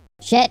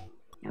 Shit!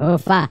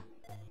 Oofa!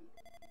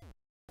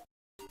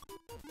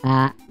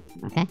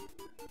 Okay.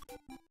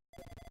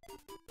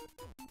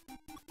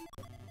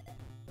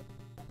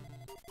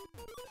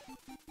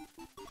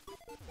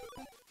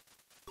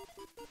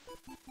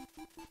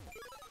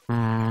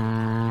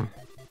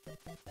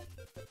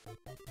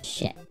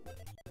 Shit.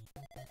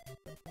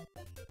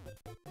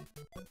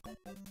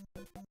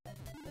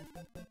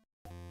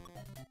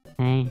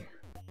 Okay.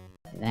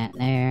 Do that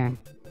there.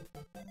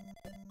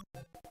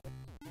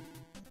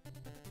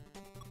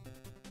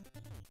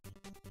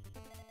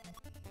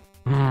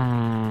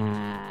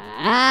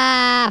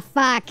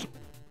 Fuck!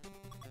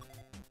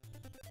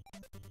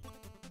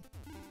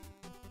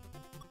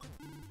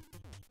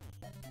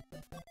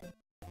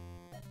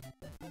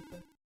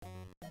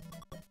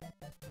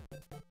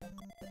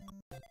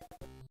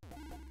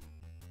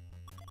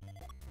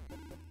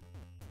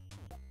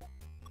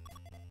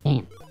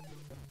 Damn.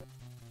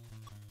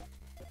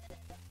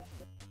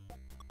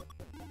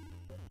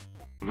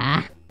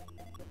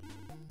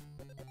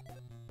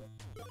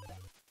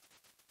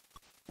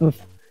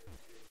 Oof.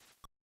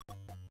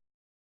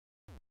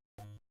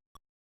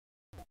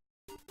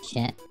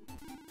 Shit.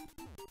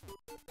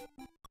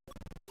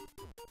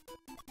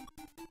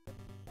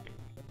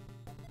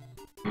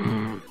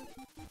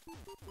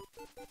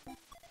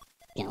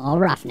 Getting a little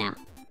rough now.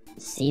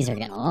 The seas are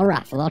getting a little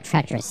rough, a little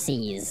treacherous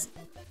seas.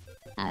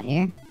 Out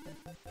here.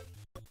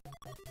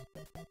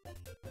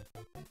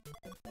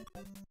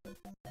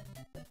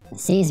 The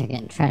seas are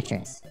getting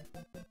treacherous.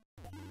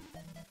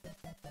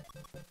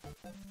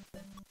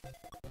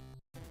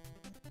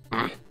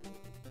 Ah.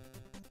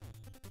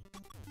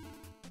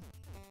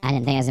 I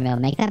didn't think I was gonna be able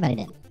to make that, but I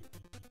did.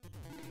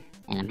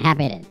 And I'm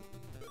happy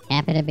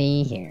to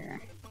be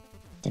here.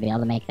 To be able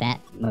to make that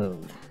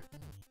move.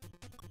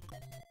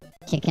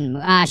 Chicken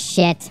move. Ah,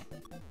 shit!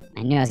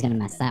 I knew I was gonna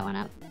mess that one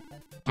up.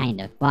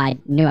 Kind of. Well, I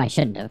knew I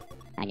shouldn't have,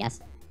 I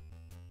guess.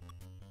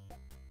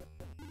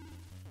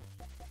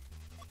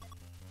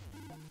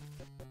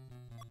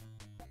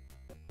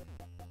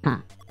 Huh.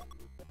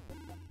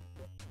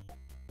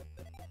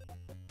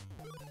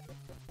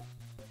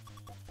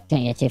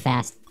 Gonna get too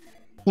fast.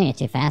 Gonna get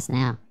too fast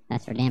now.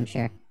 That's for damn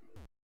sure.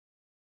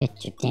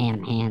 Get your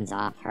damn hands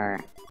off her.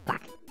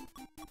 Fuck.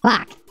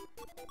 Fuck!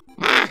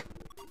 Ah!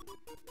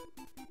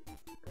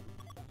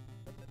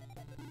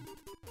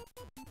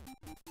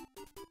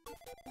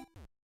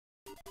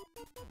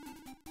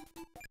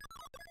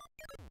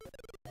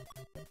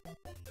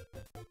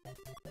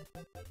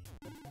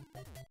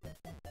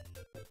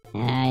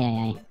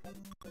 Ay.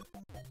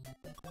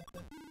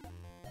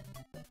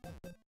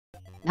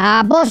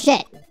 Ah,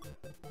 bullshit!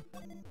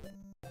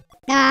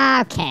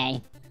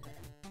 Okay.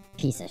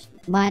 Piece of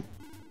what?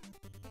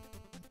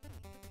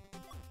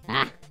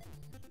 Ah.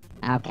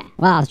 Okay.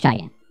 Well, let's try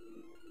again.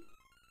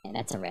 Yeah,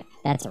 that's a rip.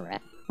 That's a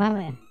rip. Well,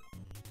 an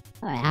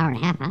hour and a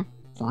half, huh?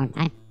 It's a long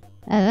time.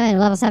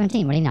 Level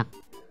 17, what do you know?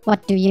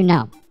 What do you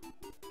know?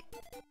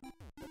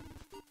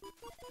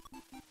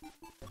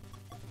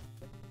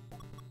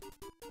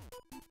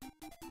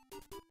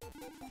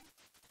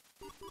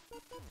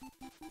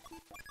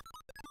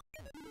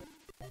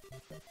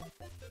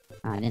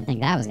 Oh, I didn't think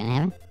that was gonna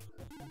happen.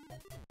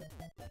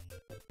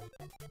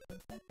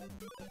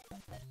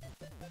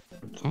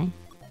 Okay.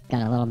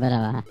 Got a little bit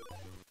of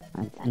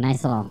a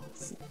nice little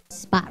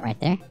spot right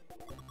there.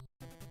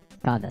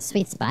 Called the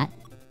sweet spot.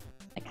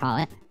 They call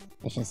it.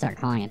 They should start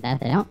calling it that if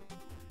they don't.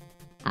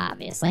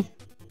 Obviously.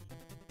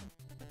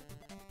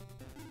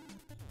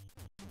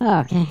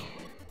 Okay.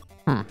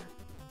 Huh.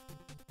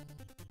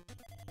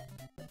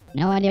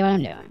 No idea what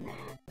I'm doing.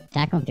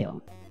 Tackle and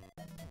fuel.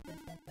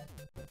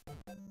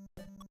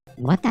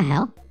 What the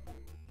hell?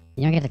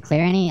 You don't get to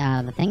clear any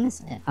of the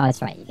things? Oh,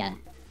 that's right. You gotta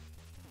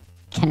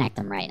connect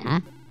them right, huh?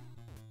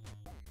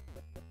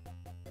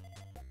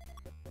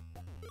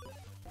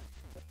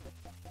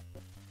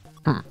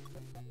 Huh.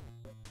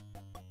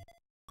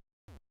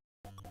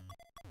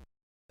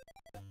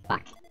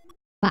 Fuck.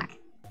 Fuck.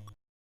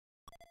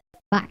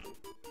 Fuck.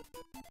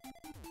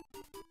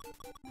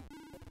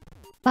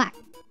 Fuck.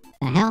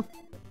 The hell?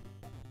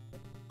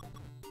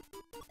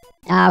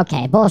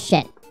 Okay,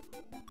 bullshit.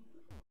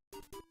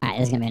 Alright,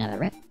 this is gonna be another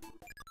rip.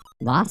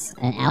 Loss?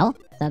 An L?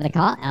 Is that what they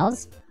call it?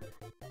 L's?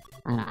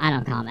 I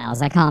don't call them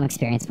L's. I call them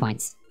experience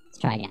points. Let's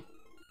try again.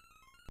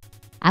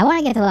 I want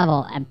to get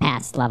to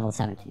past level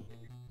 17.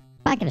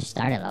 I could have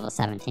started at level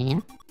 17, you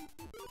know?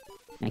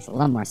 Makes a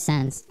little more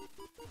sense.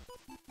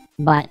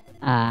 But,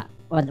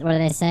 what do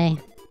they say?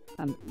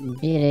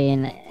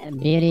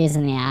 Beauty is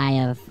in the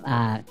eye of,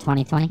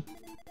 2020?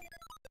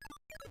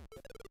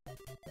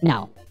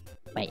 No.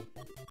 Wait.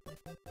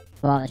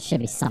 Well, it should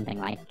be something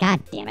like,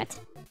 god damn it.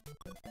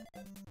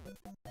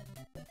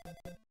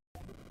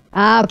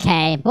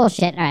 Okay,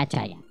 bullshit. Alright,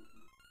 try again.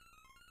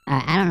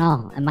 I don't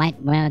know. I might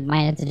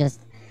have to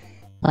just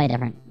play a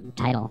different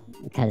title,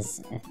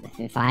 because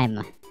if I'm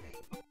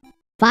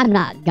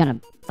not gonna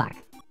fuck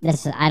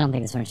this, I don't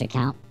think this one should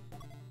count.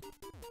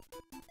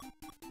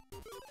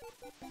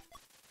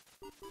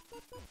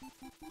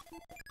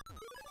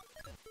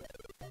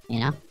 You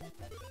know,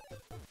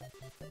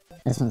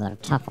 this one's a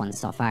tough one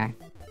so far.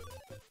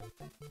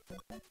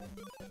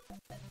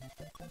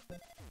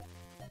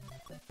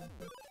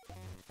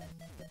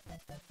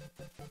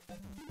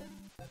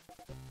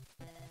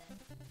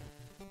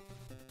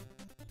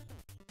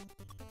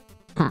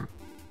 Huh.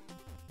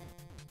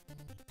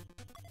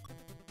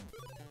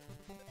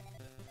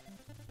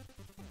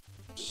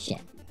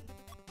 Shit.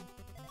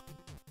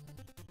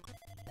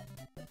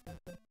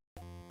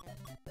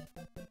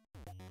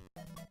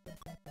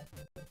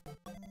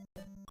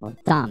 Well,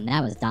 dumb.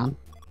 That was dumb.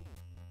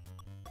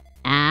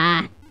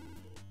 Ah.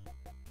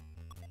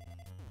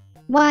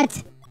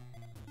 What?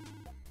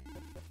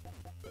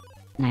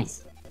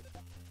 Nice.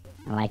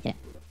 I like it.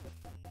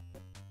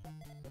 I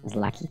was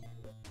lucky.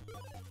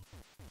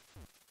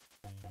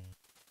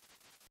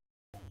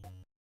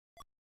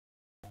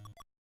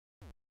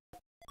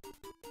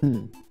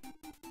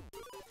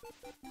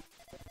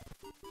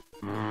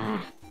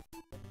 Ah.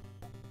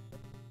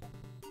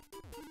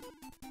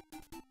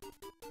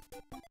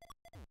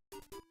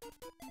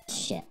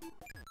 Shit.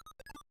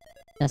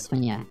 Just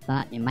when you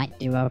thought you might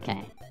do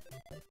okay.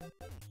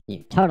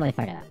 You totally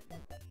fucked it up.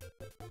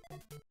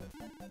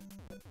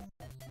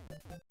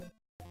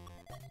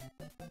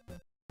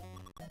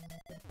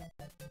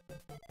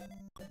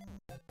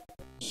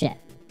 Shit.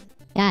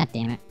 God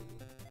damn it.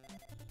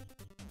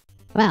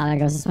 Well, there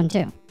goes this one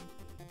too.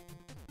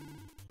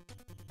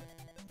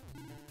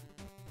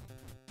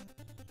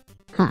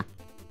 Huh.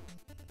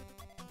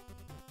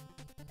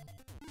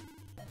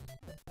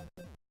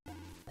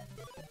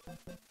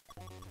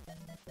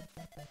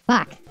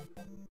 Fuck.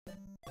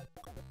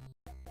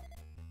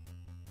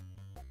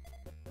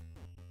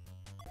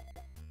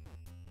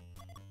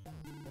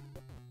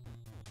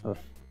 Oof.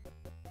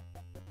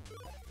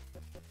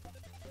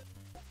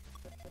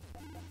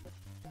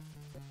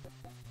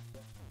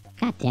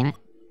 God damn it.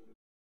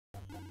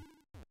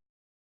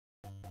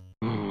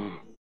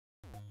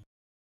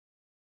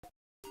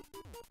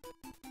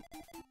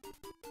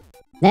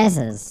 This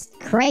is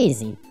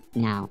crazy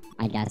now,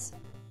 I guess.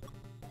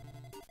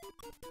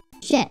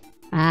 Shit.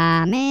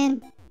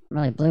 Man.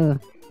 Really blew.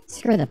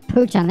 Screw the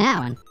pooch on that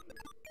one.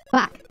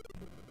 Fuck.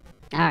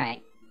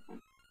 Alright.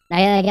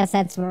 I guess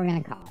that's what we're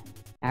gonna call it.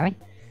 Are we?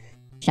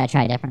 Should I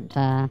try a different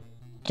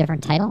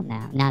title?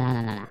 No.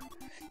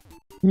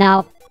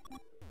 No.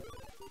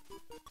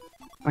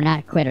 We're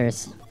not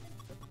quitters.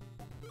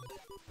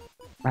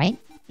 Right?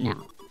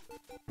 No.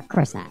 Of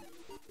course not.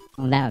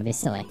 Well, that would be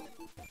silly.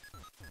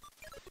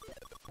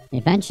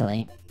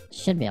 Eventually,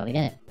 should be able to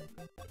get it.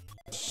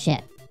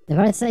 Shit.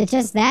 It's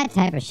just that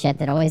type of shit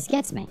that always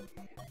gets me.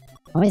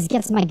 Always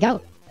gets my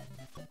goat.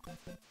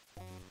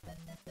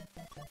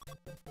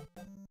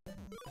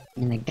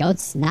 And the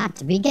goat's not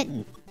to be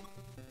getting.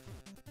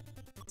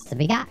 It's to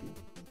be gotten.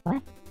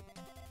 What?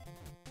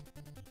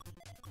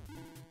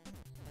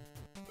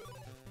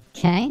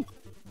 Okay.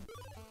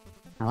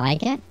 I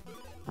like it.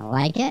 I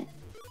like it.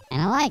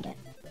 And I like it.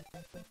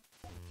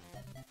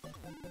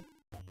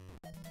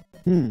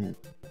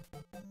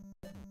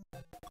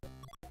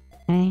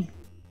 Okay.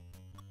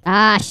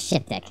 Ah,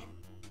 shit, dick.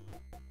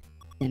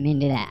 Didn't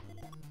mean to do that.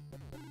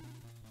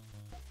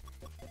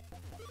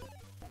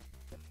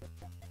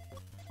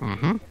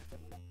 Uh-huh.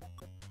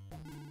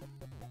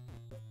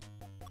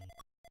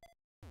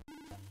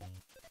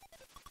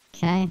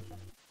 Okay.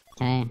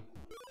 Okay.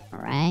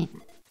 Alright.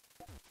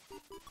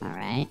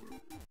 Alright.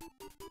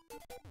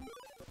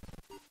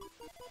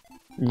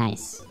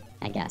 Nice,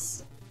 I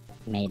guess.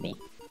 Maybe.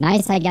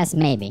 Nice, I guess,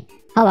 maybe.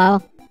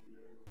 Hello.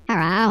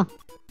 Hello.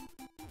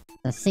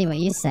 So see what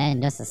you said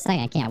in just a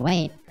second. I can't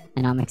wait.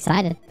 And I'm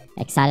excited.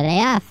 Excited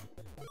AF.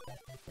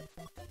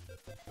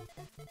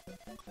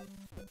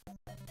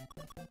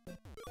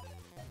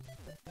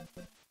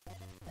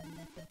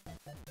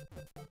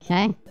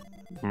 Okay.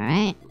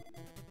 Alright.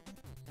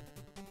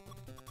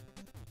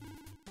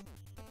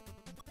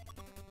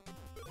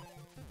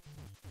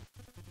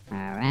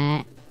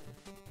 Alright.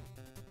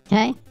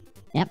 Okay.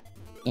 Yep.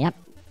 Yep.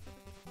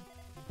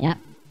 Yep.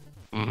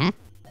 Uh-huh.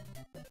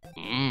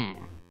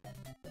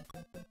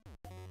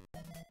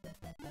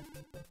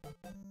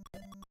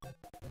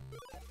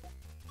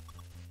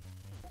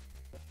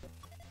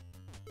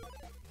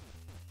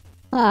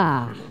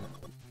 Ah.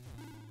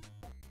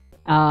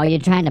 Oh, you're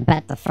trying to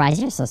bet the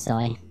fries? You're so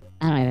silly.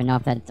 I don't even know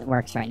if that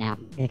works right now,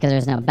 because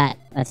there's no bet.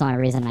 That's the only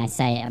reason I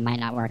say it might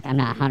not work. I'm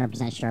not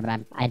 100% sure,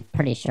 but I'm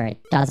pretty sure it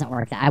doesn't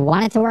work. I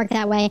want it to work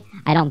that way.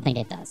 I don't think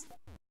it does.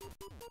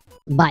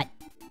 But,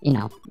 you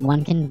know,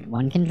 one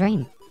can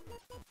dream.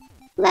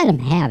 Let him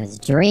have his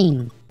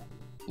dream.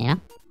 You know?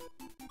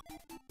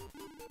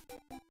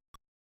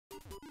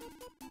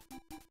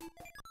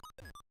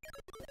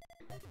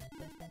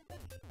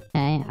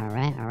 Okay,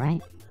 alright,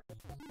 alright.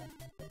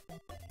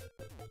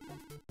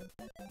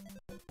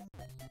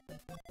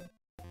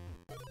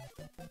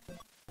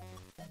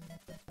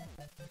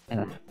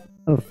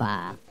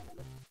 Oofa.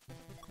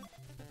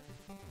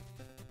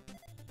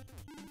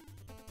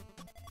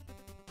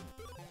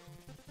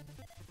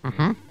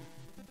 Uh-huh.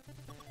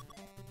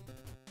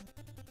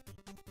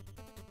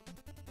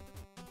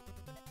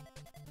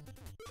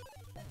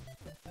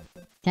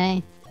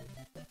 Okay.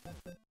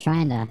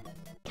 Trying to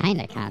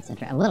kinda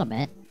concentrate a little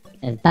bit.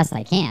 As best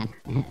I can.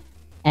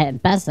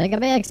 At best it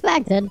could be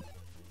expected.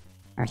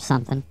 Or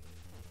something.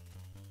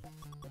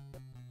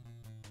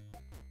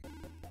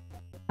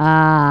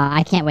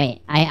 I can't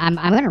wait. I'm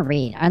gonna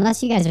read.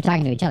 Unless you guys are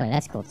talking to each other,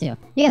 that's cool too.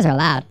 You guys are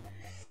allowed.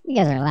 You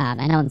guys are allowed.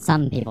 I know in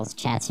some people's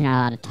chats you're not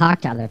allowed to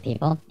talk to other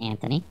people,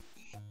 Anthony.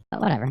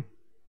 But whatever.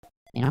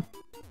 You know?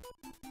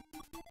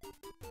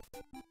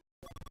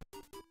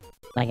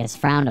 Like it's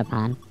frowned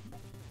upon.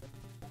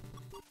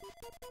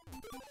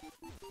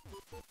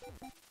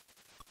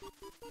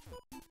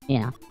 You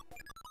know.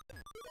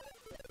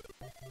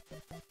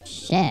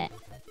 Shit.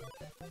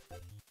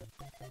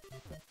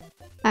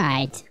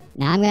 Alright.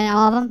 Now I'm getting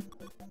all of them.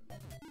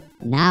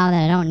 Now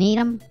that I don't need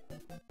them.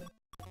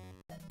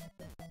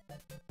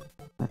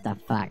 What the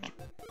fuck?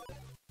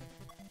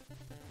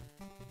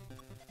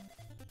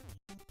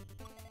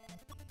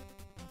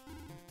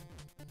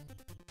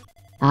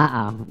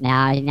 Uh-oh.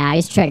 Now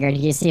he's triggered.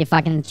 You see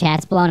fucking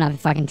chat's blown up,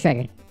 fucking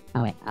triggered.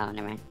 Oh wait, oh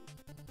never mind.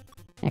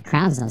 Yeah,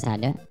 Crowns knows how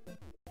to do it.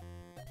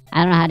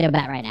 I don't know how to do a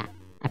bet right now.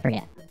 I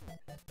forget.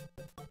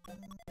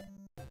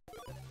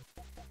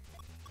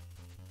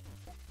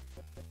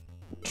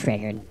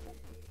 Triggered.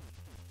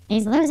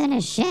 He's losing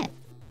his shit.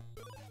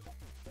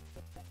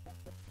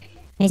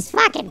 He's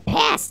fucking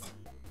pissed.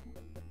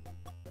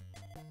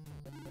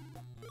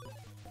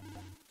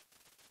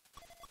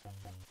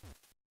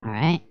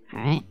 Alright,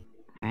 alright,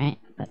 alright.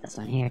 Put this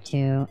one here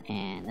too,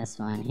 and this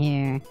one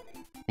here.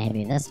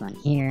 Maybe this one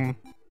here.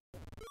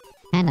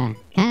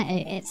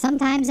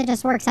 Sometimes it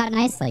just works out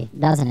nicely,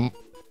 doesn't it?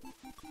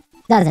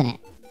 Doesn't it?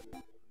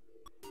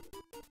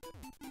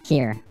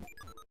 Here.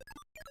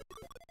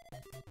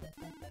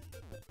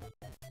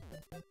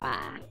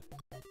 Ah.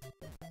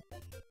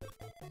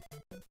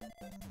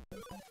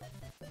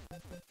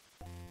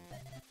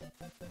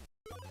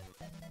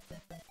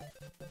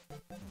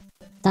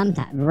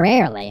 Sometimes,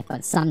 rarely,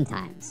 but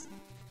sometimes.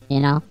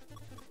 You know?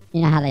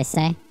 You know how they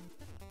say?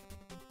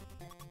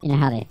 You know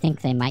how they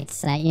think they might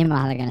say? You know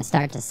how they're gonna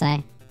start to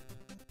say?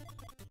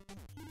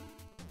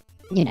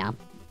 You know.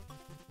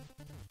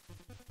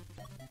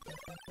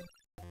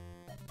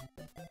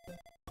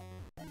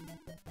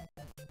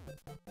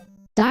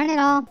 Darn it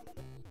all.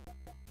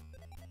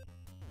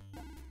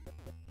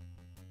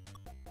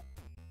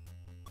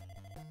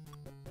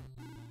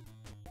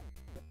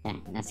 Okay,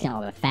 let's get a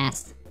little bit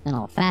fast. A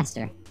little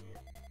faster.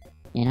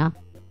 You know?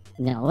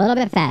 Get a little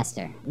bit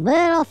faster.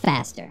 Little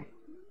faster.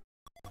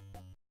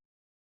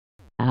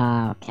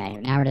 Okay,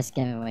 now we're just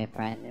giving away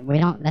prize. We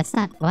don't, that's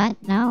not,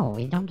 what? No,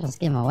 we don't just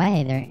give them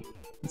away.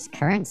 It's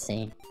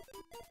currency.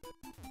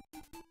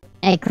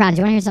 Hey, Kron, do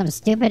you want to hear something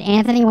stupid?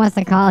 Anthony wants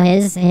to call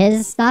his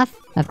stuff.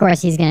 Of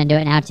course, he's gonna do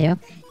it now, too.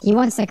 He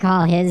wants to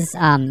call his,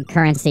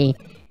 currency,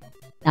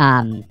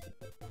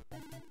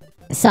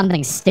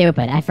 something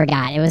stupid. I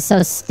forgot. It was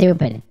so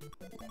stupid.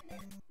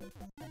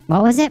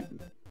 What was it?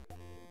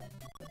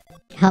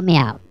 Help me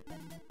out.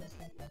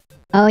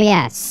 Oh,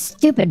 yeah.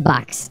 Stupid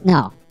bucks.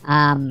 No.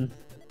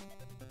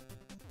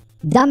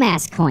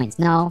 Dumbass coins.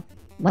 No.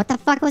 What the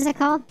fuck was it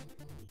called?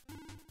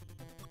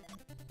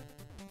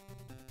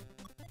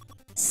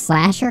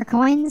 Slasher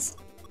coins?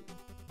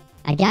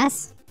 I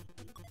guess?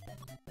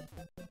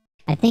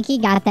 I think he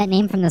got that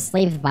name from the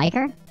Slaves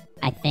Biker.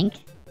 I think.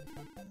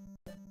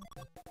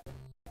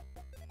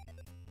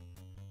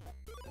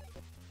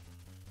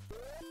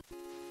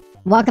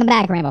 Welcome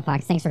back, Rainbow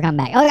Fox. Thanks for coming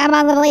back. Oh, I'm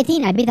on level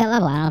 18. I beat that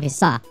level. I don't know if you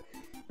saw.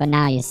 But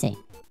now you see.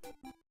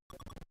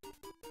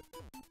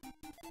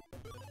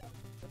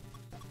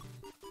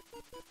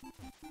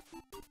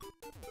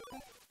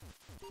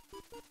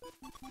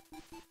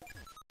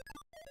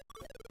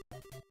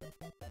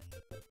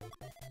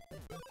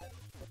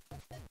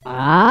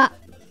 Ah!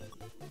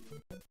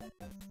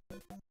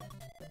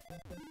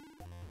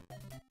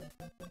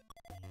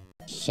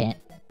 Shit.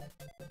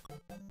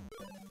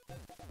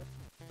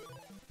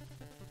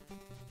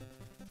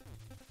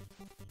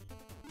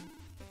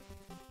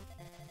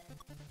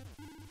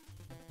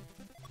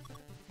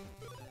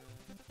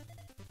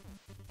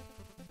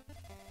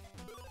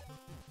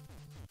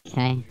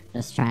 Okay,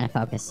 just trying to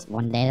focus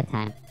one day at a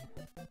time.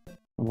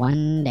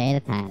 One day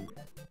at a time.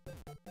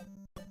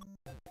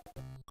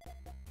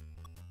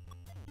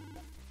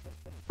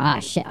 Oh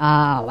shit, oh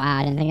wow,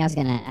 I didn't think I was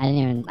gonna,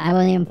 I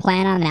wasn't even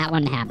plan on that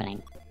one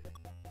happening.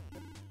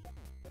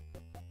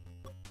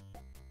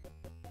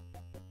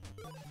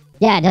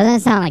 Yeah, doesn't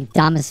it sound like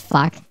dumb as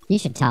fuck? You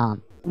should tell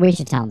him. We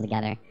should tell him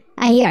together.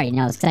 He already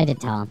knows, because I did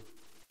tell him.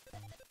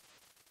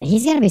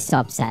 He's gonna be so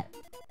upset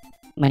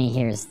when he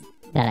hears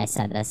that I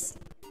said this.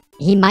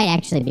 He might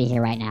actually be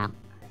here right now.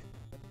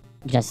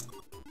 Just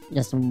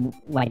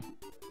like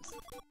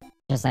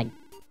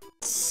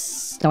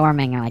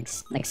storming or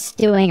like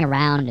stewing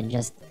around in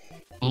just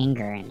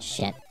anger and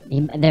shit.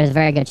 There's a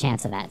very good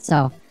chance of that.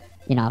 So,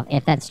 you know,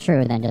 if that's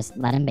true, then just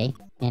let him be,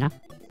 you know?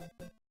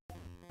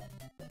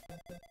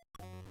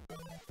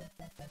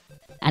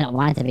 I don't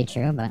want it to be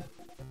true, but,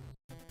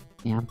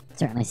 you know, it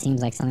certainly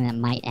seems like something that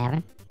might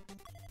happen.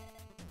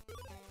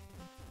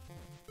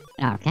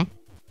 Oh, okay.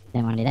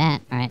 Didn't want to do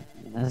that. Alright,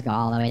 let's go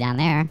all the way down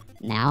there.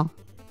 Now.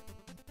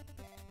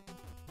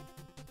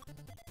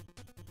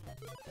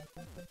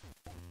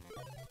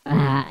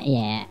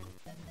 Yeah.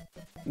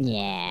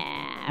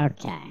 Yeah,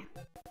 okay.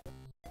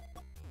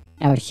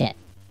 Oh, shit.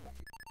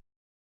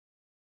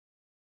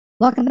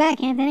 Welcome back,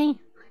 Anthony.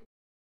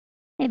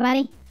 Hey,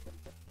 buddy.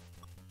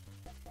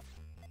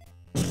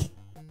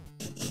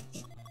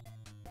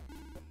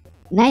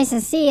 Nice to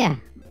see ya.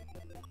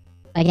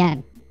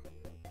 Again.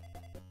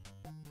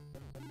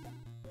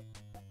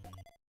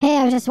 Hey,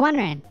 I was just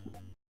wondering.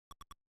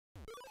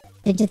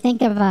 Did you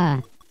think of,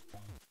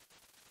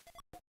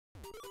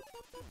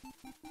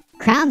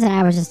 Crowns and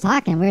I were just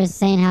talking. We were just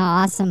saying how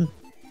awesome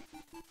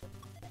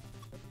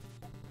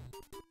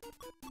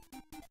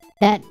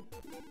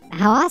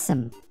how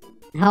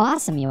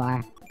awesome you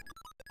are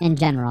in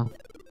general.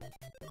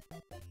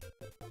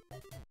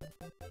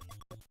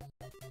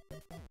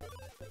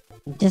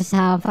 Just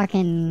how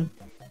fucking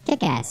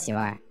kick-ass you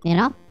are, you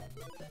know?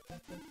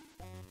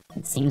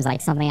 seems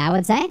like something I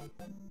would say.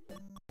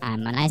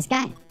 I'm a nice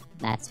guy.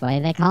 That's why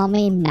they call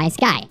me nice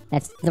guy.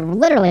 That's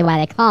literally why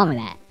they call me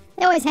that.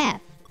 They always have.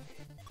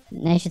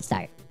 They should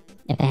start.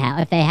 If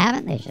they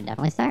haven't, they should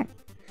definitely start.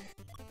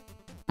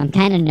 I'm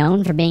kind of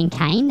known for being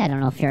kind. I don't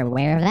know if you're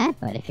aware of that,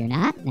 but if you're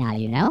not, now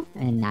you know,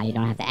 and now you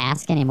don't have to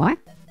ask anymore.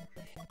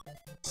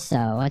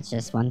 So it's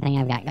just one thing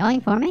I've got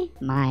going for me.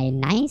 My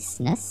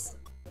niceness.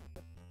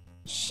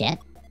 Shit.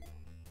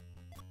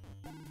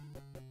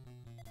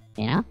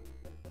 You know?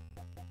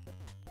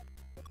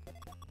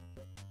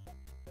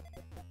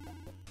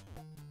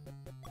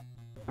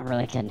 I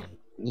really could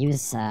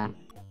use one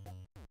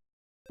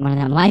of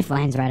them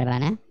lifelines right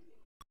about now.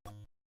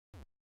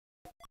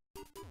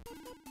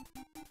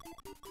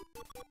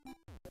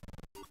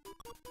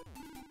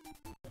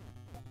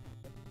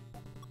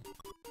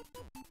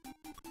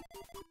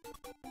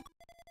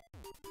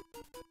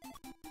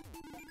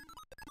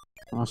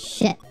 Well,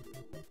 shit.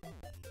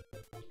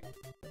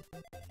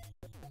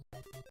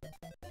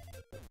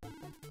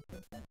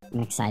 I'm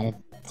excited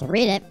to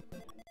read it.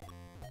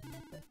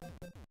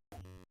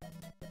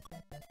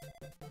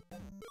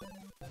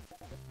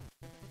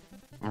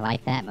 I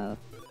like that move.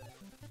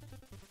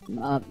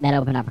 That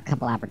opened up a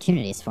couple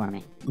opportunities for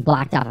me.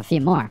 Blocked off a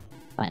few more,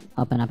 but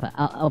opened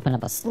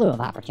up a slew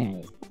of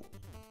opportunities.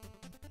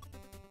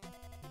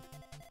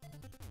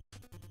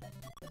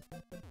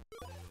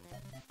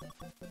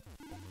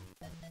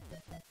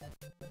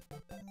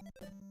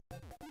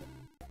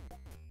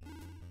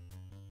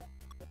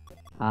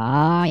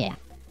 Oh yeah.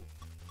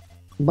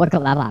 Look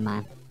what level I'm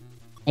on.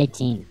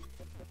 18.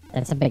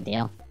 That's a big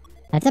deal.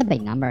 That's a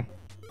big number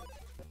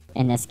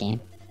in this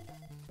game.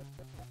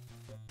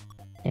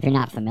 If you're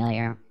not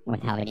familiar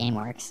with how the game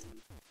works,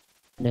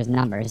 there's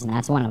numbers, and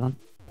that's one of them.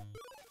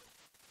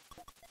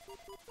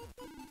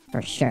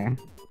 For sure.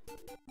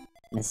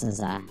 This is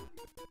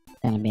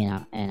gonna be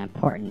an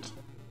important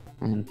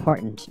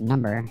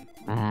number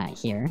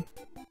here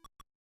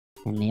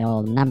in the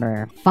old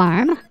number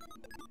farm.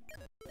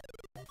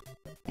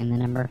 In the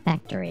number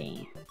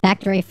factory.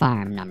 Factory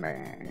farm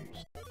numbers.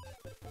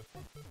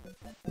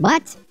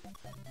 What?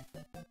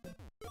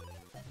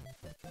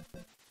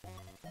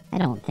 I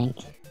don't think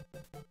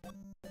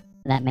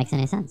that makes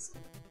any sense.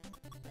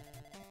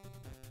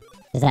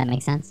 Does that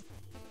make sense?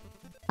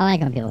 I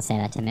like when people say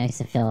that to me.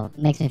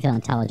 Makes me feel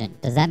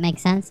intelligent. Does that make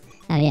sense?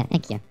 Oh yeah,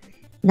 thank you.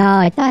 No,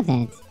 it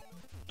doesn't.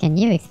 Can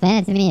you explain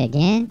it to me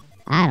again?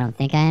 I don't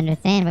think I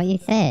understand what you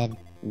said.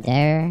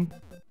 Der.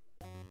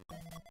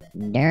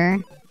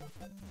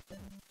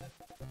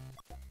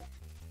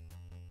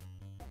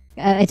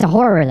 It's a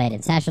horror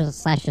related. Slash your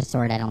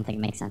sword, I don't think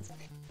makes sense.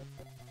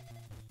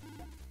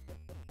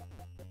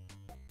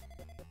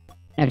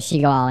 Or did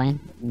she go all in?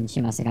 She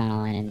must have gone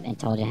all in and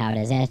told you how it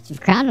is. Yeah, if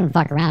Crown don't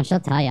fuck around,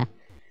 she'll tell you.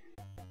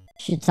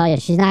 She'll tell you.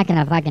 She's not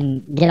gonna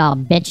fucking get all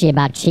bitchy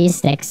about cheese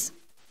sticks.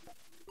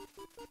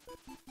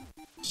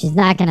 She's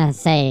not gonna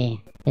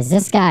say, is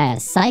this guy a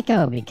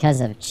psycho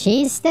because of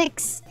cheese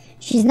sticks?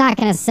 She's not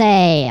gonna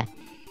say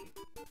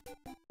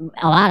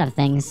a lot of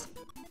things.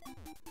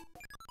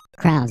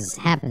 Crowns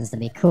happens to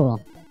be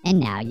cool, and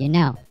now you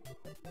know.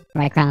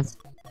 Right, Crowns?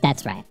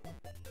 That's right.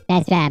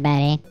 That's right,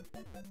 buddy.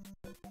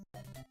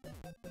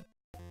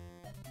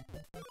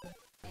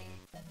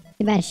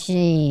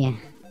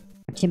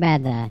 Too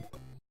bad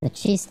the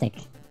cheese stick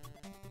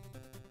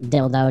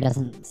dildo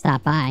doesn't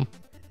stop by.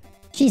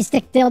 Cheese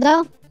stick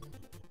dildo?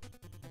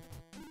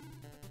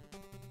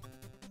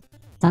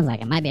 Sounds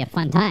like it might be a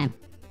fun time.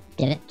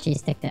 Get it? Cheese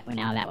stick dildo?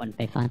 No, that wouldn't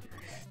be fun.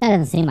 That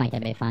doesn't seem like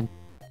it'd be fun.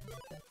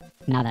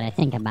 Now that I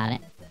think about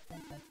it.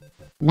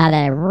 Now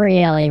that I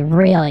really,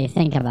 really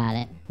think about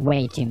it.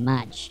 Way too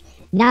much.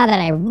 Now that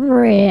I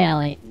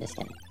really... Just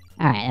kidding.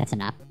 Alright, that's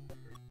enough.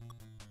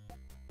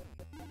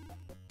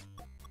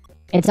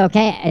 It's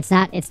okay. It's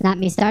not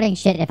me starting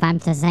shit if I'm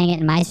just saying it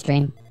in my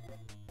stream.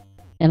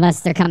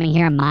 Unless they're coming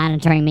here and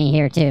monitoring me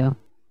here too.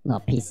 Little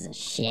pieces of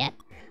shit.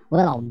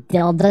 Little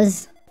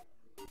dildos.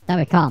 That's what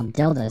we call them.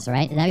 Dildos,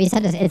 right? Is that what you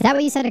said? Is that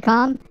what you said to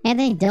call them,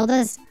 Anthony?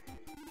 Dildos?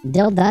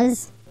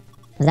 Dildos?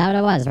 Is that what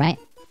it was, right?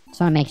 Just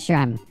want to make sure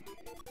I'm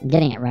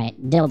getting it right.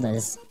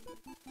 Dildos.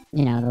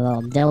 You know, the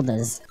little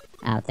dildos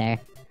out there.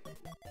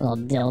 Little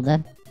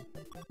dilda.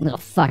 Little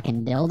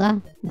fucking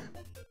dilda.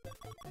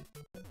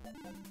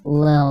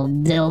 Little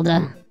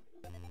dilda.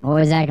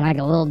 Always acting like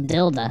a little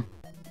dilda.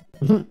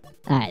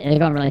 Alright, they're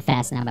going really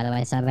fast now, by the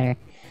way, so I better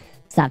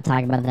stop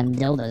talking about them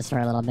dildos for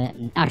a little bit.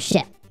 And, oh,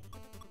 shit.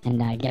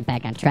 And get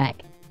back on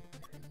track.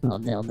 Little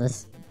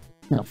dildos.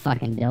 Little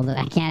fucking dildo.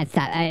 I can't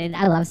stop.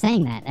 I love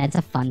saying that. That's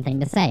a fun thing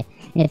to say.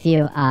 If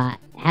you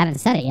haven't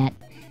said it yet,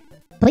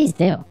 please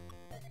do.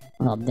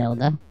 Little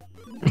dildo.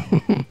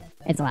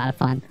 It's a lot of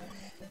fun.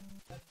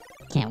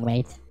 Can't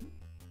wait.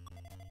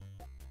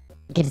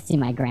 Get to see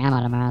my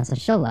grandma tomorrow, so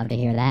she'll love to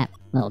hear that.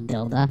 Little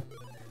dildo.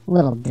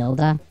 Little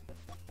dildo.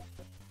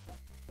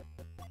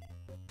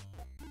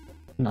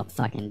 Little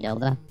fucking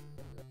dildo.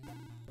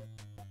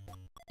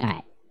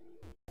 Alright.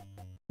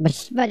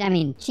 But I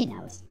mean, she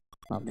knows.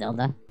 Little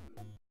dildo.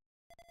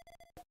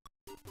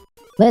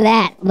 Look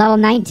at that. Level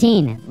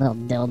 19. Little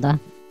dildo.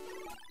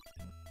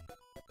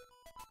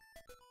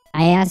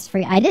 I asked for...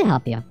 I did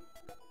help you.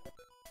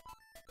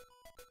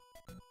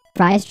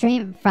 Fries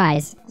stream?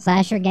 Fries.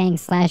 Slasher gang,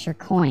 slasher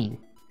coin.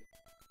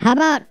 How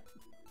about...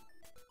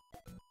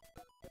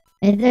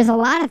 There's a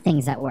lot of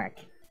things that work.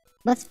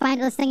 Let's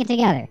think it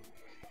together.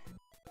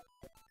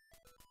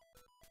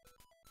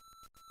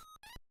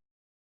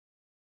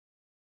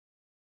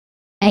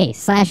 Hey,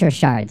 slasher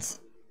shards.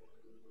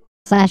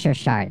 Slasher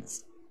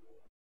shards.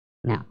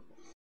 No.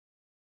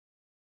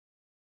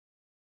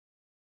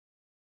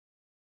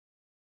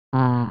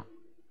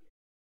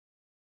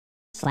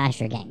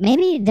 Slasher gang.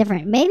 Maybe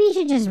different. Maybe you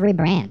should just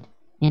rebrand,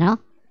 you know?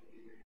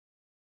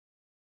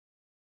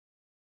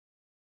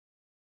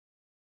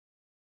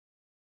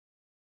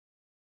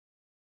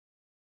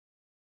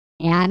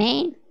 You know what I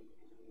mean?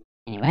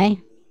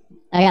 Anyway,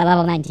 I got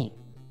level 19.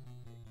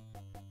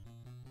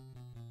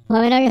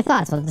 Let me know your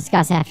thoughts. We'll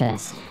discuss after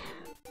this.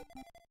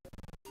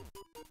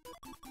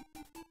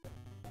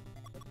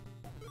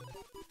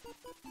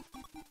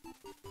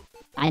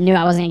 I knew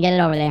I wasn't gonna get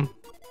it over there.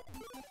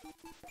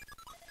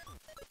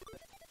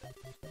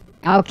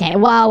 Okay,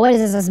 well, what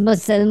is this?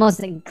 The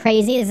most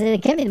crazy?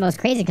 It could be the most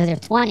crazy because there's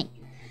 20.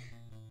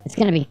 It's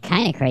gonna be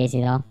kind of crazy,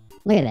 though.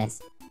 Look at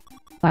this.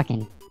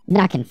 Fucking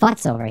knocking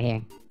futz over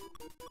here.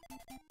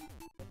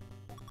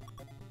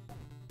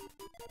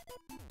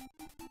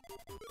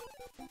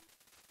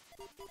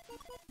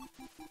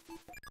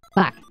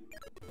 Fuck.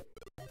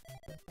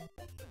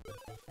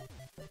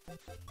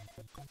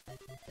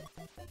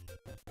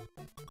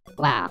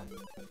 Wow.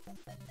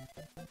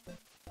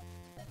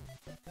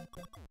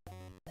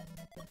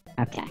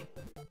 Okay.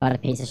 What a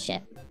piece of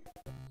shit.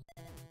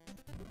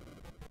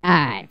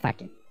 Alright,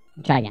 fuck it.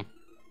 Try again.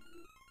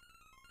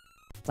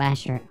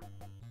 Slasher.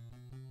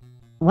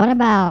 What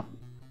about...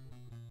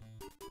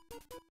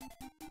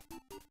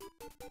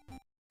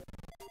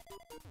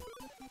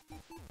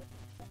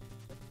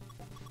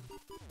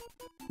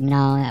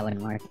 No, that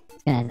wouldn't work.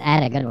 It's gonna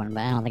add a good one,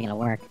 but I don't think it'll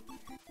work.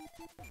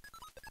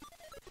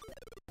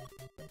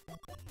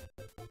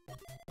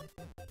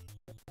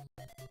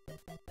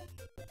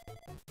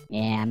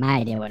 Yeah, my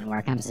idea wouldn't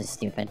work. I'm so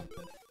stupid.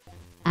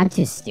 I'm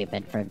too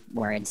stupid for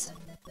words.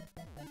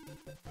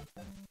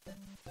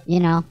 You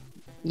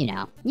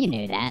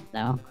knew that,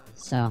 though.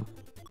 So,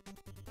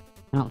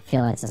 I don't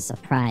feel it's a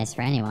surprise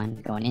for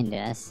anyone going into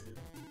this.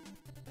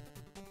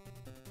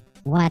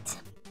 What?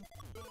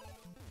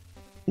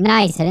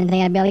 Nice, I didn't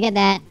think I'd be able to get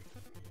that.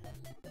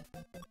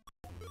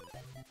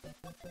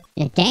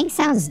 Yeah, it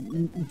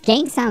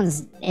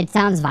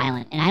sounds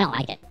violent, and I don't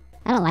like it.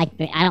 I don't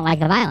like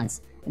the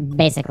violence,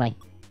 basically.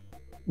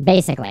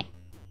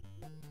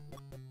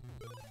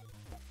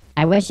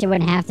 I wish it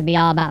wouldn't have to be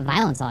all about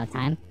violence all the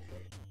time.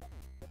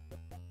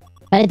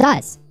 But it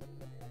does.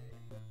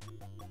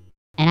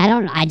 And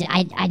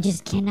I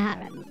just cannot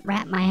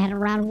wrap my head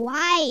around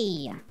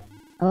why.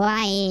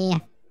 Why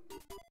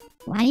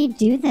do you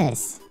do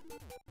this?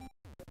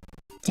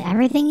 To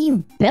everything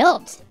you've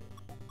built.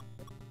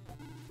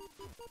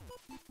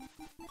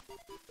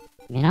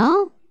 You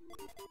know?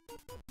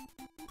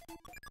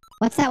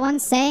 What's that one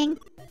saying?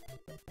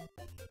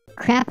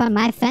 Crap on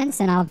my fence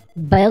and I'll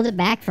build it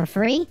back for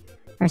free?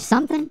 Or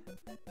something?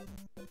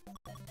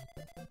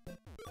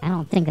 I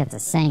don't think that's a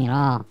saying at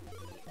all.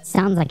 It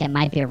sounds like it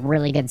might be a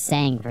really good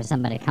saying for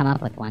somebody to come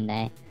up with one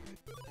day.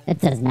 It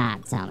does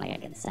not sound like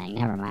a good saying.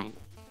 Never mind.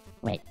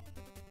 Wait.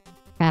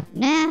 Crap.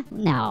 Nah.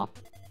 No.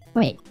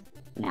 Wait.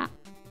 No.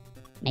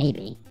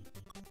 Maybe.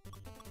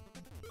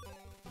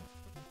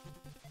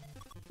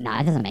 No,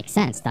 it doesn't make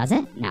sense, does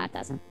it? No, it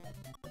doesn't.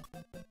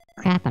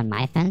 Crap on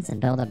my fence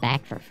and build it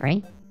back for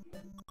free?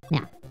 No.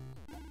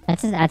 That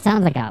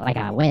sounds like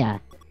a way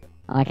to...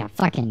 like a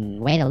fucking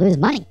way to lose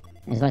money.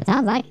 Is what it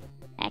sounds like,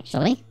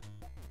 actually.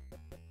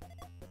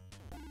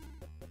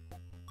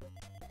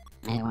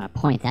 I didn't want to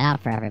point that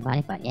out for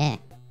everybody, but yeah.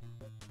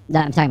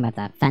 No, I'm talking about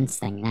the fence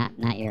thing,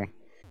 not your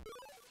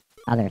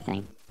other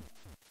thing.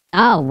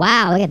 Oh,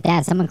 wow, look at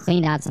that. Someone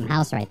cleaned out some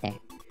house right there.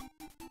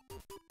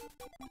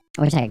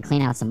 I wish I could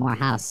clean out some more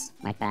house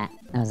like that.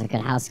 That was a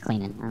good house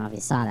cleaning. I don't know if you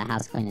saw that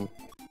house cleaning.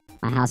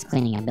 My house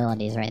cleaning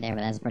abilities right there,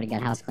 but that's pretty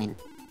good house cleaning.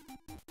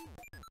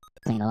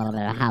 Cleaned a little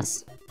bit of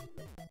house.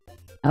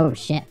 Oh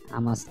shit,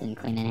 almost didn't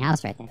clean any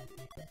house right there.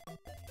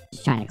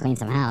 Just trying to clean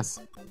some house.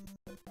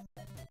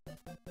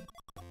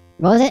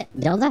 What was it?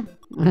 Dilda?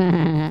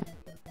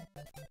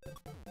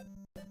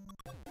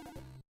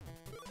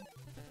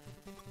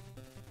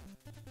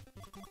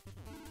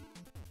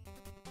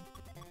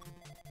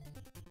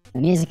 The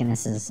music in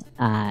this is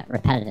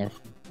repetitive.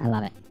 I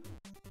love it.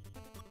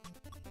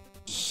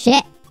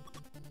 Shit!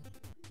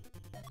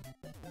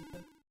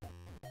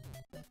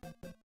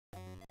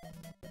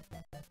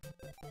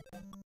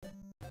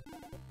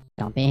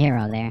 Don't be a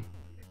hero there.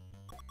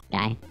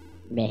 Guy.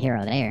 Be a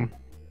hero there.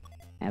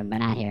 But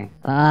not here.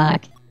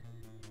 Fuck!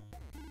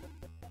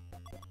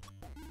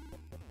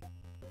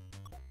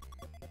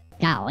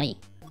 Golly.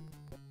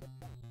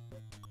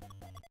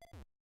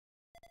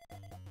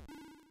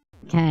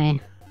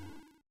 Okay.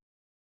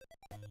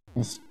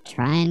 Just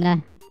trying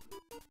kinda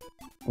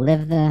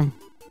live the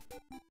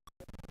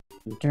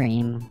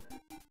dream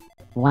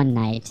one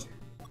night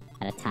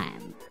at a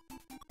time.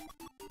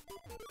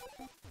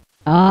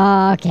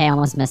 Oh, okay,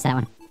 almost missed that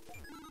one.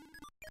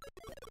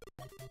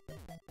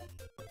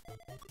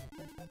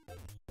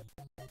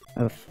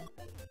 Oof.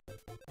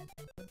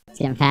 It's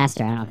getting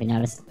faster, I don't know if you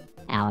noticed.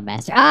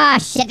 Alabaster. Ah,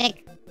 shit!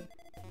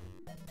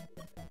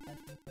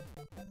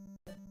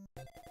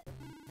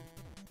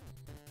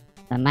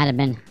 That might have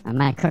been... I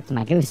might have cooked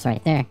my goose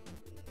right there.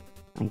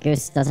 My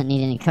goose doesn't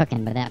need any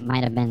cooking, but that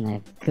might have been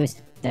the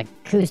goose... The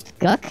goose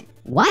cook?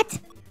 What?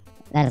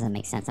 That doesn't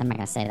make sense. I'm not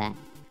gonna say that.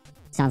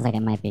 Sounds like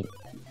it might be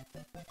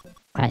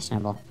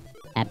questionable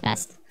at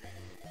best.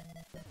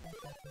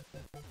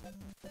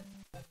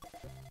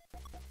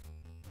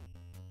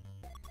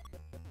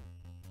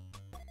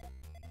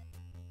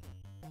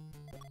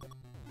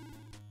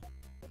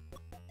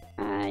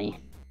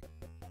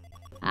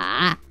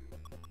 Ah!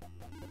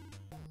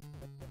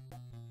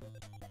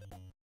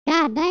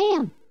 God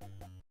damn!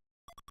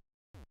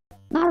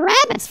 My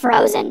rabbit's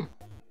frozen!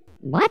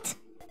 What?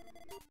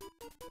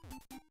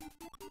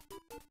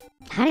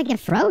 How did it get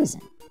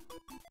frozen?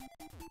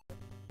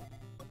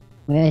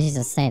 We always used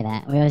to say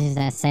that. We always used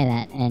to say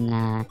that in,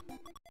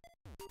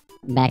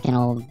 back in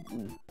old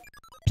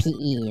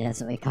PE,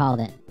 that's what we called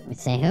it. We'd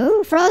say,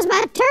 who froze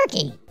my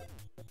turkey?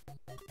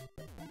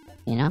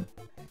 You know?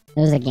 It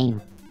was a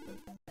game.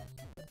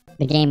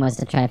 The game was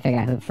to try to figure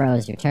out who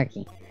froze your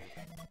turkey.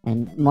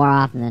 And more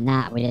often than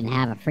not, we didn't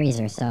have a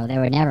freezer, so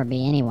there would never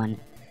be anyone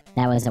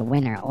that was a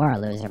winner or a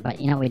loser. But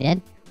you know what we did?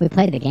 We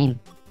played the game.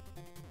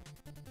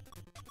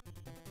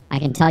 I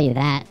can tell you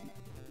that.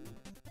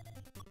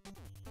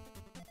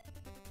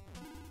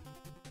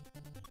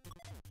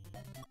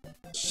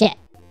 Shit.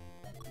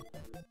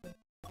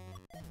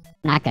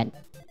 Not good.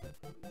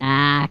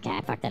 Ah, okay,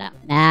 I fucked it up.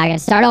 Now I gotta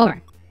start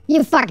over.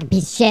 You fucking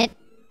piece of shit.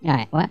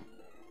 Alright, what?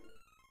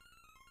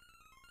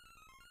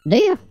 Do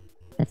you?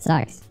 That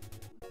sucks.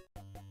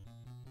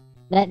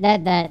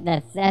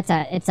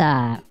 It's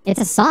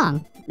a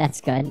song.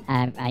 That's good.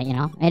 You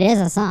know, it is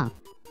a song.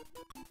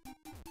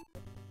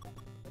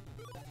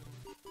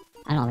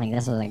 I don't think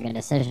this was a good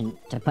decision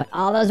to put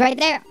all those right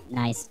there.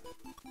 Nice.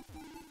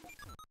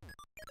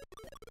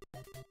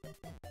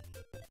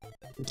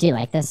 Do you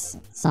like this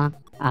song?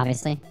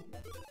 Obviously.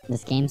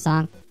 This game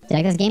song? Do you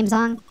like this game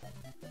song?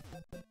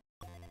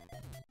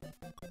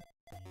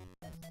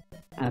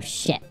 Oh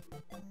shit.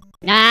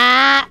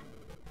 Ah!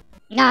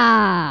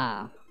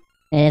 No!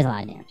 It is a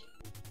lot of damage.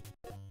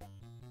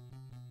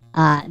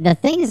 The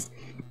things,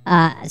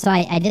 so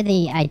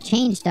I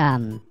changed,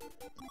 I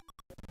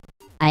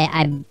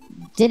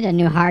did a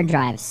new hard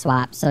drive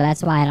swap, so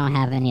that's why I don't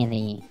have any of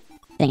the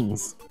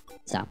things.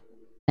 So, if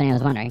anyone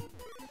was wondering.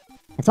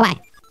 That's why.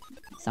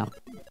 So,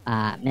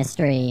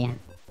 mystery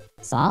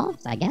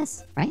solved, I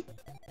guess, right?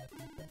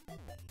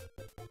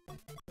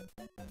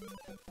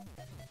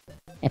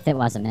 If it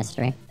was a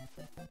mystery.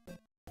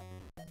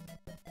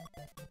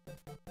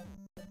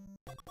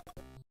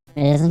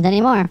 It isn't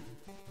anymore.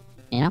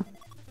 You know?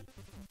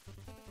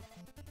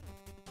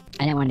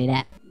 I didn't want to do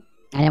that.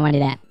 I didn't want to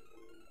do that.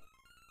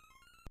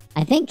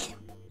 I think...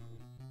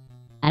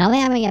 I don't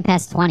think I'm gonna get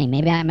past 20.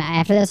 Maybe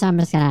after this I'm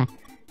just gonna...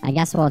 I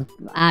guess we'll...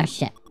 Ah,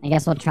 shit. I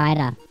guess we'll try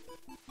it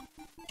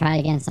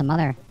again some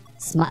other...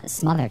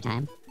 some other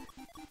time.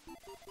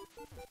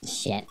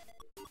 Shit.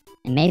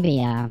 And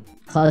maybe,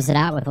 close it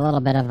out with a little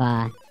bit of,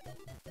 a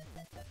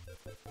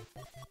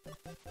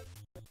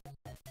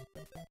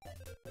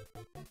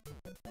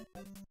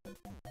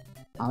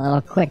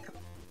little quick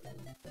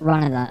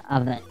run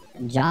of the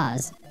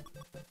Jaws.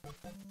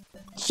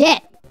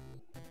 Shit!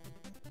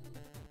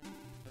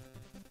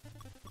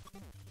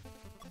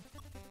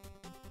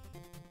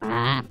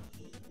 Ah.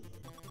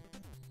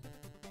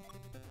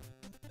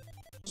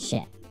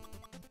 Shit.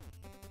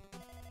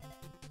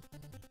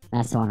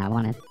 That's the one I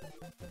wanted.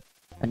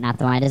 But not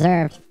the one I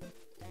deserved.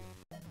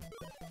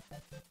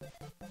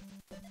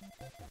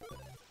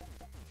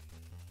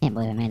 Can't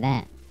believe I made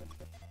that.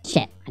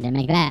 Shit, I didn't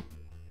make that.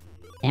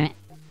 Damn it.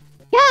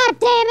 God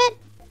damn it!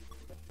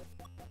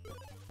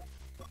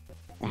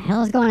 The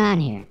hell is going on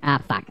here?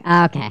 Ah, fuck.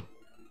 Okay.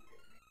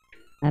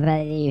 I bet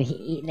that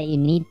you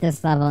need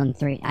this level in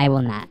 3... I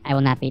will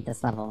not beat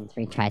this level in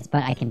 3 tries,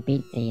 but I can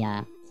beat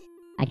the,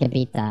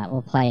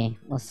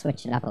 we'll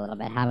switch it up a little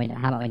bit. How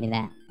about we do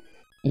that?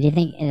 Do you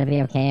think it'll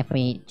be okay if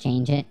we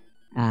change it,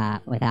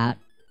 without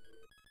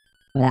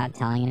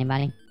telling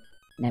anybody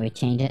that we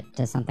change it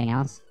to something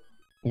else?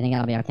 Do you think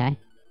it'll be okay?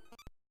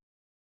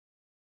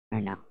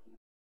 Or no?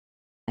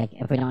 Like,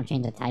 if we don't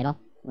change the title,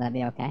 will that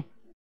be okay?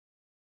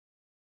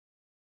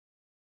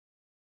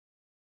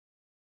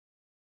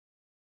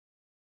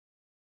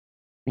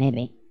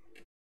 Maybe.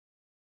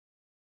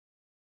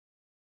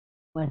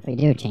 What if we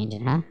do change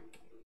it, huh?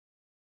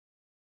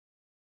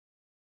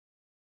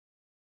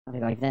 What if we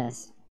go like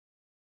this?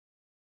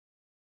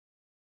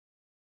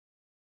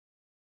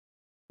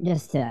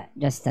 Just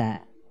to,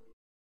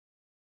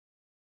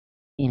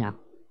 you know.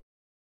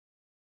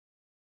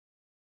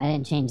 I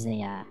didn't change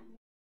the,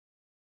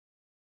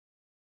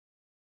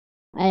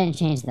 I didn't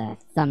change the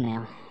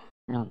thumbnail.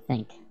 I don't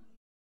think.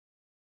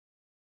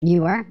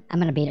 You were? I'm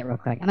gonna beat it real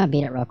quick.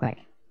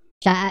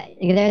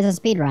 There's a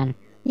speed run.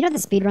 You know the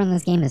speed run in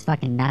this game is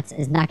fucking nuts.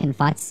 Is knocking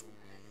futz.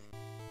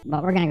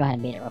 But we're gonna go ahead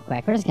and beat it real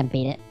quick. We're just gonna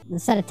beat it.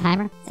 Let's set a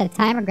timer.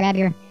 Grab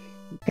your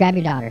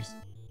daughters.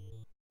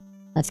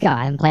 Let's go.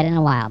 I haven't played it in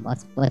a while.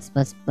 But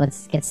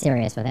let's get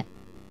serious with it.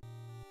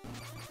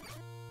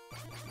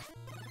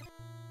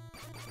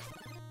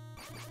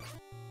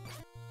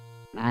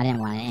 I didn't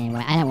want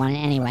it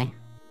anyway.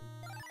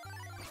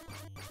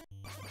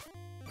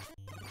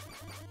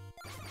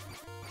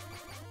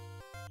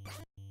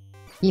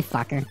 You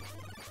fucker.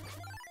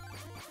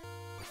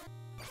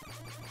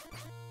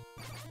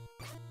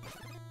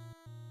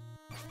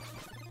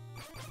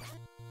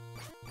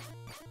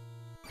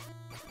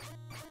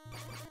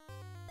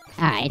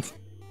 Alright.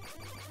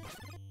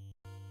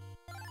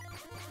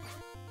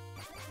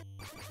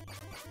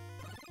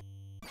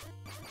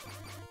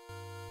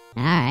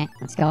 Alright,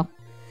 let's go.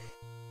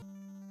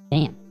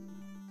 Damn.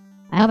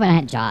 I hope I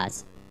didn't hit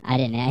Jaws. I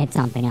didn't, I hit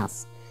something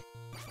else.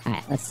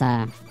 Alright, let's,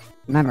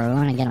 remember, we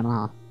want to get them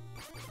all.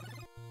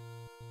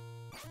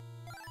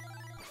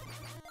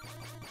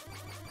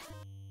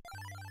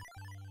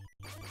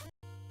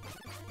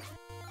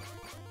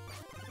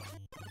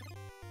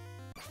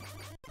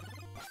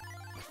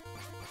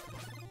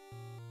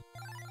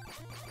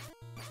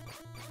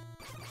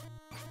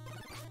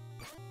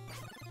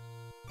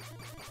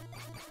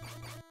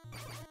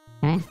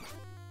 Okay.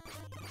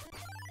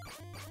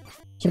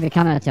 Should be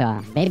coming to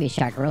a baby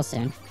shark real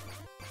soon.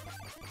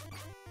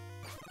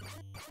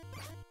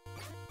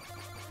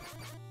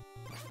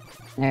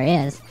 There he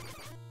is.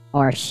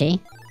 Or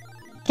she.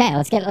 Okay,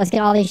 let's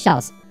get all these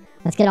shells.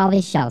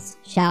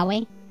 Shall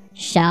we?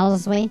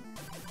 Shells we?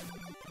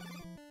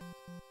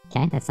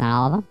 Okay, that's not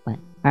all of them, but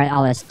alright,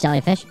 all this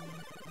jellyfish.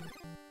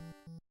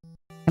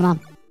 Come on.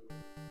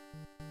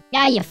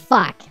 Yeah, you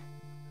fuck!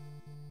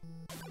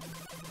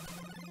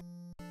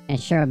 It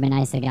sure would be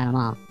nice to get them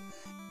all.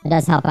 It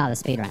does help out the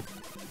speedrun.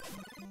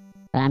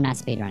 But I'm not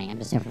speedrunning, I'm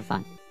just doing it for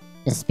fun.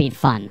 Just speed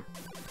fun.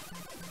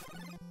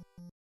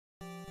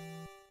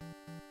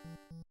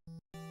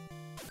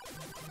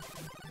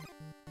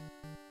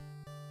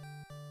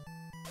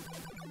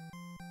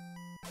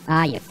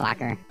 Ah, you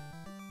fucker.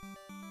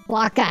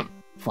 Fucker!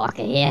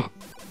 Fucker, yeah.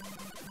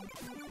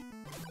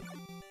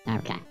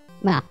 Okay.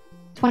 Well,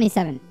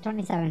 27. What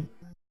did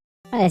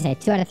I say?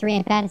 2 out of 3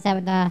 ain't bad? Is that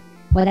with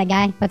that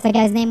guy? What's that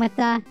guy's name with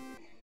the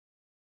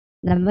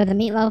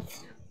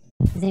meatloaf?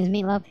 His name's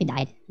Meatloaf? He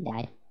died.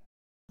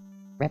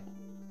 Rip.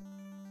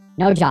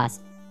 No Jaws.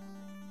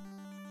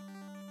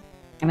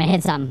 I'm gonna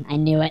hit something. I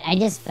knew it. I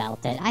just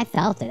felt it.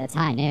 That's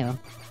how I knew.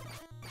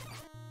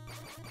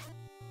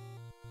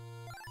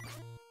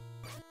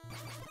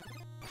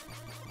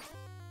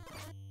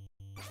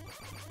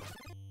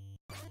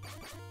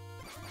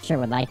 Sure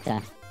would like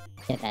to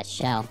get that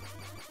shell.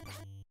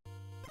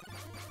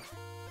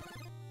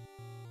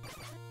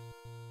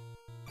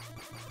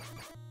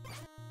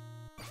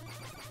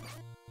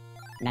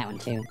 That one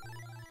too.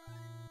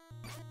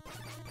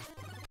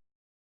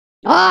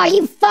 Oh,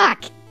 you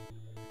fuck!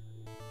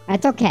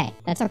 That's okay.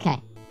 That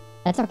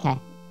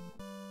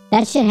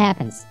shit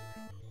happens.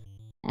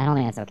 I don't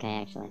think that's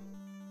okay, actually.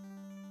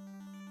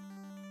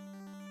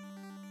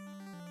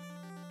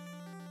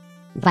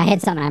 If I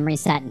hit something, I'm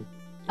resetting.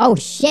 Oh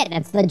shit,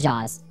 that's the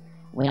Jaws.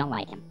 We don't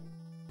like him.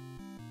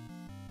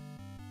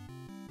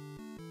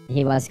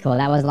 He was cool.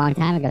 That was a long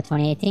time ago,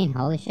 2018.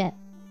 Holy shit.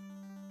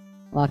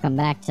 Welcome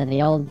back to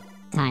the old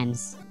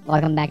times.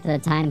 Welcome back to the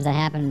times that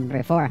happened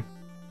before.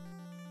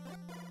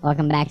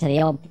 Welcome back to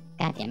the old,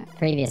 goddamn it,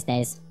 previous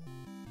days.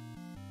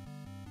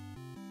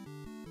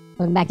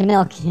 Welcome back to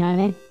milk, you know what I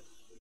mean?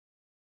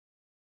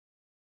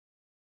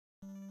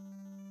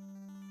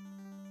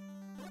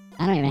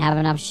 I don't even have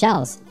enough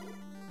shells.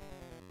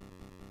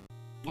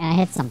 And I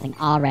hit something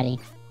already.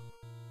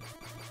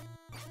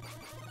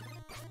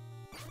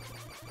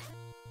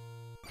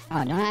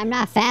 Oh, no, I'm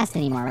not fast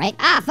anymore, right?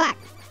 Ah, fuck!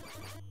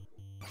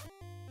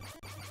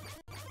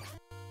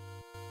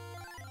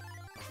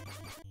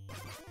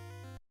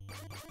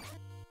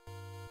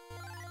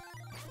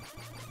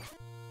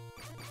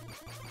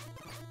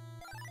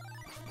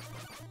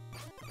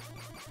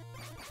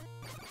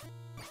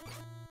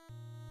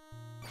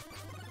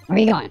 Where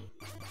are you going?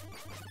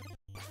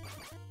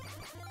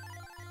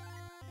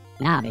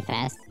 Now I'll be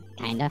fast.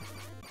 Kinda.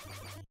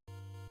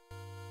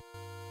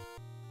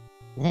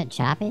 Is it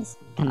Choppies?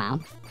 Come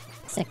on.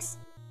 6.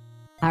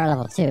 Power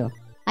level 2.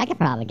 I could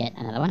probably get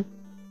another one.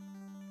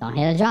 Don't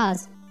hit the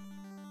Jaws.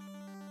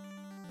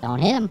 Don't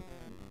hit him.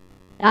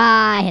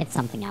 Ah, I hit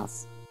something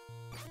else.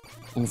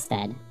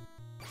 Instead.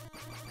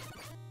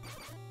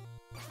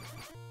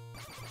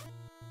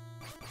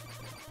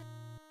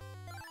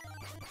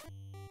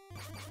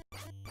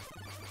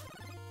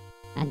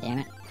 God damn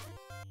it.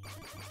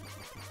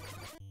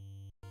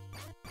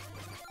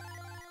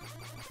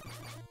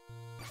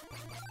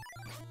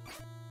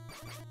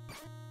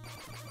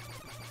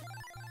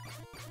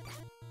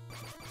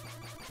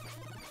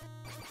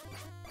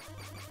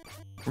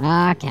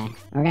 Okay,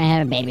 we're gonna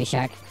hit a baby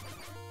shark.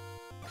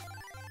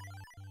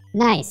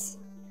 Nice.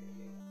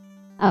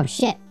 Oh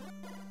shit.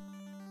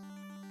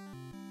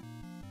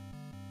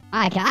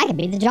 I can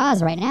beat the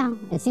Jaws right now.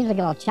 It seems like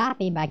a little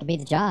choppy, but I can beat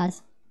the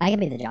Jaws. I can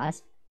beat the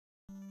Jaws.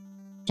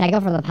 Should I go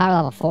for the power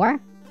level 4?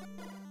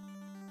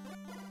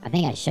 I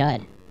think I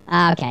should.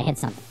 Okay, I hit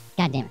something.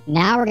 God damn it.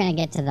 Now we're gonna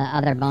get to the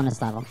other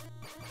bonus level.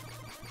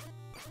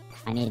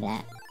 I need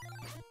that.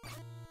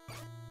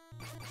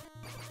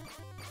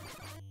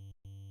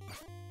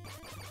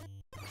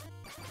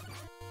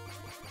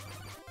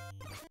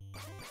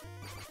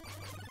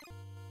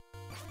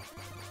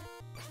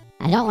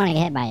 I don't want to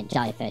get hit by a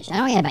jellyfish. I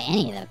don't want to get hit by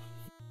any of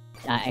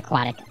the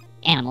aquatic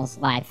animals'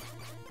 life.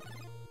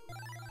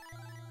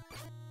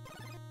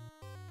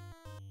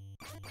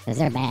 Because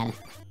they're bad.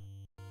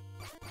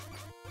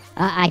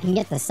 I can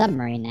get the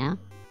submarine now,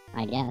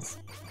 I guess.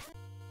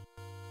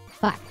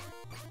 Fuck.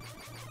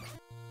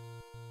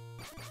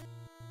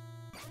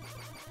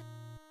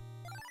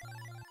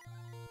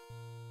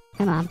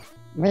 Come on.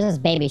 Where's this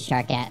baby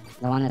shark at?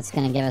 The one that's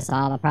gonna give us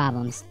all the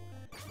problems.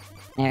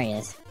 There he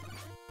is.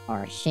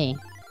 Or she.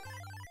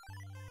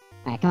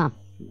 Alright, come on.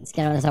 Let's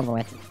get all this over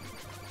with.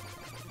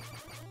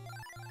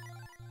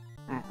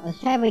 Alright, let's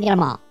try if we get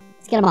them all.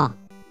 Let's get them all.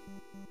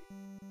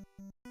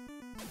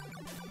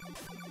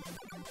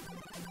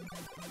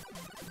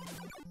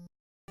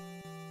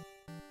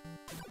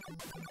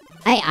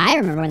 Hey, I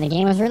remember when the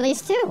game was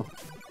released too.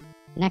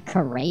 Isn't that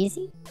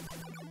crazy?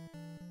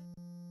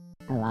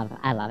 I love it.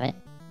 I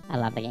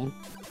love the game.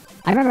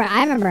 I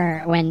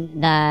remember when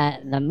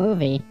the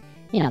movie,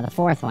 you know, the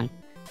fourth one,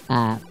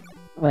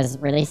 was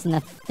released in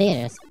the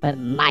theaters, but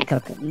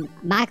Michael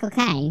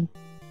Caine,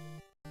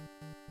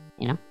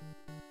 you know,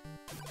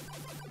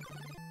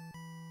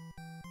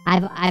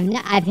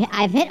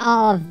 I've hit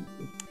all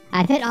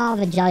of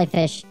the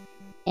jellyfish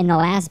in the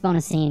last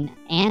bonus scene,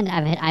 and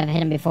I've hit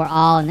them before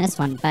all in this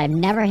one, but I've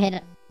never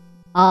hit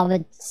all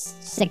the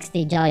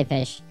 60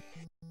 jellyfish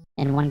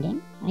in one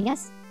game. I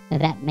guess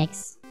if that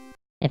makes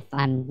if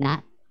I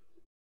know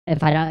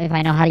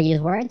how to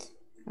use words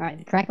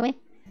correctly.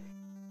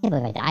 I can't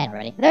believe I died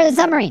already. There's a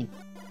submarine!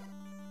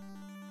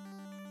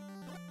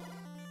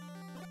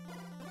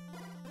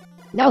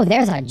 No,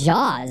 there's a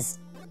Jaws.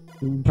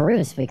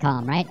 Bruce, we call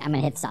him, right? I'm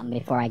gonna hit something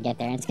before I get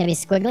there. And it's gonna be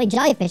squiggly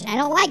jellyfish, and I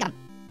don't like them!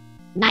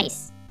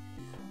 Nice!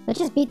 Let's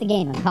just beat the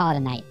game and call it a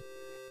night.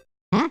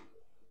 Huh?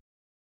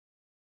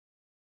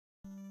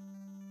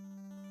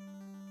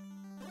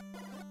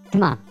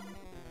 Come on.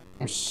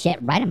 Oh shit,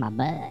 right in my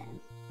butt.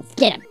 Let's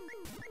get him!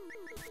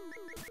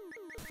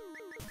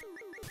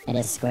 It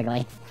is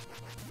squiggly.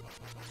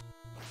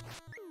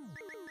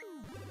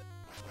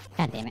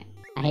 God damn it.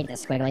 I hate the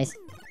squigglies.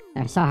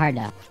 They're so hard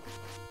to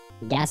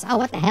guess. Oh,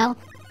 what the hell?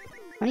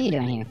 What are you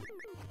doing here?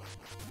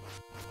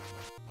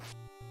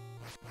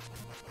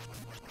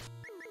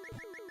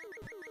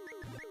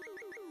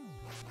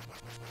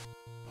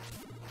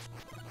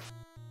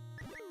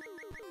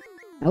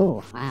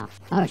 Oh, wow.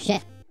 Oh,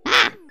 shit.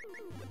 Ah!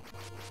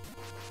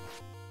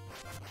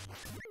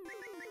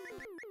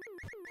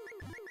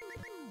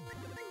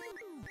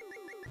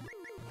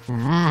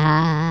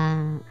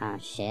 Ah! Oh,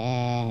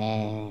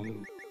 shit.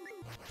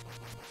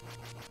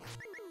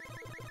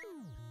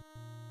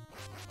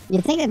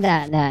 You'd think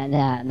that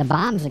the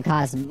bombs would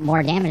cause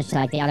more damage to,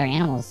 like, the other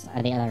animals,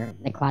 or the other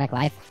aquatic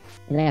life,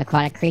 the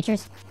aquatic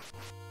creatures.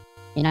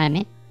 You know what I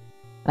mean?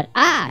 But,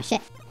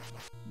 shit!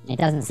 It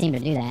doesn't seem to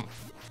do that.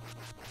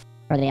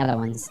 For the other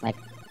ones, like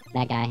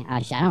that guy. Oh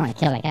shit, I don't want to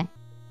kill that guy.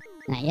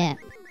 Not yet.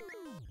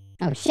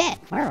 Oh shit,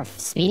 we're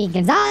Speedy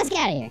Gonzalez, get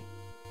out of here!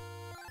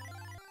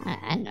 I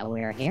didn't know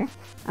we were here.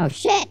 Oh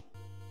shit!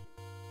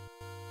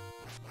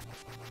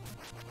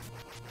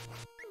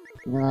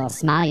 The little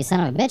smile, you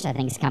son of a bitch, I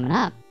think is coming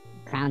up.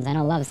 Crown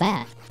Zeno loves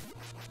that.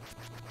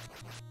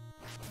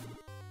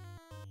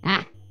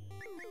 Ah!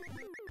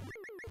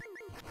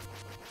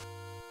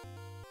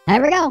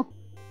 There we go!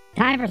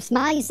 Time for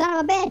smile, you son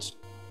of a bitch!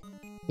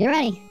 You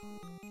ready?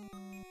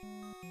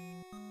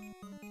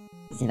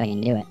 Let's see if I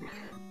can do it.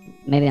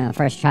 Maybe on the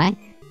first try?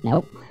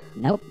 Nope.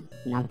 Nope.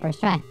 Not the first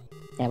try.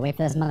 Gotta wait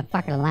for this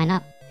motherfucker to line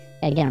up.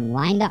 Gotta get him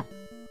lined up.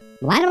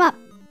 Line him up!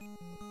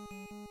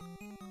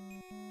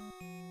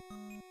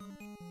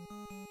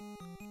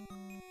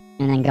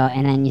 And then go,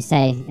 and then you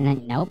say, and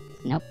then, nope,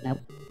 nope, nope,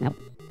 nope.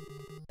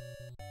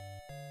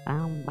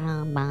 Bum,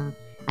 bum, bum.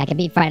 I could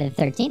beat Friday the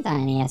 13th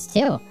on NES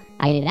too.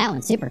 I could do that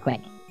one super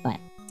quick, but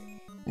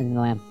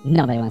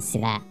nobody wants to see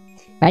that.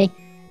 Ready?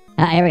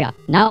 Here we go.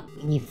 Nope,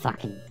 you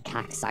fucking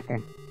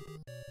cocksucker.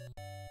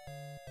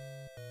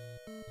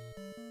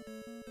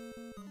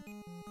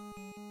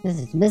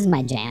 This is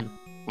my jam,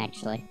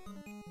 actually.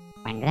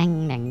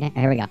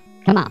 Here we go.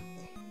 Come on.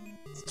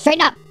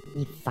 Straighten up,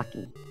 you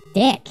fucking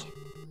dick.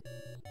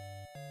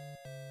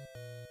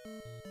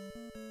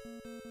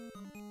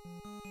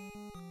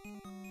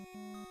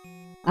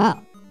 Oh.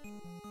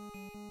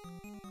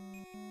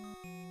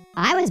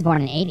 I was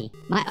born in 80.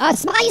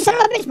 Smile, you son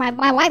of a bitch!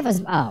 My wife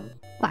was,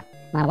 fuck.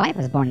 My wife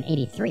was born in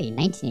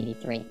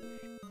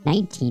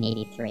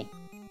 1983.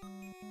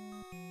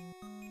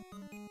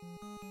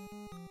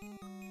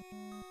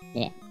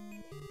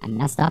 I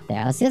messed up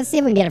there. Let's see if we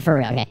can get it for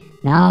real. Okay.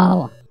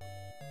 No.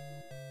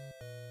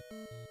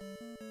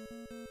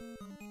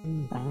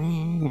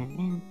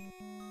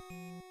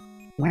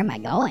 Where am I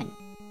going?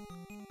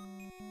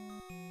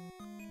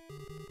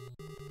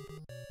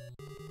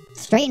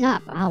 Straighten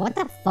up. Oh, what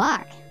the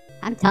fuck?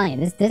 I'm telling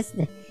you,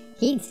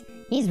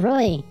 he's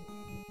really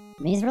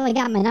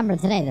got my number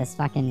today, this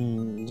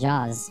fucking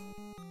Jaws.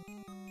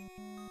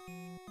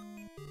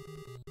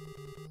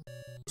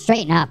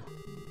 Straighten up.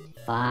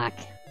 Fuck.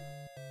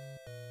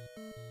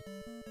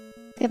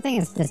 Good thing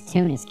is this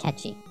tune is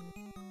catchy.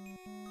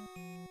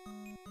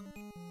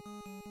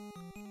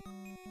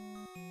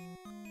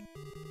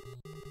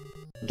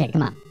 Okay,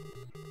 come on.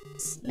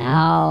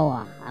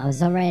 No, I was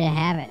so ready to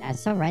have it. I was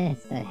so ready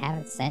to have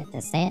it say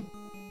it,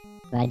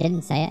 but I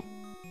didn't say it.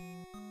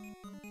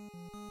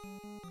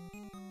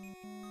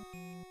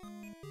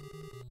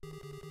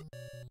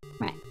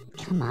 Right,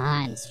 come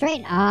on,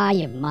 straight. Ah,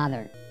 you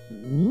mother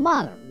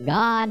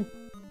God.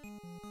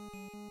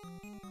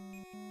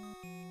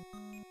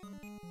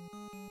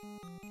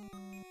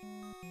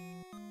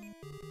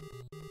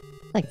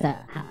 Like the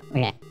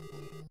okay.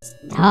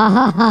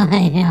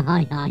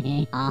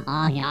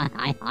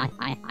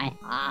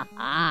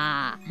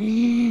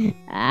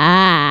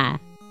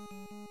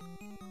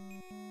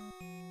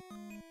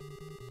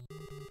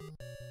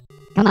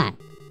 Come on.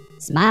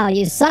 Smile,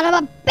 you son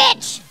of a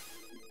bitch!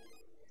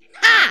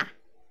 Ha!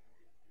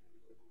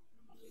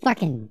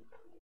 Fucking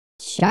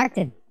shark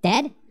that's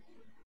dead?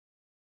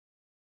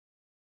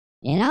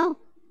 You know?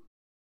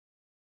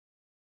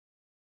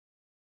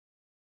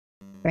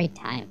 Great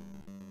time.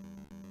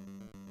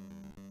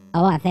 I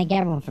want to thank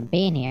everyone for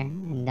being here,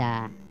 and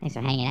thanks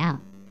for hanging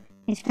out.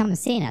 Thanks for coming and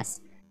seeing us.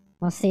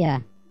 We'll see ya.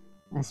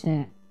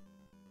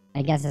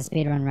 I guess the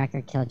speedrun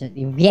record killed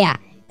you. Yeah,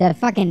 the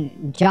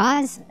fucking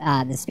Jaws,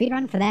 the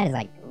speedrun for that is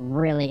like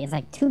really, it's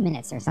like 2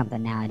 minutes or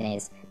something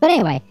nowadays. But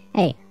anyway,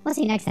 hey, we'll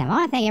see you next time. I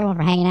want to thank everyone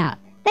for hanging out.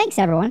 Thanks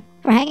everyone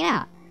for hanging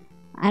out.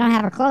 I don't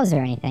have a close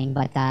or anything,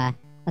 but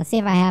let's see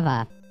if I have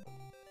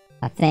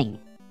a thing.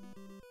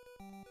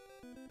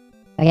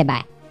 Okay,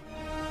 bye.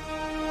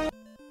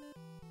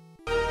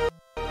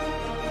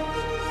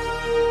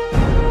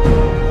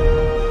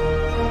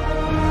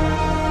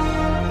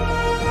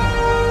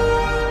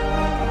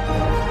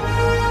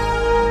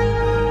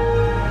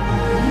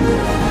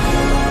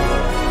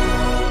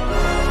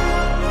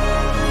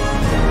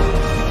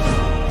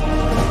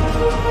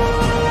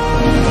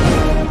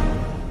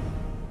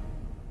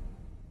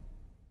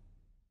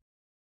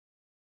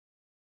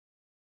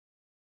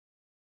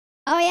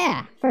 Oh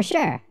yeah, for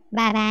sure.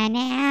 Bye-bye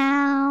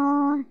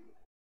now.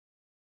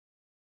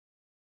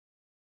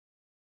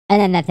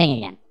 And then that thing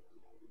again.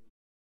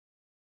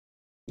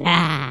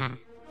 Ah.